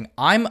watching?"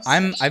 I've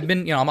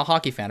been, I'm a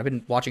hockey fan. I've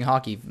been watching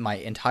hockey my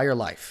entire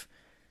life.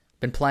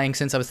 Been playing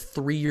since I was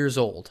 3 years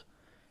old,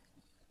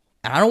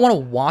 and I don't want to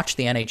watch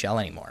the NHL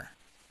anymore.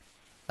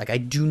 Like I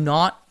do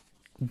not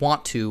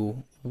want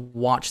to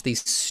watch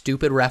these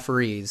stupid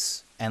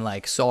referees. And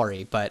like,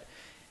 sorry, but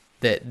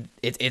that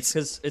it's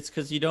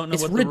because you don't know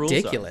what the rules are.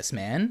 It's ridiculous,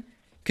 man.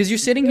 Because you're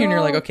sitting here and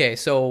you're like, okay,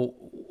 so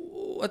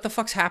what the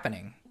fuck's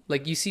happening?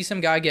 Like you see some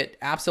guy get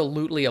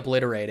absolutely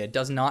obliterated,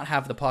 does not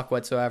have the puck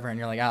whatsoever, and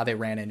you're like, they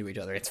ran into each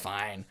other. It's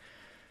fine.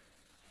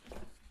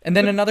 And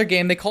then another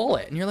game they call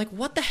it, and you're like,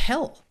 what the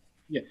hell?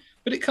 Yeah,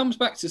 but it comes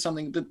back to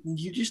something that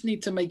you just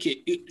need to make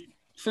it.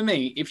 For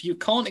me, if you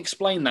can't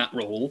explain that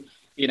rule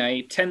in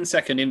a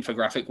 10-second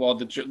infographic while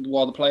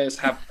the players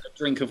have a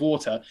drink of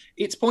water,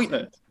 it's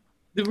pointless.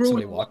 The rule.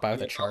 Somebody walk by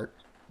with a chart.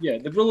 Yeah,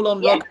 the rule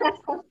on rugby,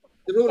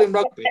 the rule in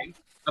rugby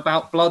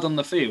about blood on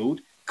the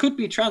field could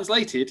be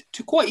translated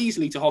to quite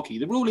easily to hockey.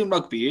 The rule in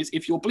rugby is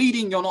if you're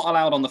bleeding, you're not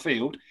allowed on the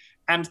field,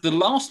 and the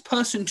last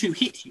person to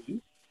hit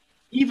you,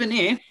 even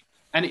if,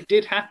 and it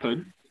did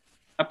happen,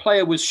 a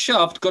player was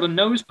shoved, got a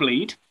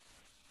nosebleed,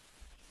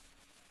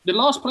 the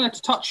last player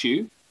to touch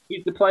you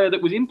is the player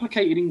that was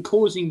implicated in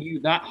causing you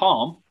that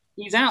harm.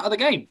 He's out of the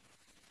game.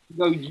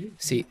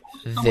 See,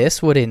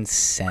 this would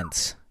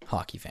incense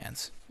hockey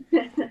fans.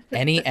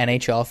 Any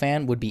NHL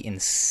fan would be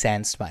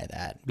incensed by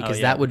that because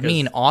that would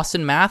mean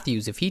Austin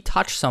Matthews, if he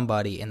touched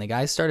somebody and the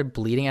guy started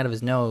bleeding out of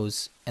his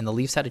nose and the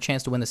Leafs had a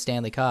chance to win the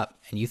Stanley Cup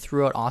and you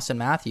threw out Austin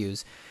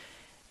Matthews,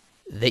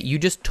 that you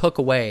just took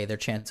away their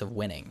chance of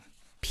winning,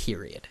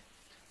 period.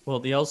 Well,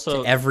 they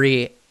also... to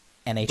every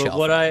NHL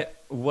But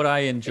what I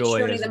enjoy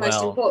surely as the well...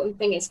 most important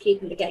thing is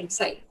keeping the game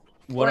safe.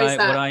 What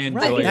I enjoy...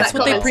 Right, that's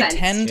what they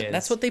pretend. Is,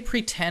 that's what they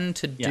pretend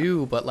to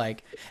do. But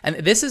like, and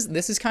this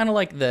is kind of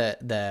like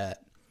the.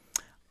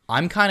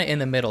 I'm kind of in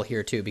the middle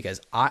here too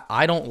because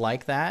I don't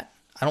like that.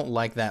 I don't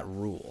like that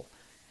rule,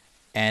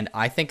 and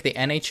I think the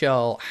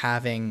NHL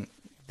having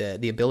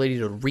the ability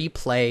to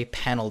replay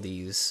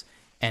penalties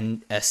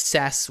and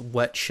assess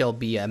what shall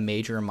be a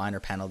major or minor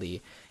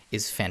penalty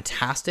is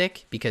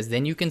fantastic because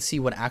then you can see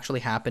what actually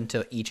happened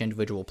to each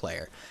individual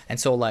player. And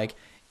so like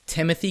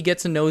Timothy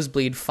gets a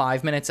nosebleed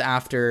 5 minutes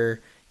after,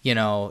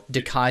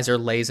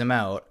 DeKaiser lays him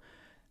out,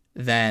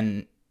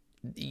 then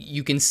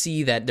you can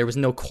see that there was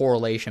no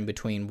correlation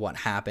between what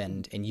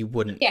happened and you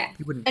wouldn't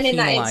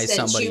penalize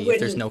somebody if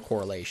there's no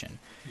correlation.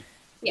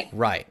 Yeah.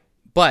 Right.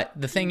 But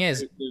the thing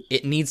is,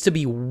 it needs to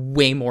be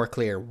way more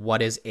clear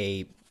what is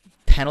a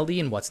penalty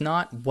and what's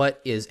not, what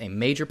is a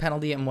major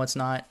penalty and what's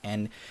not,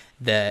 and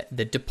the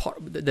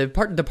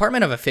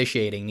Department of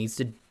Officiating needs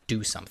to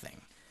do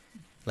something.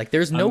 Like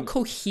there's no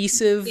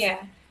cohesive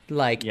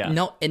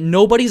no, and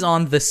nobody's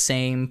on the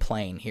same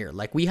plane here.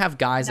 Like we have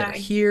guys that are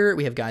here,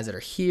 we have guys that are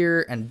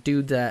here, and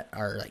dudes that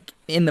are like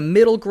in the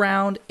middle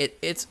ground.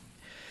 It's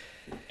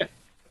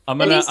I'm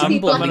gonna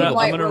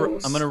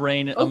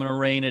rein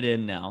it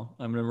in now.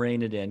 I'm gonna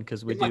rein it in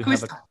because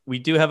we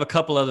do have a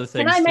couple other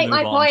things to move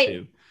on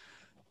to.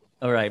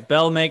 All right,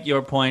 Belle, make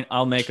your point.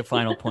 I'll make a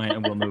final point,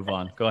 and we'll move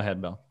on. Go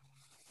ahead, Belle.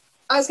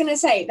 I was going to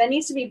say there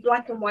needs to be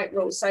black and white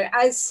rules. So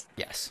as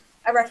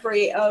a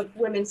referee of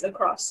women's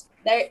lacrosse,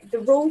 the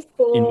rule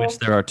for in which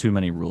there are too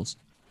many rules.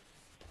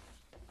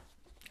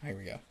 Here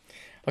we go.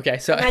 Okay,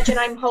 so imagine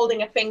I'm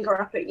holding a finger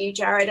up at you,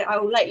 Jared. I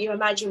will let you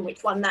imagine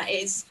which one that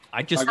is.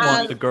 I just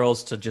want the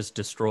girls to just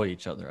destroy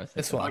each other. I think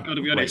that's why. I've got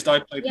to be honest. I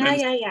played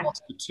men's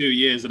lacrosse for 2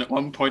 years, and at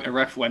one point a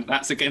ref went,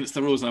 "That's against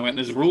the rules," and I went,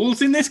 "There's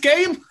rules in this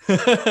game."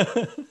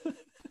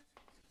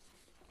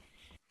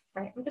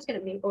 Right, I'm just going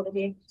to mute all of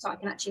you so I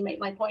can actually make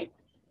my point.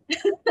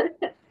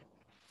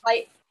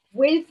 Like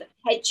with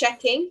head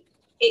checking,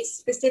 it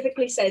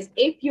specifically says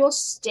if your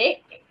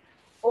stick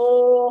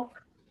or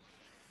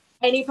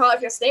any part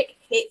of your stick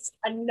hits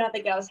another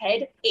girl's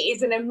head, it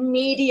is an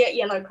immediate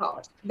yellow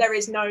card. There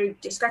is no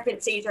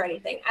discrepancies or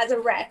anything. As a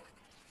ref,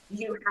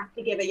 you have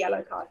to give a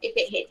yellow card if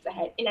it hits the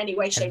head in any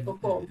way, shape, or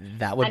form.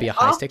 That would be a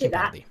high sticking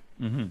penalty.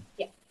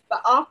 Yeah,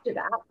 but after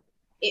that,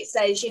 it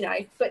says,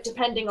 but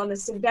depending on the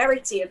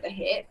severity of the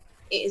hit,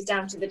 it is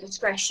down to the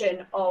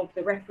discretion of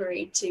the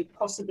referee to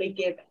possibly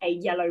give a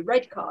yellow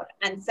red card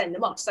and send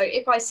them off. So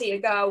if I see a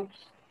girl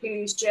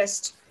who's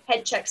just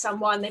head check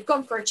someone, they've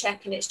gone for a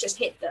check and it's just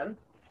hit them.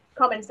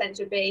 Common sense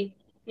would be,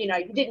 you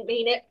didn't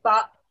mean it,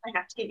 but I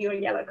have to give you a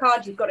yellow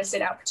card. You've got to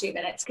sit out for 2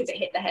 minutes because it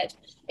hit the head.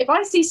 If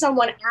I see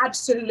someone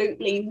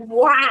absolutely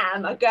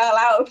wham a girl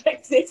out of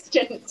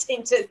existence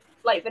into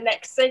like the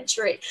next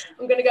century,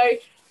 I'm going to go,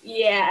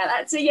 yeah,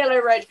 that's a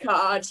yellow-red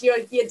card. You're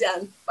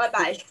done.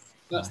 Bye-bye.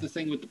 That's the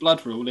thing with the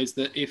blood rule is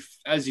that if,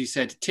 as you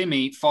said,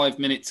 Timmy 5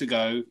 minutes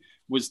ago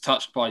was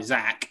touched by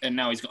Zach and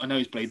now he's got a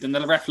nosebleed, then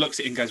the ref looks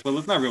at it and goes, well,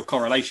 there's no real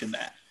correlation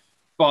there.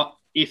 But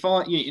if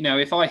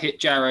I hit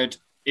Jared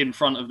in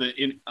front of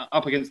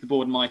up against the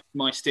board and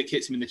my stick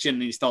hits him in the chin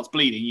and he starts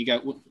bleeding, you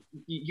go, well,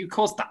 you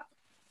caused that.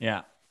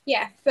 Yeah.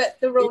 Yeah, but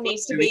the rule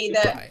needs to be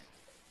that Right.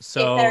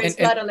 So if there is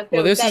blood on the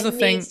field, there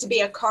needs to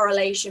be a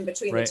correlation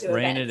between the two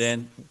rein events. it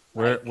in.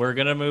 We're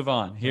gonna move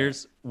on.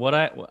 Here's what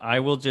I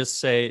will just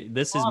say.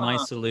 This is my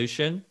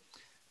solution,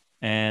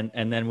 and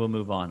then we'll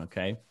move on.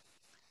 Okay.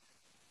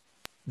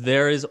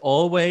 There is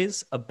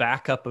always a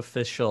backup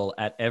official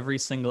at every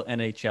single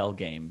NHL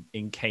game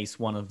in case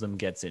one of them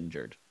gets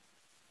injured.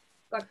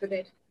 God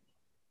forbid.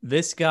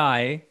 This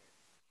guy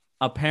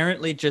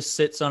apparently just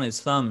sits on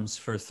his thumbs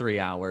for 3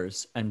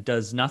 hours and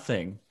does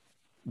nothing.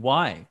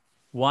 Why?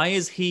 Why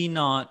is he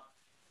not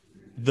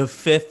the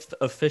fifth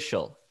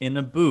official in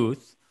a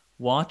booth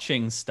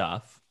watching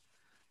stuff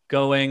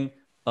going,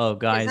 oh,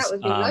 guys. That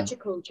would be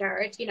logical,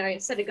 Jared.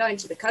 Instead of going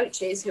to the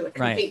coaches who are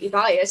completely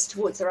biased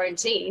towards their own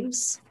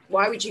teams,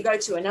 why would you go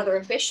to another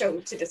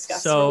official to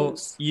discuss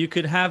rules? So you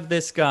could have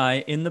this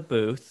guy in the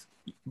booth.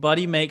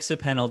 Buddy makes a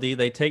penalty.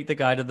 They take the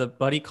guy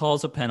Buddy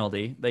calls a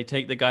penalty. They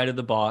take the guy to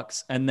the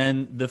box. And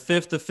then the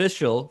fifth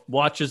official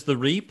watches the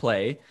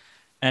replay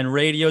and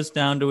radios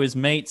down to his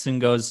mates and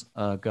goes,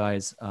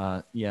 guys,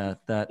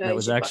 that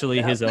was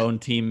actually his own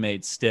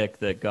teammate's stick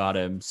that got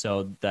him.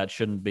 So that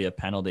shouldn't be a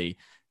penalty.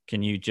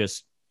 Can you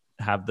just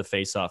have the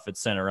face off at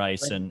center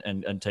ice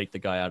and take the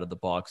guy out of the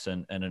box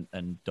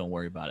and don't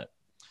worry about it?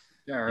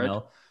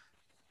 Jared.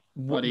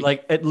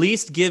 Like at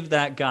least give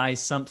that guy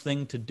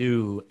something to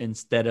do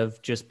instead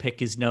of just pick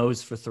his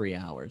nose for 3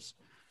 hours.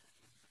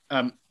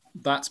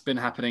 That's been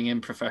happening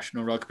in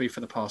professional rugby for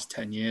the past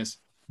 10 years.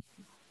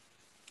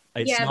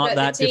 It's not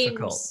that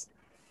difficult.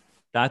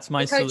 That's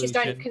my solution. Coaches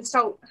don't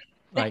consult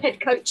the head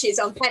coaches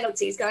on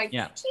penalties going, do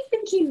you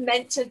think he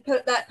meant to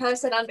put that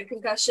person under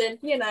concussion?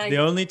 The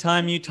only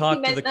time you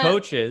talk to the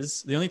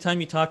coaches,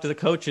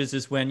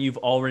 is when you've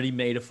already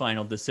made a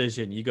final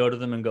decision. You go to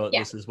them and go,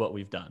 this is what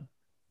we've done.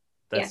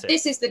 That's it.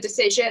 This is the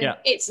decision. Yeah.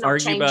 It's not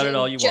argue changing. About it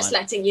all you just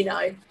want. Letting you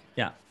know.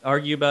 Yeah.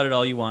 Argue about it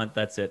all you want.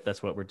 That's it.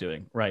 That's what we're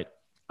doing. Right.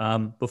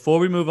 Before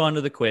we move on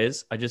to the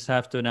quiz, I just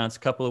have to announce a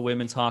couple of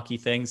women's hockey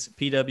things.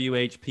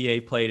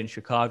 PWHPA played in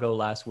Chicago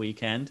last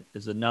weekend.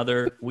 Is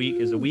a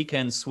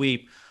weekend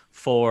sweep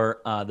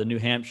for the New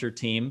Hampshire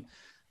team,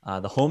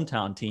 the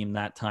hometown team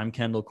that time.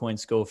 Kendall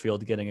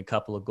Coyne-Schofield getting a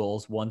couple of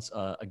goals once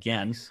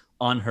again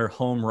on her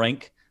home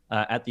rink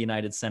at the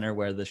United Center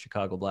where the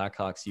Chicago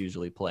Blackhawks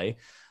usually play.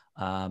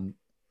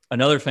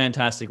 Another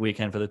fantastic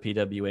weekend for the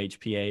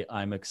PWHPA.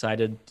 I'm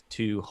excited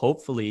to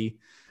hopefully.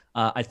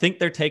 I think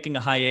they're taking a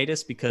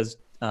hiatus because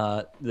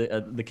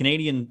the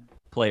Canadian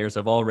players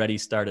have already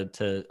started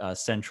to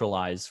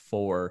centralize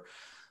for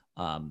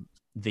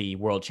the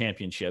World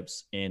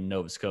Championships in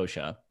Nova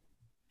Scotia,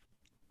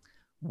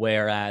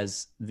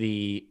 whereas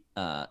the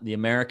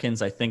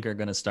Americans I think are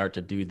going to start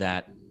to do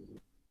that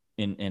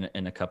in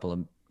a couple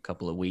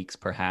of weeks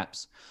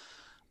perhaps.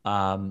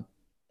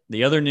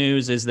 The other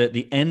news is that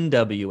the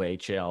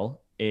NWHL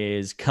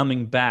is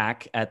coming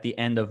back at the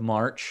end of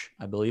March.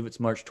 I believe it's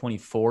March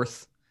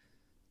 24th.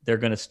 They're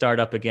going to start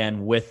up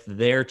again with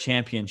their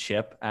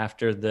championship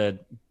after the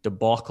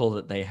debacle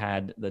that they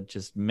had, the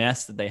just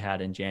mess that they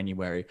had in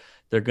January.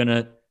 They're going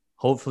to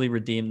hopefully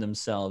redeem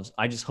themselves.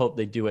 I just hope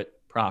they do it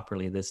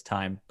properly this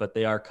time, but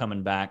they are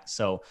coming back.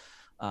 So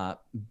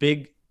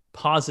big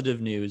positive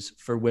news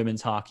for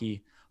women's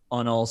hockey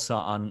on all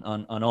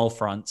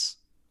fronts.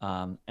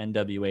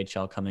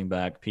 NWHL coming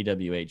back,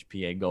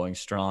 PWHPA going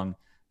strong,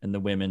 and the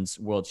Women's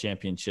World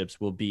Championships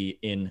will be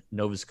in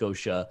Nova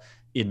Scotia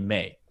in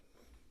May.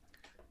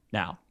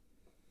 Now,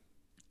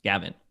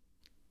 Gavin.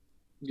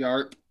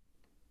 Yarp.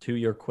 To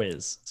your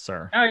quiz,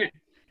 sir. Right.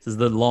 This is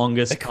the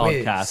longest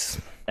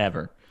podcast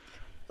ever.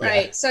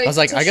 Right. Yeah. So I was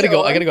like, I gotta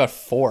go at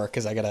 4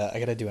 because I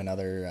gotta do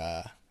another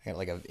I got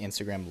like an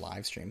Instagram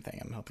live stream thing.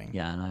 I'm hoping.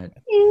 Yeah, and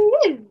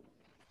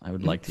I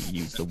would like to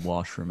use the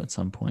washroom at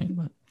some point,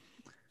 but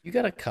you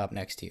got a cup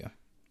next to you.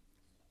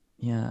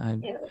 Yeah,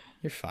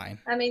 you're fine.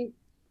 I mean,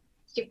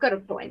 you've got a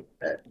point,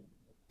 but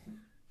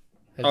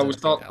I will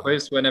start the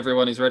quiz when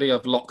everyone is ready.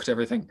 I've locked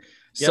everything.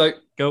 Yep, So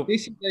go.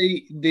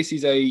 This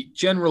is a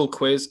general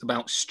quiz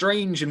about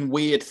strange and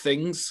weird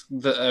things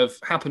that have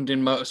happened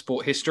in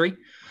motorsport history.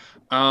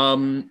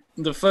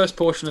 The first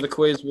portion of the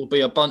quiz will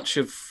be a bunch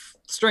of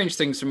strange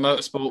things from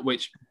motorsport,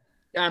 which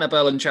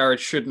Annabelle and Jared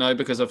should know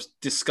because I've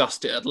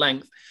discussed it at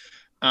length.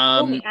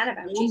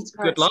 Annabelle, Jesus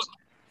good Christ.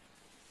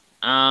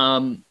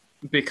 luck.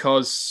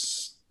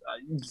 Because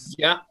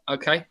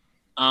okay.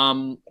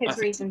 His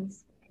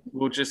reasons.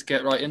 We'll just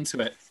get right into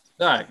it.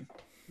 So,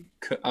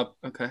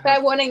 Okay.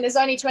 Fair warning, there's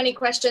only 20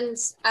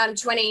 questions and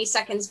 20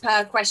 seconds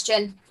per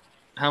question.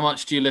 How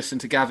much do you listen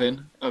to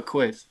Gavin?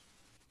 Quiz.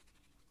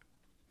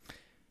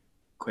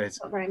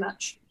 Not very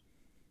much.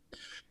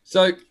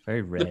 So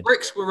Very red. the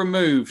bricks were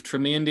removed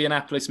from the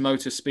Indianapolis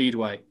Motor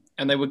Speedway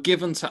and they were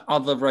given to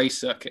other race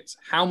circuits.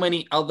 How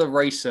many other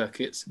race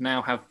circuits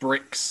now have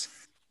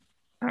bricks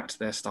at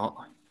their start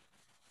line?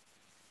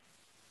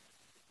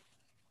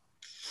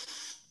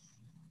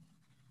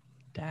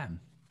 Damn.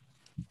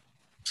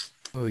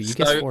 Oh, you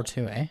get 4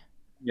 too, eh?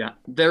 Yeah,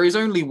 there is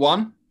only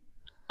one,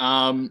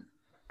 and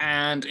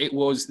it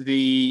was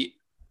the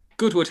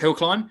Goodwood Hill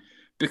Climb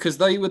because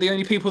they were the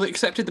only people that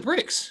accepted the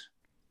bricks.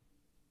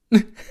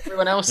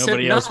 Everyone else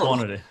Nobody said else no.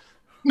 wanted it.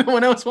 No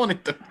one else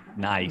wanted them.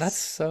 Nice. That's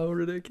so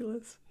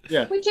ridiculous.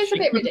 Yeah, Which is a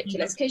bit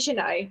ridiculous because, you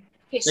know,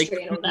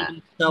 history and all that.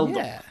 Sell them.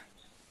 Yeah.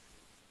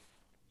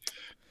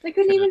 They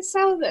couldn't even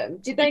sell them.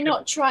 Did they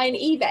not try and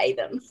eBay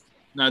them?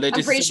 No, they I'm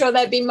just. pretty sure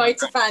there'd be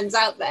motor fans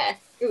out there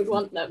who would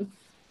want them.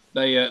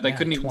 They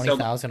couldn't even sell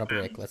them. 20,000 a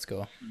brick. Let's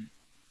go.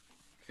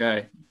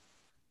 Okay.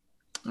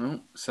 Oh,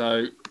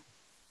 so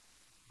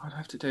I'd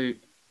have to do.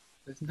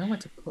 There's nowhere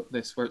to put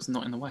this where it's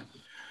not in the way.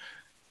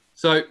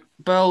 So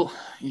Bell,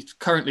 he's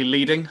currently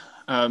leading.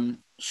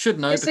 Should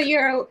know.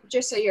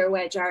 Just so you're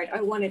aware, Jared,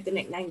 I wanted the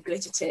nickname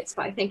Glitter Tits,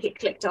 but I think it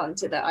clicked on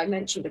to that I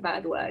mentioned a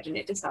bad word and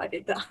it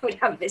decided that I would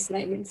have this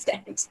name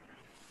instead.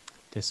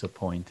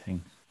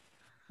 Disappointing.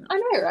 I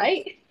know,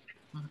 right?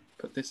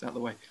 Put this out of the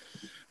way.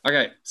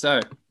 Okay, so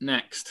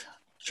next.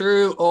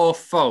 True or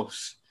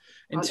false?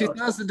 In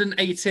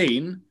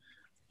 2018,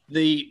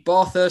 the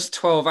Bathurst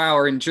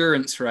 12-hour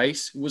endurance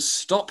race was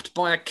stopped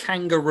by a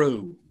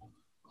kangaroo.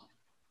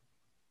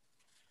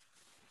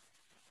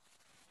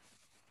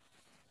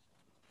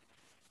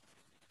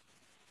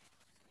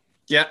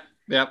 Yeah.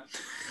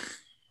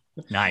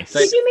 Nice.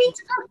 Did you mean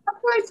to put the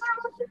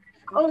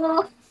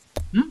photo?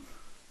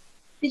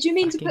 Did you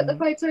mean to put the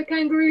photo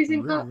kangaroos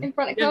in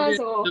front of cars?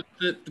 Or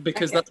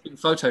Because that's been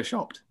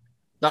photoshopped.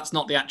 That's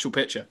not the actual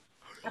picture.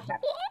 Okay.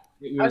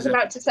 I was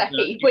about to say,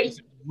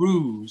 wait.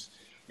 Ruse.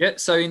 Yeah,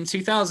 so in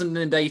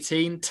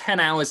 2018, 10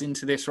 hours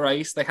into this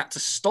race, they had to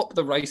stop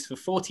the race for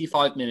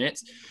 45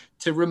 minutes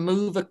to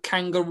remove a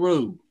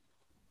kangaroo.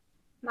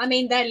 I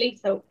mean, they're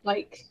lethal.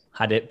 Like,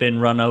 Had it been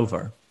run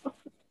over?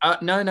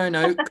 No.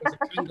 Because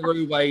a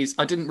kangaroo weighs.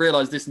 I didn't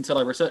realise this until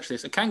I researched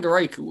this. A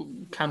kangaroo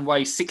can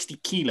weigh 60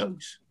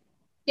 kilos.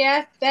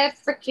 yeah, they're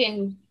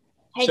freaking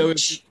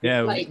hedge.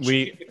 Yeah,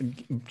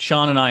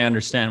 Sean and I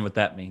understand what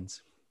that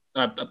means.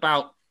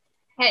 About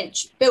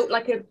hedge built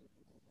like a.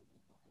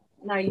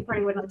 No, you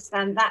probably wouldn't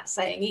understand that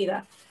saying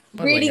either.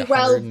 What, Really like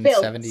well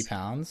built. 170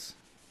 pounds?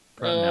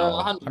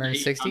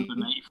 160.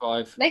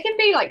 185. They can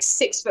be like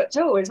 6 foot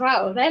tall as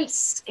well. They're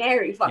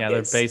scary fuckers. Yeah,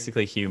 they're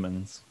basically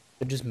humans.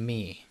 They're just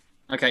me.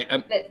 Okay.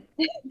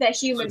 They're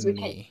humans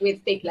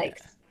with big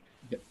legs.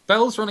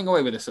 Bell's running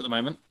away with this at the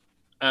moment.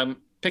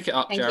 Pick it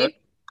up, Thank Jared. you.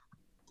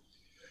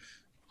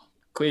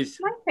 Quiz.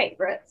 My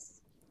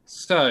favourites.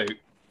 So,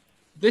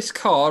 this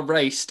car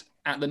raced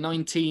at the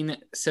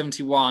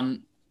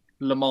 1971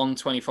 Le Mans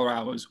 24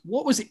 Hours.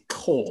 What was it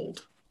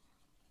called?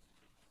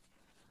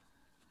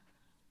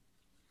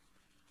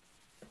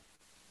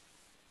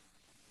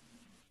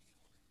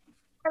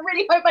 I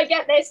really hope I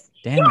get this.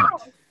 Damn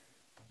it.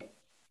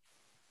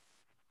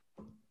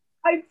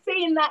 I've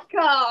seen that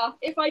car.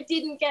 If I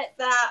didn't get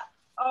that,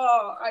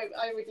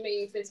 I would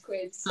leave this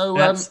quiz. So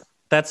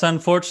That's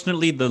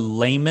unfortunately the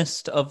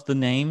lamest of the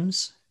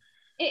names.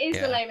 It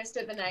is the lamest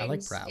of the names. I like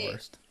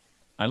Bratwurst.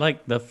 I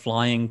like the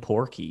Flying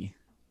Porky.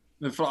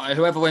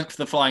 Whoever went for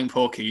the Flying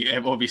Porky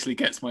obviously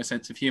gets my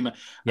sense of humour.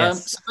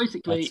 Yes, so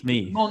basically, that's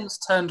me. Mons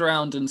turned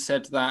around and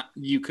said that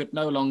you could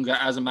no longer,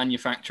 as a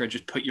manufacturer,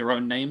 just put your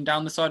own name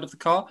down the side of the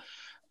car.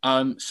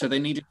 So they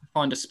needed to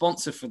find a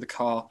sponsor for the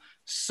car.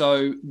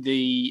 So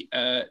the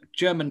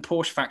German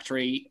Porsche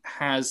factory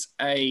has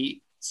a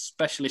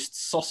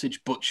specialist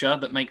sausage butcher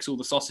that makes all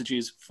the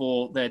sausages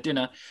for their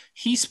dinner.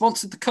 He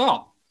sponsored the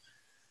car.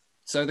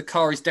 So the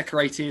car is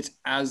decorated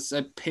as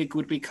a pig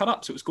would be cut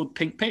up. So it was called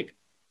Pink Pig.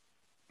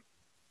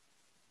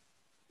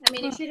 I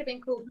mean, it should have been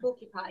called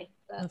Porky Pie.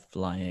 The But...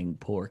 Flying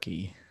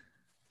Porky.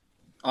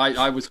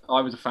 I was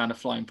a fan of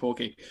Flying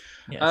Porky.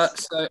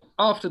 Yes. So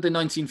after the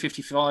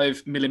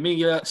 1955 Mille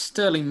Miglia,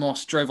 Sterling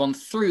Moss drove on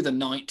through the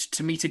night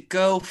to meet a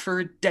girl for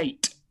a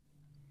date.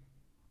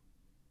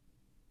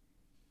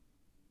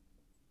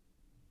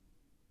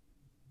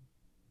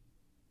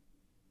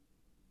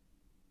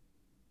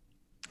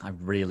 I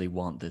really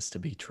want this to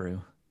be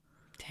true.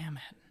 Damn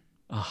it.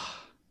 Oh,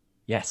 I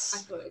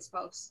yes, thought it was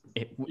false.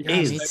 it Yeah,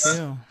 is. me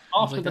too.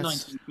 After Like, the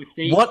that's-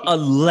 1950s, What a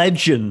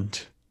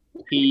legend.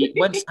 he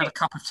went to have a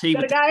cup of tea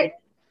Gotta with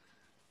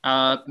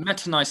go.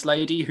 met a nice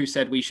lady who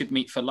said we should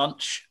meet for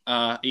lunch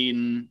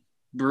in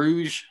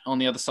Bruges on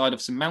the other side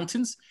of some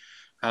mountains.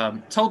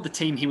 Told the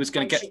team he was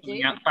going to As get you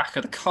something do. out the back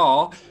of the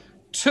car.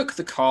 Took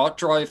the car,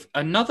 drive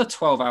another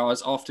 12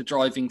 hours after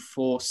driving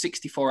for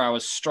 64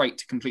 hours straight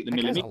to complete the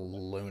That guy's a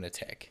Mille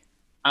lunatic.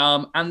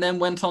 and then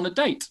went on a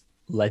date.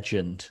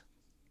 Legend.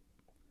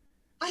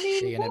 I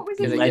mean, what was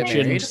his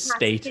legend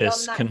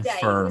status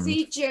confirmed? Was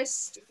he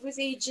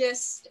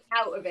just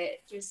out of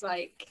it? Just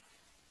like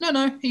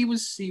no, he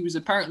was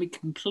apparently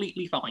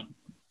completely fine.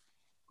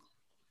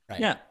 Right.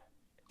 Yeah.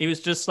 He was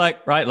just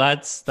like, right,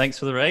 lads, thanks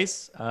for the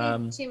race.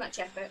 too much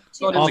effort.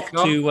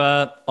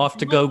 Off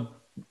to go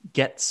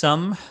get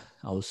some.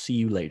 I'll see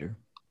you later.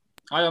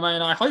 I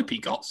mean, I hope he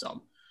got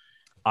some.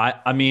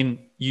 I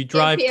mean, you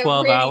drive It'd be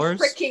 12 a really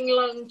hours. Freaking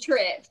long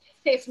trip,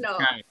 if not.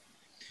 Okay.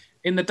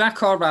 In the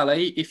Dakar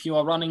Rally, if you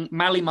are running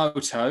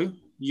Malimoto,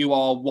 you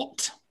are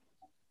what?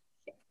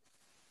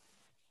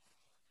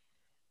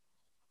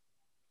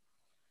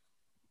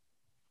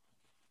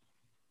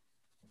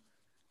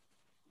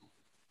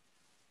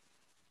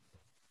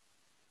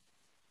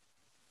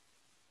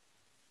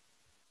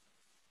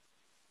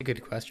 A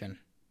good question.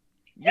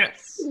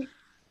 Yes.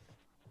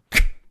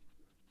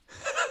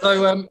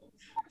 So,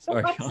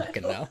 Sorry, I Sean.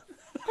 fucking know.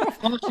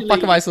 What the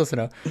fuck am I supposed to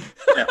know?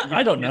 Yeah,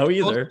 I don't know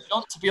either.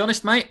 John, to be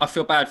honest, mate, I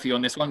feel bad for you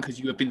on this one because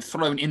you have been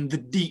thrown in the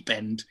deep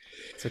end.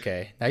 It's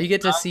okay. Now you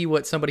get to see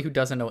what somebody who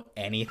doesn't know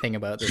anything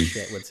about this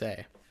shit would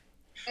say.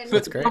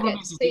 But the problem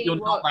is that you're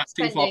not that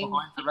too far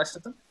behind the rest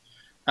of them.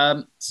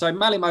 So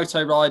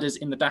Malimoto riders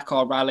in the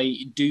Dakar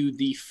Rally do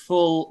the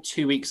full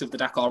 2 weeks of the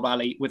Dakar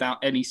Rally without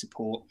any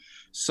support.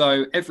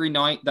 So every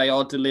night they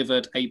are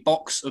delivered a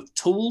box of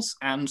tools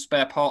and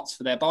spare parts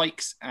for their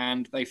bikes,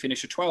 and they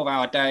finish a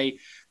 12-hour day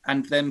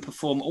and then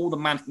perform all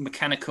the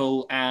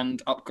mechanical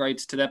and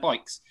upgrades to their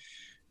bikes.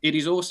 It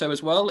is also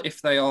as well,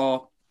 if they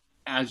are,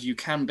 as you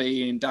can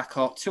be in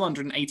Dakar,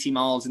 280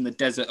 miles in the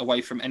desert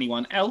away from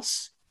anyone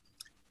else.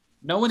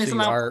 No one is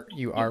allowed.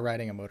 You are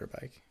riding a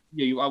motorbike.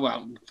 Yeah, you are.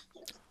 Well,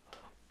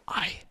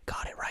 I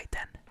got it right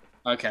then.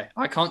 okay.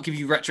 I can't give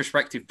you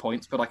retrospective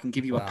points, but I can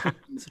give you a.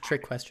 It's a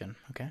trick question.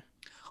 Okay.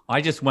 I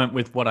just went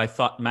with what I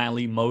thought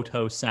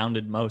Malimoto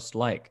sounded most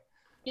like.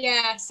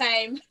 Yeah,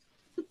 same.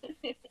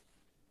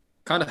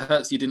 Kind of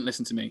hurts you didn't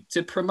listen to me.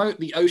 To promote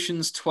the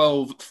Ocean's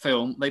 12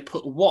 film, they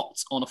put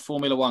what on a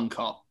Formula One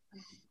car?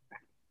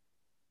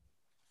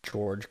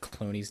 George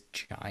Clooney's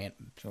giant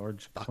fucking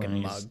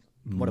Clooney's mug.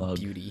 What mug.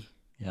 a beauty.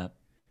 Yeah.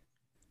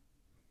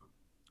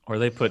 Or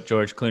they put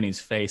George Clooney's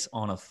face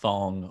on a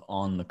thong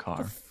on the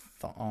car.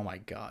 Oh my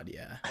god,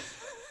 yeah.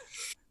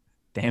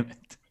 Damn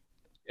it.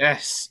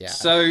 Yes. Yeah.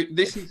 So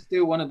this is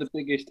still one of the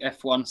biggest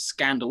F1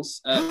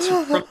 scandals.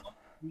 To promote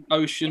the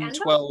Ocean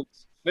 12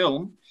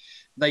 film,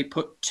 they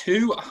put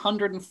two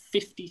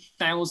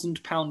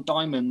 £150,000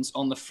 diamonds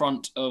on the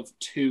front of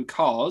two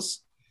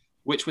cars,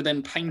 which were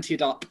then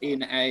painted up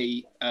in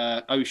a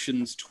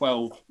Ocean's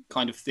 12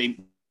 kind of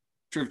theme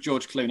of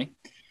George Clooney.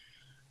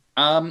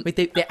 Wait,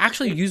 they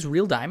actually use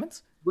real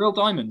diamonds? Real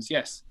diamonds,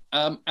 yes.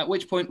 At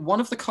which point, one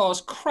of the cars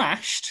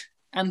crashed,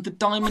 and the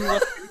diamond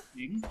was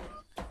missing,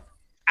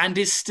 and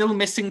is still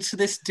missing to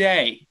this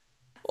day.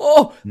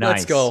 Oh, Nice.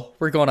 Let's go.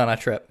 We're going on a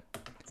trip.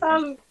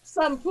 Some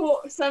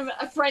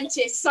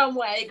apprentice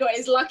somewhere got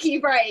his lucky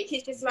break.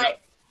 He's just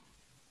like,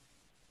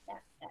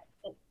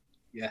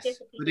 Yes,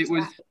 but it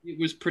was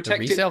The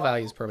protected. resale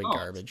value is probably Oh.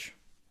 garbage.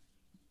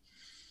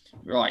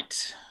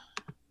 Right.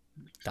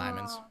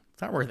 Diamonds.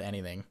 It's not worth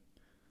anything.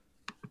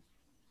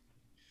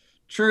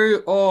 True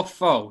or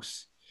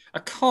false? A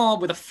car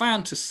with a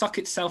fan to suck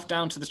itself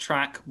down to the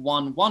track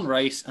won one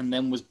race and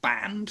then was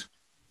banned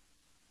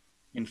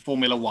in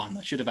Formula One.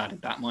 I should have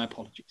added that. My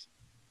apologies.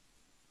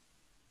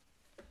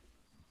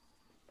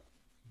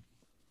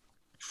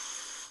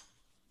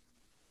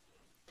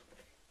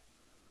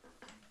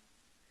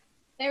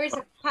 there is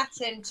a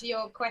pattern to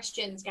your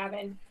questions,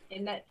 Gavin,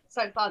 in that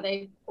so far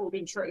they've all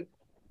been true.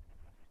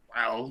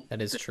 Well,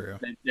 That is true.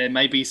 there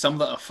may be some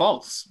that are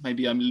false.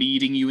 Maybe I'm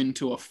leading you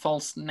into a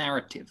false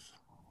narrative.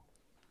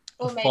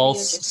 Or A maybe false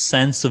you're just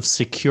sense of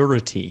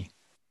security.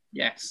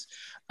 Yes.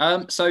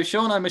 So,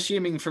 Sean, I'm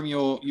assuming from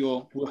your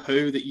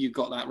woohoo that you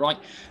got that right.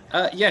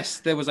 Yes,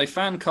 there was a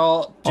fan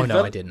car Oh, no, I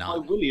developed did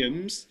not. by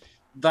Williams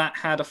that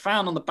had a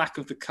fan on the back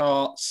of the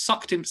car,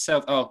 sucked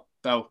himself. Oh,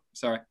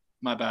 sorry,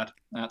 my bad.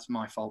 That's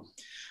my fault.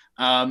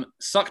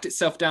 Sucked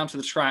itself down to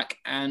the track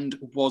and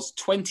was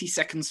 20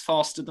 seconds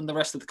faster than the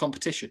rest of the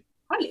competition.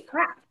 holy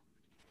crap.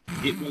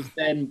 It was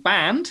then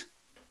banned.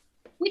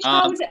 Which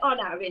car was it on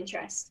out of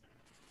interest?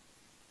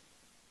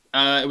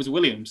 It was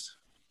Williams.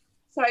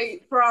 So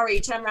Ferrari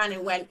turned around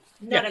and went,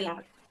 not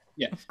allowed.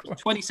 Yeah,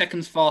 20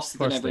 seconds faster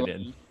than Of course they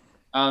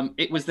everyone.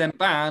 It was then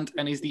banned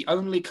and is the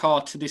only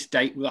car to this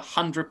date with a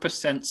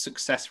 100%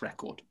 success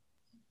record.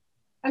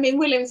 I mean,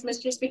 Williams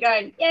must just be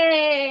going,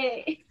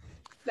 yay!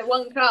 The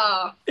one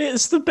car.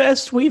 It's the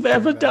best we've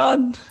ever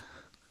done.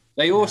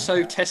 They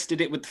also tested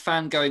it with the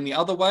fan going the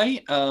other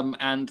way,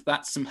 and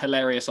that's some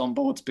hilarious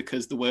onboards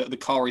because the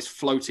car is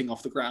floating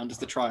off the ground as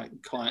the driver.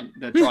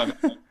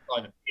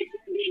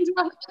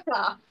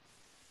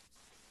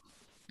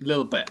 A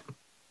little bit.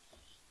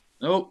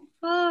 Oh,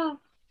 Oh,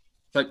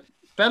 so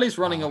Belly's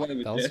running away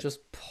with Bell's this. just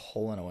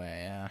pulling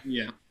away, yeah.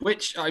 Yeah,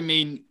 which I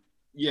mean,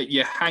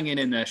 you're hanging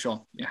in there,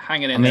 Sean. You're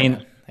hanging in I there.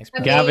 mean, Thanks, I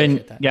mean- Gavin,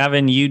 Appreciate that.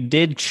 Gavin, you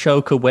did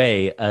choke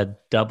away a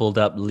doubled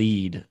up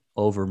lead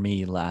over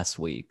me last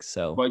week.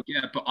 So Well,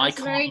 yeah, but I That's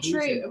can't. very lose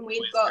true. in And we've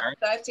quiz, got Gary.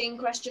 13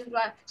 questions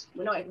left.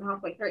 We're not even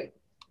halfway through.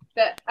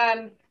 But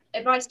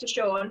advice to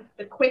Sean,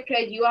 the quicker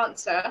you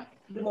answer,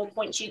 the more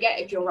points you get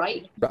if you're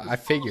right. I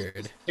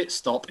figured. Pit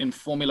stop in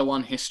Formula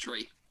One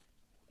history.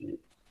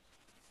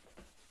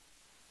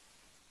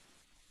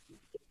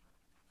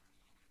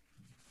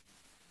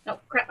 Oh,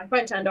 crap, my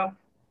phone turned off.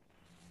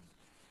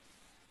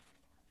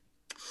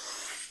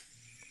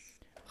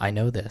 I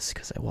know this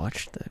because I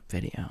watched the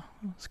video.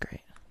 It was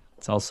great.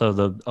 it's also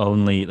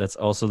that's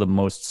also the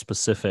most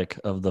specific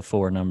of the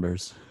 4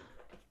 numbers.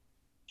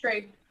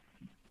 True.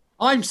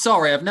 I'm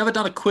sorry, I've never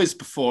done a quiz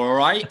before, all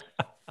right?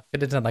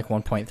 Could have done like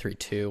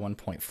 1.32,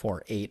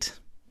 1.48.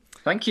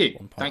 Thank you.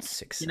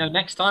 1.6. You know,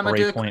 next time I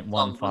do a quiz,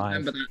 I'll 3.15.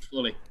 remember that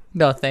fully.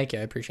 No, thank you.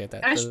 I appreciate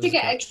that. I That should was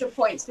get great. extra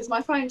points because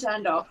my phone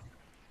turned off.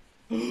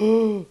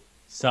 I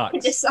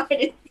Sucks.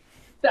 decided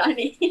that I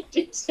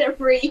needed to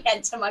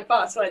re-enter my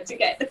password to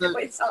get the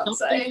quiz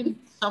answer.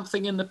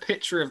 Something in the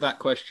picture of that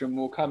question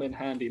will come in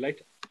handy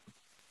later.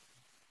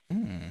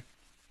 Hmm.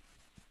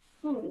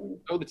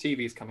 Oh, the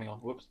TV's coming on.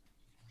 Whoops.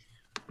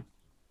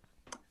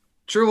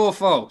 True or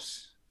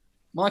false?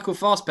 Michael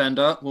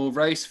Fassbender will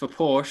race for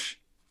Porsche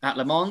at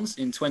Le Mans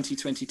in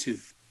 2022.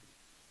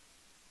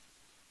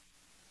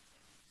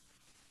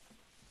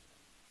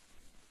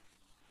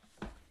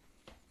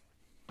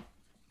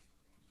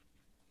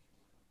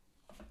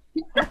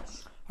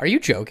 Are you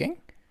joking?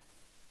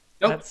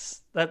 Nope.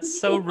 That's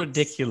so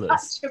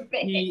ridiculous. Such a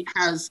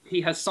bitch.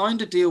 He has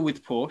signed a deal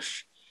with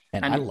Porsche.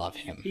 And And I love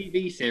him.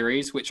 TV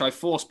series, which I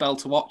force Bell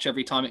to watch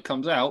every time it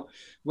comes out,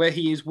 where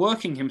he is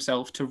working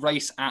himself to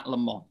race at Le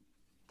Mans.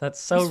 That's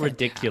so He's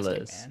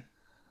ridiculous. fantastic,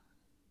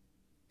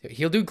 man.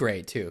 He'll do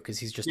great too because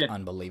he's just Yeah.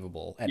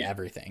 unbelievable at Yeah.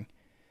 everything.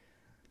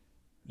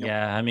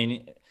 Yeah, I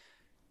mean,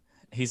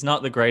 he's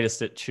not the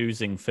greatest at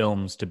choosing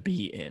films to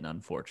be in,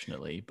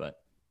 unfortunately, but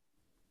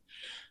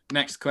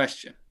Next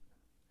question.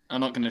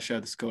 I'm not going to show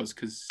the scores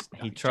because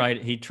he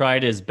tried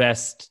his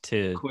best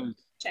to.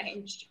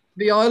 Changed.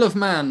 The Isle of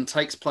Man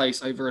takes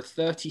place over a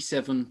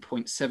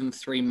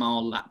 37.73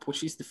 mile lap,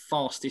 which is the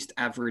fastest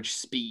average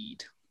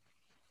speed.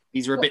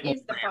 These are a What bit more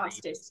is the varied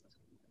fastest?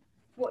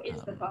 What is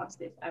the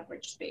fastest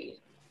average speed?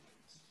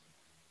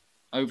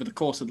 over the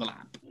course of the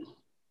lap.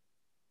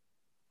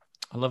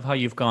 I love how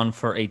you've gone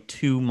for a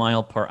 2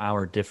 mile per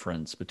hour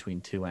difference between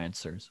 2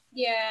 answers.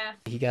 Yeah.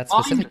 He got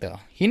specific though.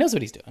 He knows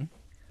what he's doing.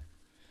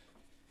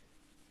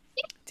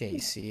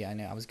 Daisy, I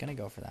know. I was gonna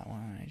go for that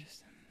one.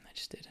 I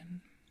just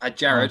didn't.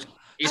 Jared.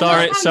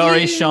 Sorry, love how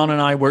sorry, you- Sean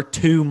and I were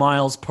 2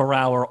 miles per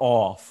hour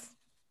off.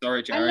 Sorry,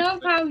 I Jared.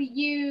 love how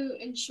you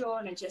and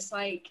Sean are just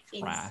like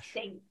in Trash.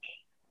 sync.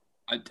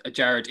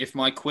 Jared, if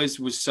my quiz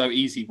was so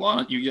easy, why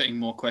aren't you getting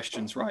more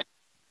questions right?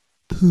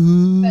 But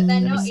they're Never-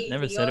 not easy.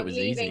 never said You're it was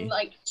leaving easy.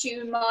 like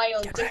 2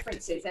 mile Correct.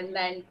 differences and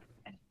then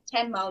a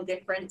 10 mile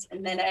difference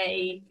and then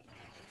a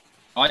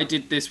I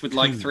did this with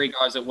like Two. 3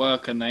 guys at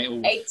work and they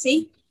all...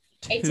 80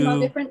 mile Two-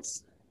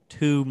 difference.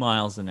 2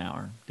 miles an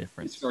hour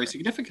difference. It's very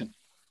significant.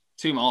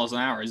 2 miles an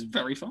hour is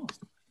very fast.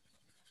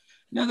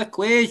 Another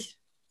quiz.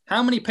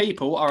 How many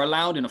people are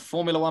allowed in a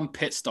Formula One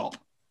pit stop?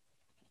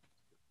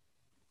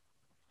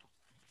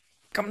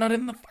 I'm not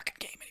in the fucking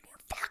game anymore.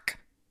 Fuck.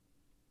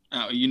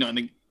 Oh, you know,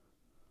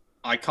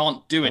 I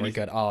can't do Oh, we're anything.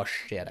 good. Oh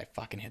shit! I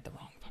fucking hit the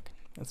wrong fucking.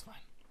 That's fine.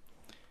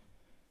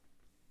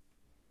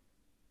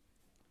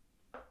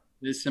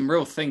 There's some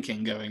real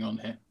thinking going on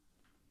here.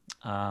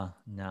 No,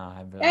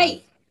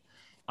 Hey,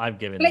 I've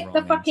given click the the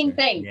wrong fucking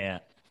answer. thing.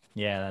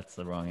 Yeah, that's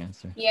the wrong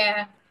answer.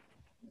 yeah.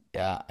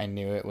 Yeah, I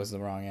knew it was the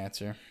wrong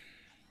answer.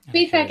 To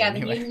be I fair, did it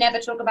Gavin, anyway. you never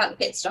talk about the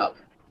pit stop.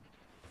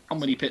 How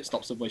many pit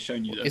stops have I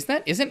shown you?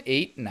 Isn't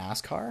 8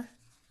 NASCAR?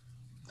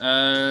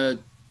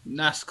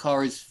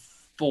 NASCAR is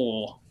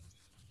 4.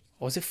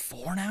 Oh, is it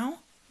 4 now?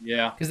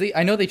 Yeah. Because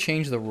I know they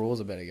changed the rules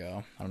a bit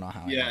ago. I don't know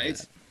how. I Yeah, know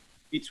it's that.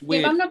 it's Yeah,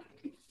 weird. but I'm not.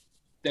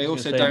 They was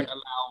also gonna say- don't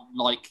allow,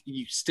 like,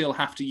 you still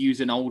have to use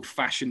an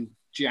old-fashioned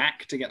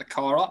jack to get the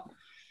car up.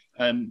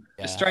 Yeah.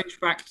 A strange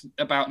fact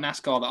about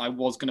NASCAR that I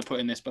was going to put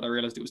in this, but I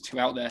realized it was too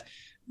out there.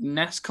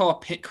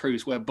 NASCAR pit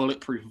crews wear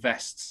bulletproof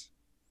vests.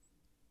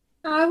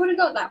 Oh, I would have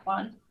got that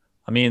one.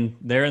 I mean,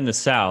 they're in the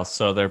South,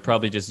 so they're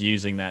probably just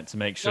using that to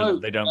make sure No,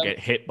 that they don't get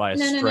hit by a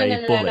No, no, no, stray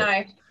no, no, bullet. no,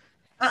 no.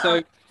 Uh-uh.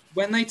 So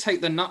when they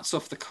take the nuts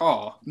off the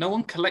car, no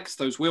one collects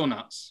those wheel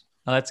nuts.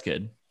 Oh, that's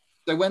good.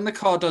 So when the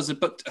car does a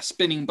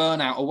spinning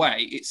burnout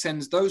away, it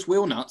sends those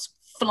wheel nuts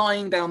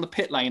flying down the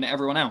pit lane at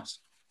everyone else.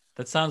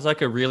 That sounds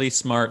like a really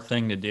smart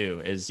thing to do.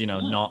 Is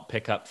not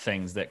pick up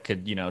things that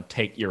could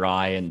take your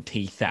eye and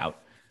teeth out.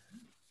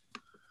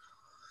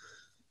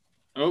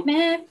 Oh,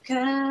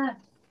 America.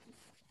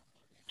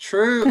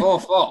 true or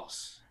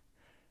false?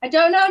 I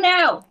don't know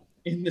now.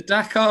 In the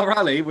Dakar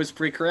Rally was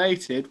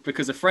recreated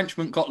because a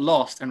Frenchman got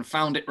lost and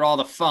found it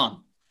rather fun.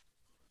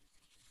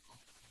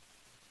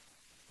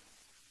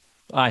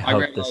 I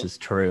hope reckon this I'll- is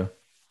true.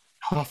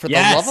 Oh, for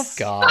Yes! the love of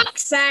God,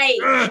 Fuck's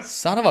sake.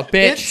 son of a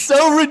bitch!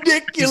 so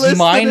ridiculous. It's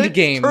mind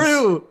games.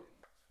 True.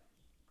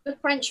 The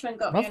Frenchman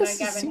got Well, me. I know this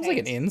Gavin seems like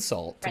an hates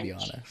insult, to be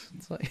French. honest.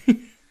 It's like,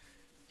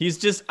 He's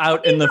just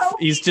out in the.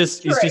 He's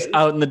just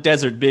out in the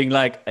desert, being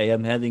like, "I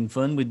am having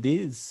fun with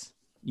this.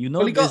 You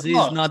know, this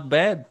is not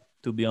bad,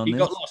 to be honest." He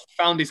got lost,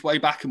 found his way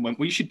back, and went,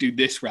 "We should do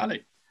this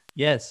rally."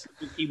 Yes.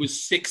 He was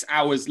 6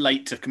 hours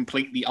late to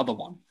complete the other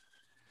one.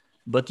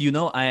 But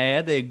I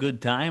had a good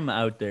time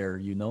out there.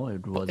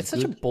 It was. It's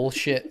such a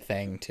bullshit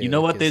thing, too. You know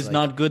what? There's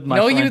not good.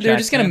 They're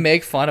just gonna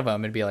make fun of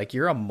him and be like,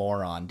 "You're a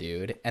moron,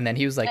 dude." And then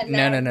he was like,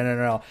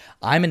 "No.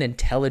 I'm an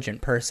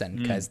intelligent person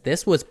because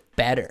this was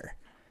better."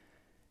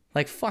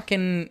 Like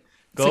fucking,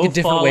 it's like a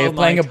different way of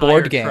playing a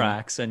board game.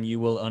 Tracks and you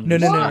will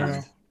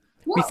understand.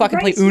 No. We fucking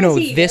play Uno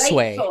this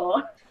way.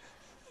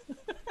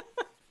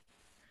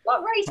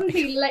 What race was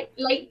he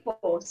late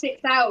for?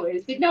 6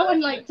 hours. Did no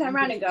one turn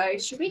around and go,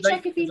 "Should we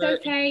check if he's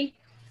okay?"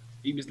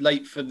 He was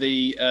late for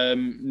the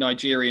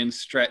Nigerian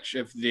stretch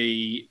of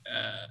the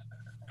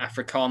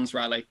Afrikaans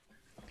rally,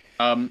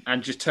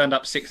 and just turned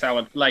up 6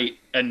 hours late,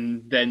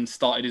 and then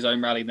started his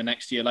own rally the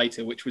next year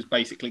later, which was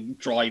basically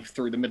drive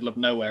through the middle of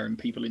nowhere, and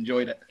people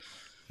enjoyed it.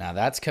 Now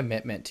that's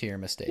commitment to your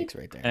mistakes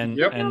right there. And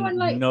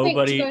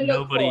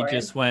nobody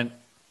just went,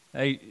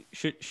 "Hey,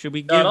 should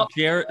we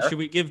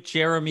give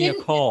Jeremy a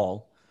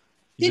call?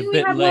 Didn't we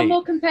have one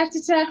more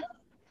competitor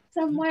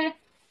somewhere?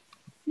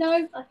 No?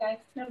 Okay,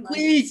 never mind.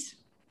 Please.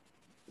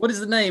 What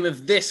is the name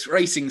of this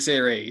racing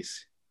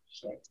series?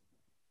 Shit.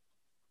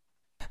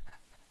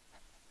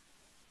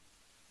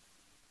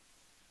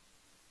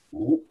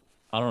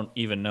 I don't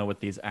even know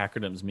what these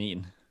acronyms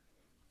mean.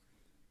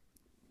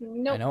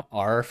 Nope. I know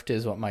ARFT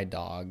is what my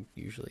dog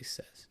usually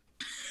says.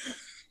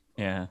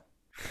 Yeah.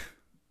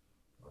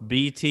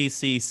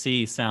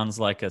 BTCC sounds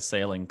like a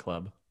sailing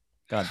club.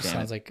 God damn it.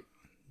 Sounds like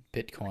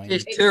Bitcoin.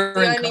 It's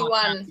the only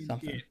one.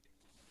 Something.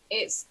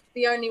 It's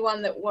the only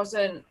one that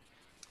wasn't.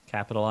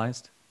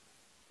 Capitalized?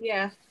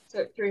 Yeah, so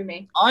it threw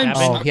me.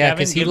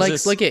 Because he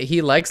likes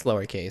he likes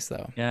lowercase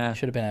though. Yeah.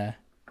 Should have been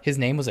his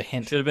name was a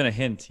hint. Should have been a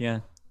hint, yeah.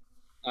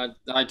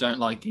 I don't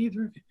like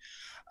either of you.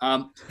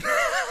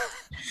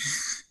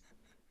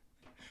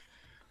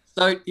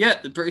 So yeah,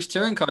 the British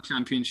Touring Car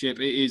Championship,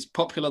 it is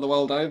popular the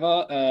world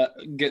over.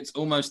 Gets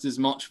almost as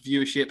much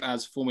viewership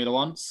as Formula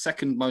One,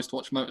 second most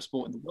watched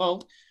motorsport in the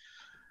world.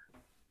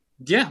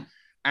 Yeah,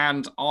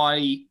 and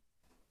I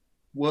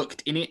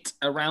worked in it,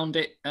 around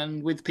it,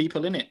 and with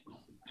people in it.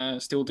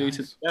 Still do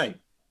to today.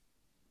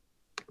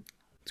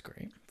 That's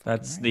great.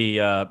 That's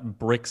the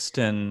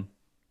Brixton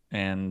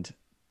and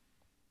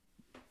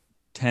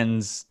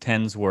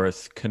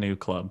Tensworth Canoe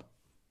Club.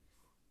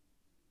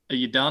 Are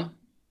you done?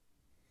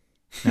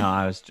 No,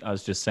 I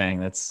was just saying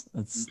that's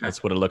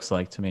what it looks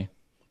like to me.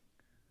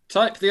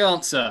 Type the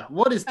answer.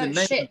 What is the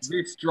name of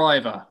this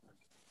driver?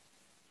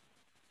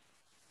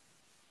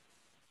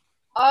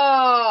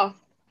 Oh.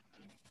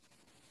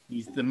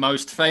 He's the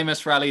most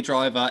famous rally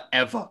driver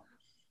ever.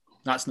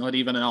 That's not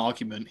even an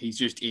argument. He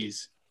just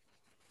is.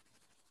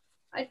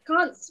 I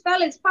can't spell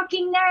his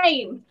fucking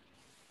name.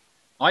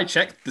 I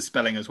checked the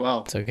spelling as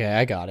well. It's okay.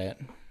 I got it.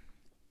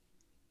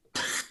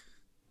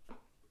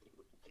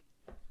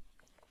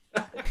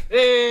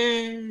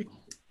 Hey. 2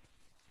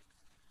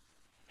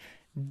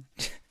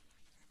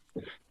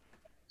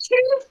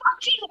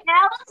 fucking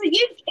L's? Are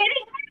you kidding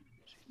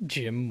me?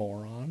 Jim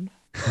Moron.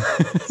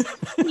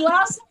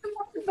 Last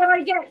time that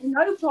I get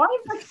no point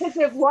because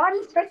of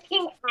 1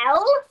 freaking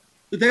L?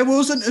 There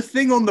wasn't a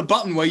thing on the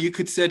button where you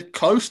could said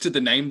close to the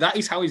name. That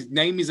is how his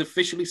name is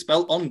officially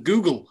spelled on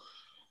Google.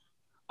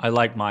 I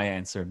like my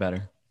answer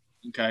better.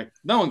 Okay.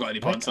 No one got any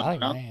points I on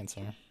like that. my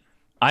answer.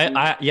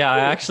 I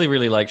actually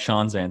really like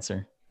Sean's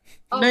answer.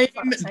 Oh, Name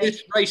fuck's sake.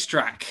 this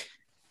racetrack.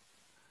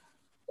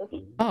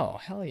 Oh,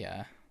 hell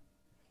yeah.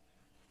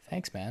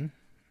 Thanks, man.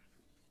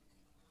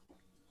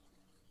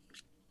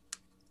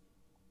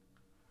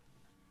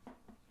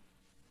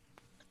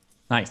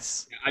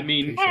 Nice. I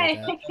mean,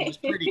 Appreciate that. it was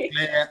pretty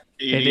clear.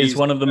 It is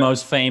one of the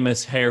most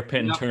famous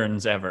hairpin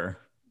turns ever.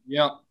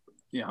 Yeah.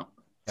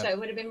 So it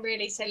would have been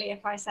really silly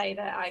if I say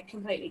that I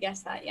completely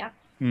guessed that, yeah?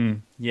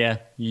 Yeah,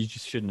 you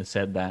just shouldn't have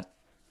said that.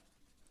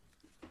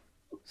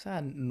 Is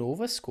that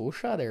Nova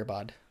Scotia there,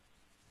 bud?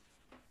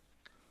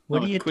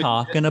 What are you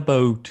talking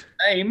about?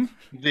 Name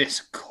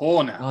this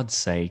corner. God's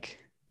sake.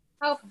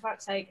 Oh, for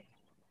fuck's sake.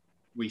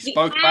 We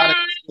spoke about it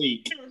this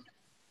week.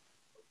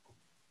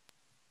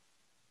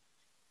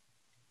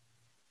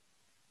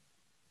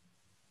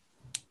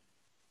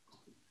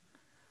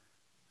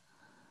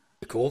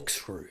 The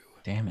corkscrew.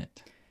 Damn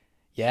it.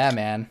 Yeah,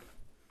 man.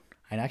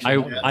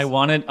 I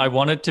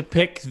wanted to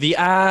pick the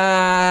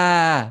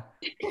I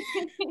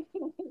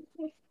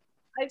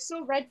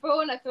saw Red Bull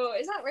and I thought,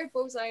 is that Red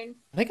Bull Zone?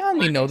 I think I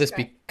only know this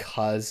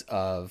because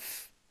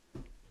of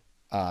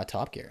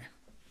Top Gear.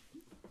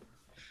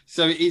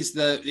 So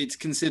it's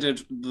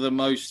considered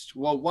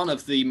one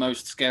of the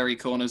most scary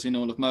corners in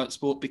all of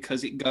motorsport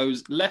because it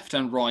goes left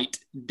and right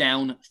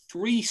down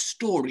 3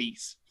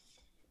 stories.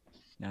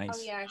 Nice.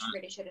 Oh yeah, I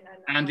really should have known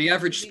that. And the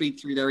average speed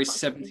through there is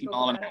 70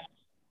 miles an hour.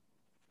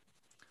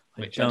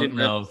 I don't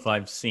know if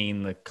I've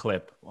seen the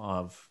clip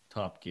of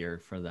Top Gear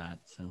for that.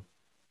 So,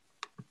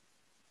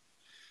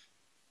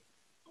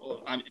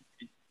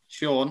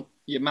 Sean,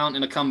 you're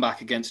mounting a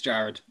comeback against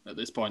Jared at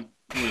this point.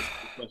 With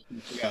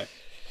questions to go.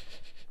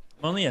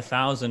 Only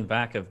 1,000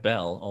 back of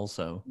Bell,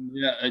 also.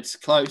 Yeah, it's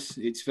close.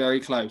 It's very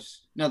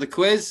close. Now the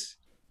quiz.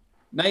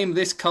 Name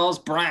this car's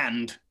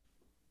brand.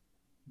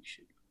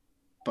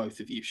 Both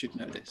of you should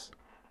know this.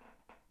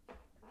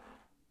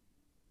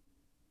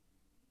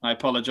 I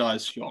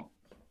apologize, Sean.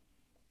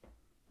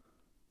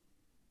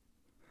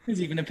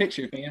 There's even a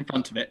picture of me in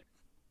front of it.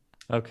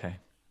 Okay.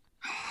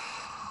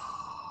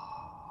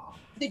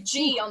 The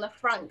G on the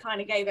front kind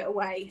of gave it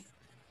away.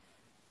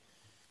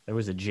 There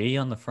was a G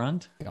on the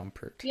front?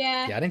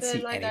 Yeah, I didn't see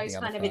the logo's anything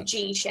on kind the of a front.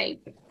 G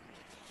shape.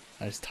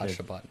 I just touched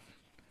a button.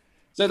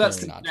 So that's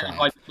Clearly the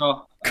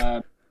not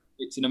hypercar.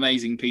 It's an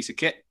amazing piece of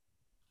kit.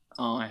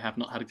 I have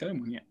not had a go in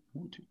one yet. I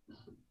want to.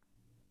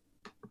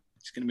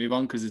 Just going to move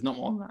on because there's not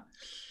more on that.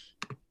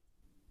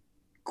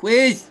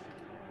 Quiz.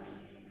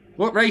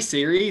 What race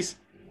series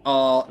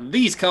are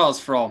these cars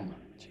from?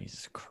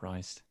 Jesus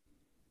Christ.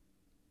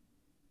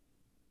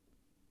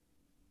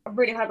 I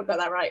really hope I got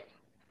that right.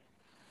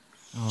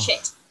 Oh.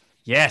 Shit.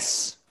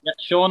 Yes. Yeah,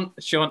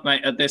 Sean,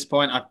 mate, at this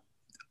point,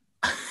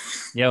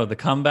 Yo, the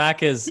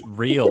comeback is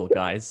real,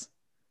 guys.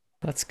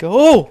 Let's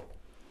go.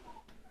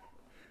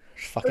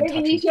 Fucking Believe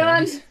in you, touching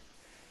Sean. things.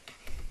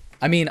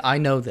 I mean, I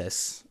know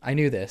this. I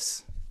knew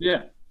this.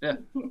 yeah.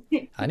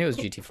 I knew it was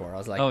GT4. I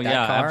was like, Oh, that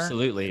yeah, car,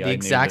 absolutely. I The knew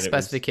exact that it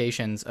was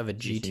specifications of a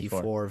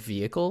GT4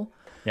 vehicle.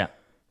 Yeah.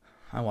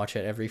 I watch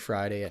it every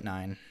Friday at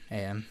 9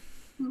 a.m.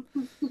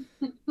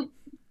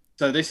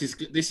 So this is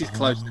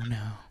close now.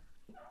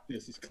 No.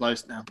 This is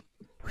close now.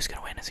 Who's going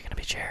to win? Is it going to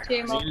be Jared?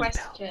 2 more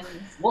questions.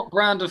 What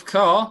brand of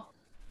car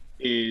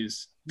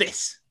is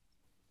this?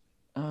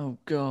 Oh,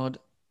 God.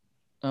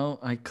 Oh,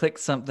 I clicked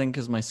something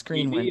because my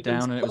screen You went need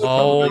down and it was Oh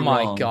probably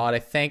my wrong. God. I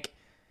think.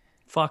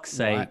 Fuck's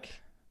sake. What?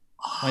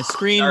 My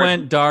screen Jared,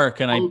 went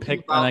dark and I told you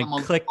picked about and them I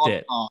on clicked the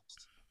it. podcast.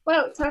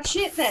 Well, tough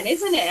shit then,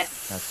 isn't it?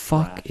 That's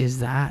Fuck crap. is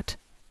that?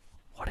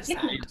 What is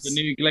that? It's the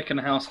new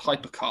Glickenhaus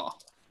hypercar.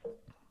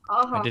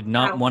 I did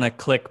not want to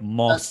click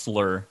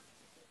Mossler.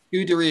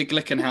 Scuderia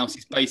Glickenhaus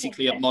is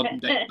basically a modern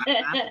day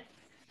Batman.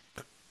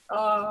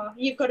 Oh,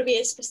 you've got to be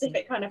a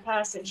specific kind of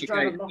person to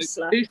drive a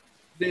Mosler.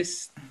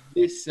 This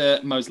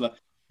Mosler.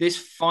 This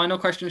final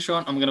question,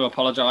 Sean, I'm going to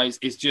apologize,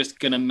 is just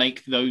going to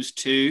make those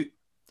two.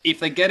 If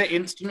they get it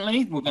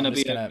instantly, we're going to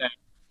be okay.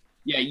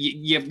 Yeah,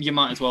 you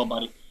might as well,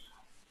 buddy.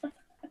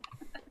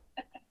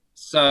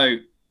 So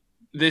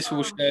this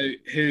will show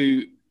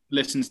who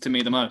listens to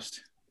me the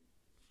most.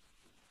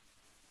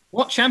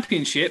 What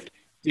championship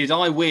did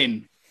I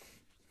win?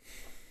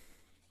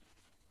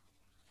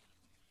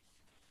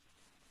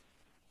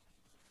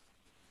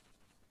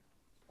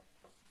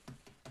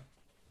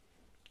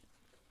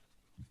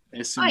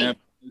 There's some Aye.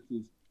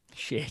 nervous-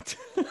 Shit.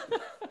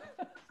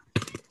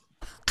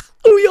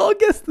 We all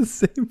guess the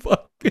same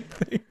fucking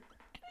thing.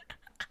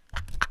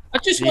 I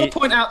just want to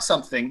point out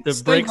something. The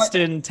Stay right-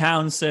 Brixton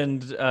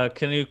Townsend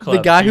Canoe Club.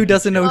 The guy who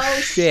doesn't know Oh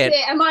shit.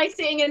 Am I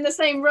sitting in the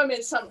same room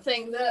as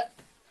something that...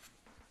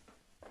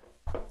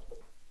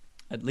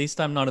 At least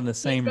I'm not in the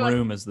same gone.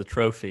 room as the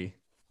trophy.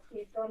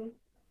 He's gone.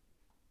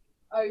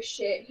 Oh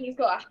shit, he's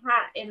got a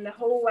hat in the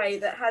hallway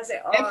that has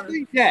it on.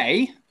 Every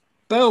day,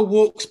 Belle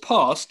walks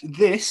past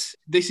this.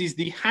 This is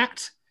the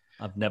hat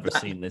I've never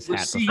seen this hat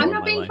Receive- before I'm in not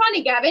my being life.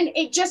 funny, Gavin.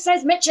 It just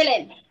says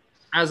Michelin.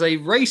 as a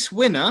race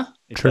winner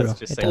It True. does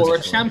just It say does. or a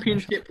Michelin.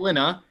 championship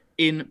winner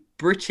in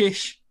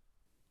British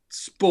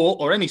sport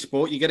or any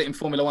sport. You get it in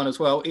Formula One as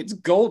well. It's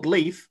gold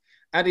leaf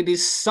and it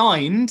is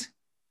signed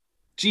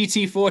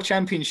GT4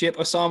 Championship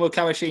Osamu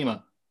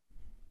Kawashima.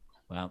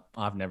 Well,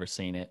 I've never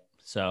seen it,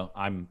 so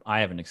I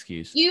have an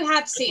excuse. You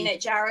have seen it,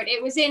 Jared.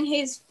 It was in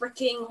his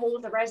freaking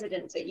halls of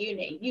residence at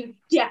uni. You've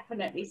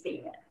definitely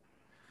seen it.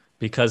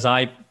 Because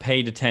I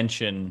paid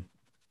attention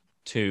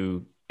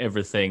to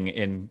everything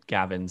in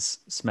Gavin's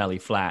smelly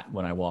flat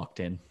when I walked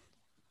in.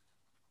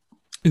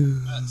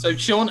 So,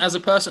 Sean, as a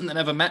person that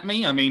never met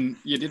me, I mean,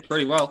 you did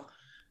pretty well.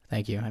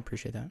 Thank you. I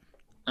appreciate that.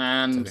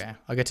 And It's okay.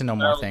 I'll get to know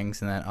more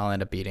things, and then I'll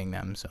end up beating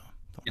them. So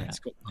yeah, it's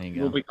cool. There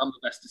you We'll go. become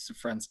the bestest of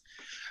friends.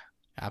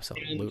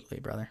 absolutely,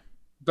 brother.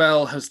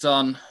 Belle has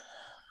done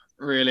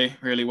really,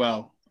 really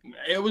well.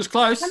 It was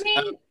close. I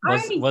mean,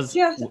 was-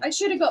 I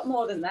should have got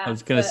more than that. I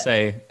was going to but-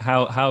 say,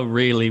 how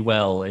really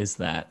well is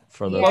that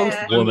for the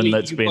Yeah. woman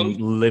that's You been both-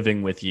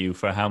 living with you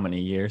for how many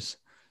years?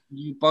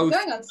 You both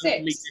Going on 6.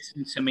 only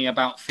listen to me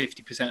about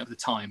 50% of the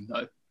time,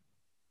 though.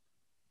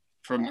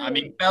 From I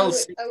mean, I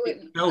Belle's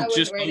wouldn't Belle rate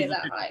it over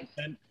that high.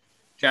 50%,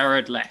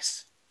 Jared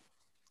less.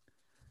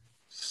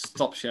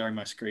 Stop sharing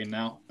my screen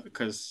now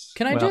because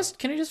Can I Well-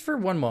 just for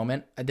one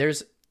moment?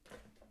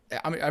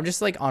 I'm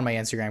just like on my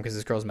Instagram because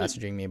this girl's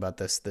messaging me about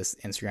this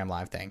Instagram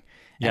live thing,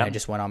 and Yeah. I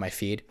just went on my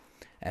feed,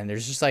 and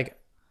there's just like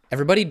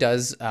everybody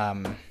does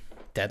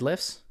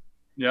deadlifts.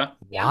 yeah,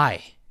 Yeah.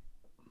 Why?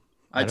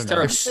 I it's don't know.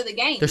 terrible. For the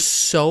game. They're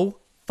so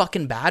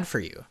fucking bad for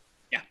you.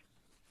 Yeah.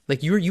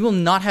 Like you will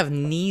not have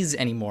knees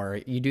anymore.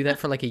 You do that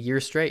for like a year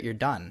straight, you're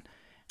done.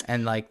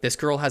 And like this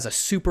girl has a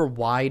super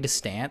wide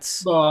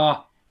stance,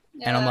 Ah,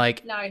 and I'm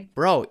like, no.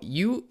 bro,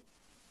 you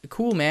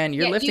cool, man.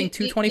 You're Yeah, lifting you-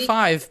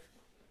 225.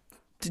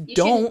 You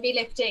Don't. shouldn't be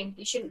lifting.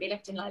 You shouldn't be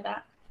lifting like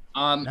that.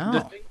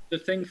 No. The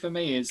thing for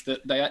me is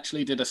that they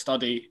actually did a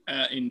study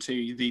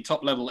into the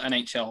top level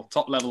NHL,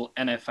 top level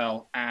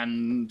NFL,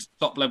 and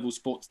top level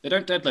sports. They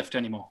don't deadlift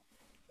anymore.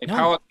 They No,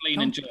 power clean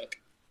no. and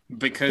jerk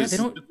because they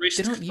don't- the risk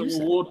they don't to use it.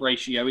 reward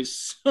ratio is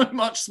so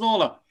much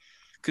smaller.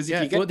 Because if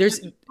Yeah, you get well, there's-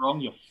 this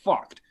wrong, you're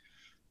fucked.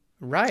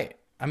 Right.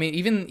 I mean,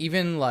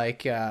 even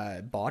like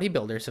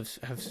bodybuilders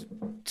have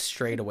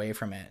strayed away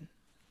from it.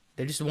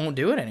 They just won't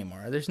do it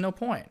anymore. There's no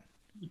point.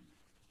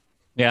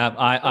 Yeah,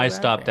 I Go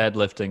stopped back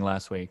deadlifting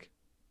last week.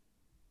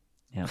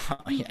 Yeah,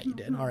 you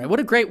did. All right. What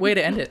a great way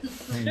to end it.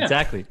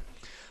 Exactly.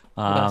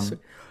 I love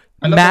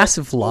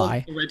Massive that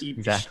lie. Already,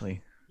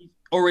 Exactly.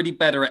 already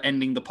better at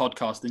ending the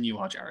podcast than you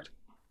are, Jared.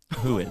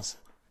 Who is?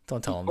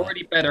 Don't tell him that.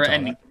 Already better at Don't tell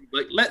him ending.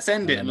 Like, let's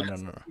end it. No, and no,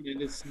 let's- no, no. you know,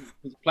 there's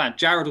a plan.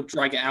 Jared will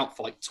drag it out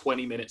for like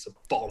 20 minutes of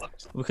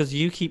bollocks. Because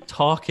you keep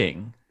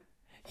talking.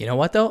 You know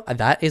what though?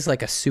 That is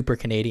like a super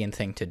Canadian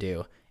thing to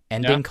do.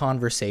 Ending Yeah.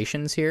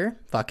 conversations here,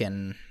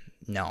 fucking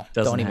no.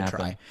 Doesn't don't even happen.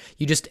 try.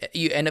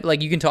 You end up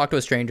like you can talk to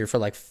a stranger for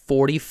like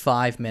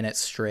 45 minutes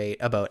straight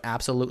about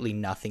absolutely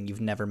nothing.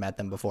 You've never met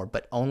them before,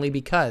 but only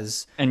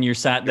because And you're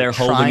sat there you're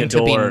holding trying a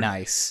to be door.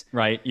 nice.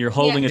 Right? You're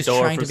holding a Just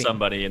door trying for to be-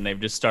 somebody and they've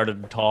just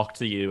started to talk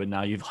to you and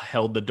now you've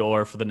held the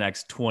door for the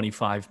next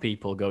 25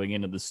 people going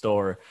into the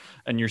store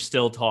and you're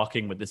still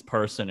talking with this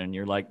person and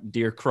you're like,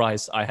 "Dear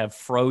Christ, I have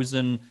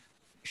frozen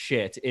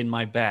shit in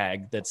my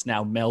bag that's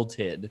now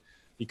melted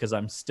because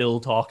I'm still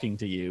talking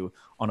to you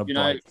on a You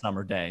know- bright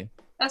summer day."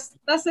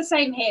 That's the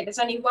same here. There's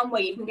only one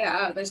way you can get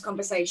out of those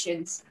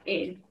conversations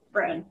in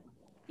Britain.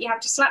 You have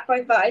to slap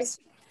both eyes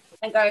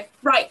and go,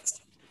 right.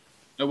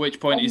 At which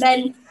point And is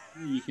then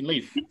you can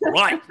leave.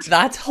 Right.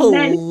 That's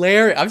then-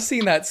 hilarious. I've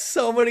seen that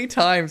so many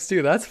times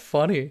too. That's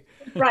funny.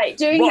 right,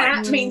 doing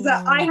Right. that means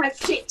that I have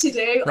shit to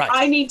do. Right.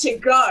 I need to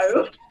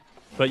go.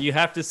 But you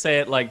have to say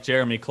it like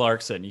Jeremy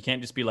Clarkson. You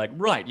can't just be like,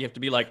 "Right." You have to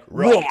be like,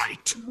 Right.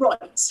 "Right."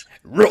 Right.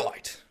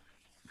 Right.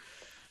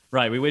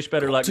 Right. We wish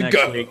better luck to next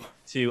go. week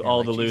to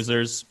all the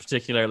losers,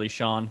 particularly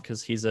Sean,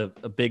 because he's a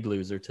big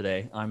loser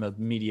today. I'm a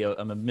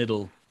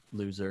middle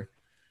loser.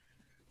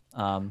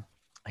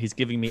 He's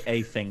giving me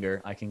a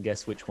finger. I can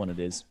guess which one it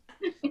is.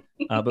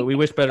 But we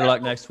wish better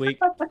luck next week.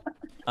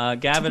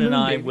 Gavin and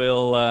I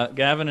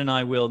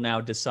will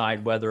now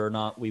decide whether or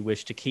not we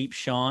wish to keep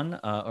Sean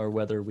or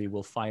whether we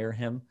will fire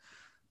him.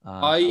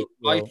 I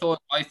we'll- thought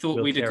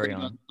we'd carry agree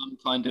on. on some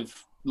kind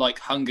of like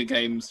Hunger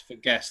Games for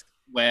guests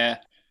where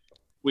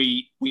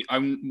we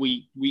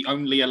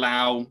only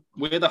allow,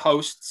 we're the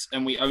hosts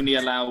and we only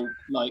allow,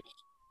 like,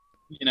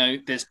 you know,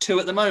 there's 2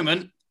 at the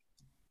moment.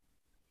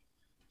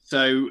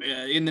 So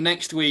in the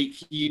next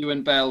week, you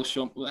and Belle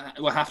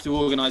will have to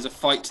organise a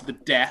fight to the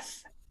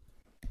death.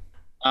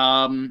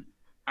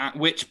 At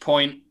which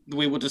point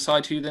we will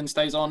decide who then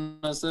stays on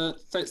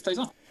stays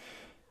on.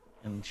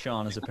 And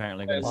Sean is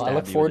apparently going to Well, stab I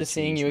look you forward with to a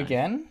seeing cheese you knife.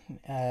 again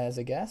as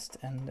a guest.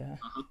 And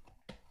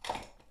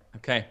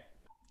Okay.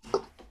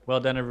 Well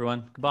done,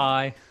 everyone.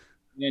 Goodbye.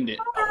 End it.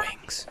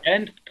 wings.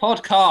 End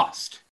podcast.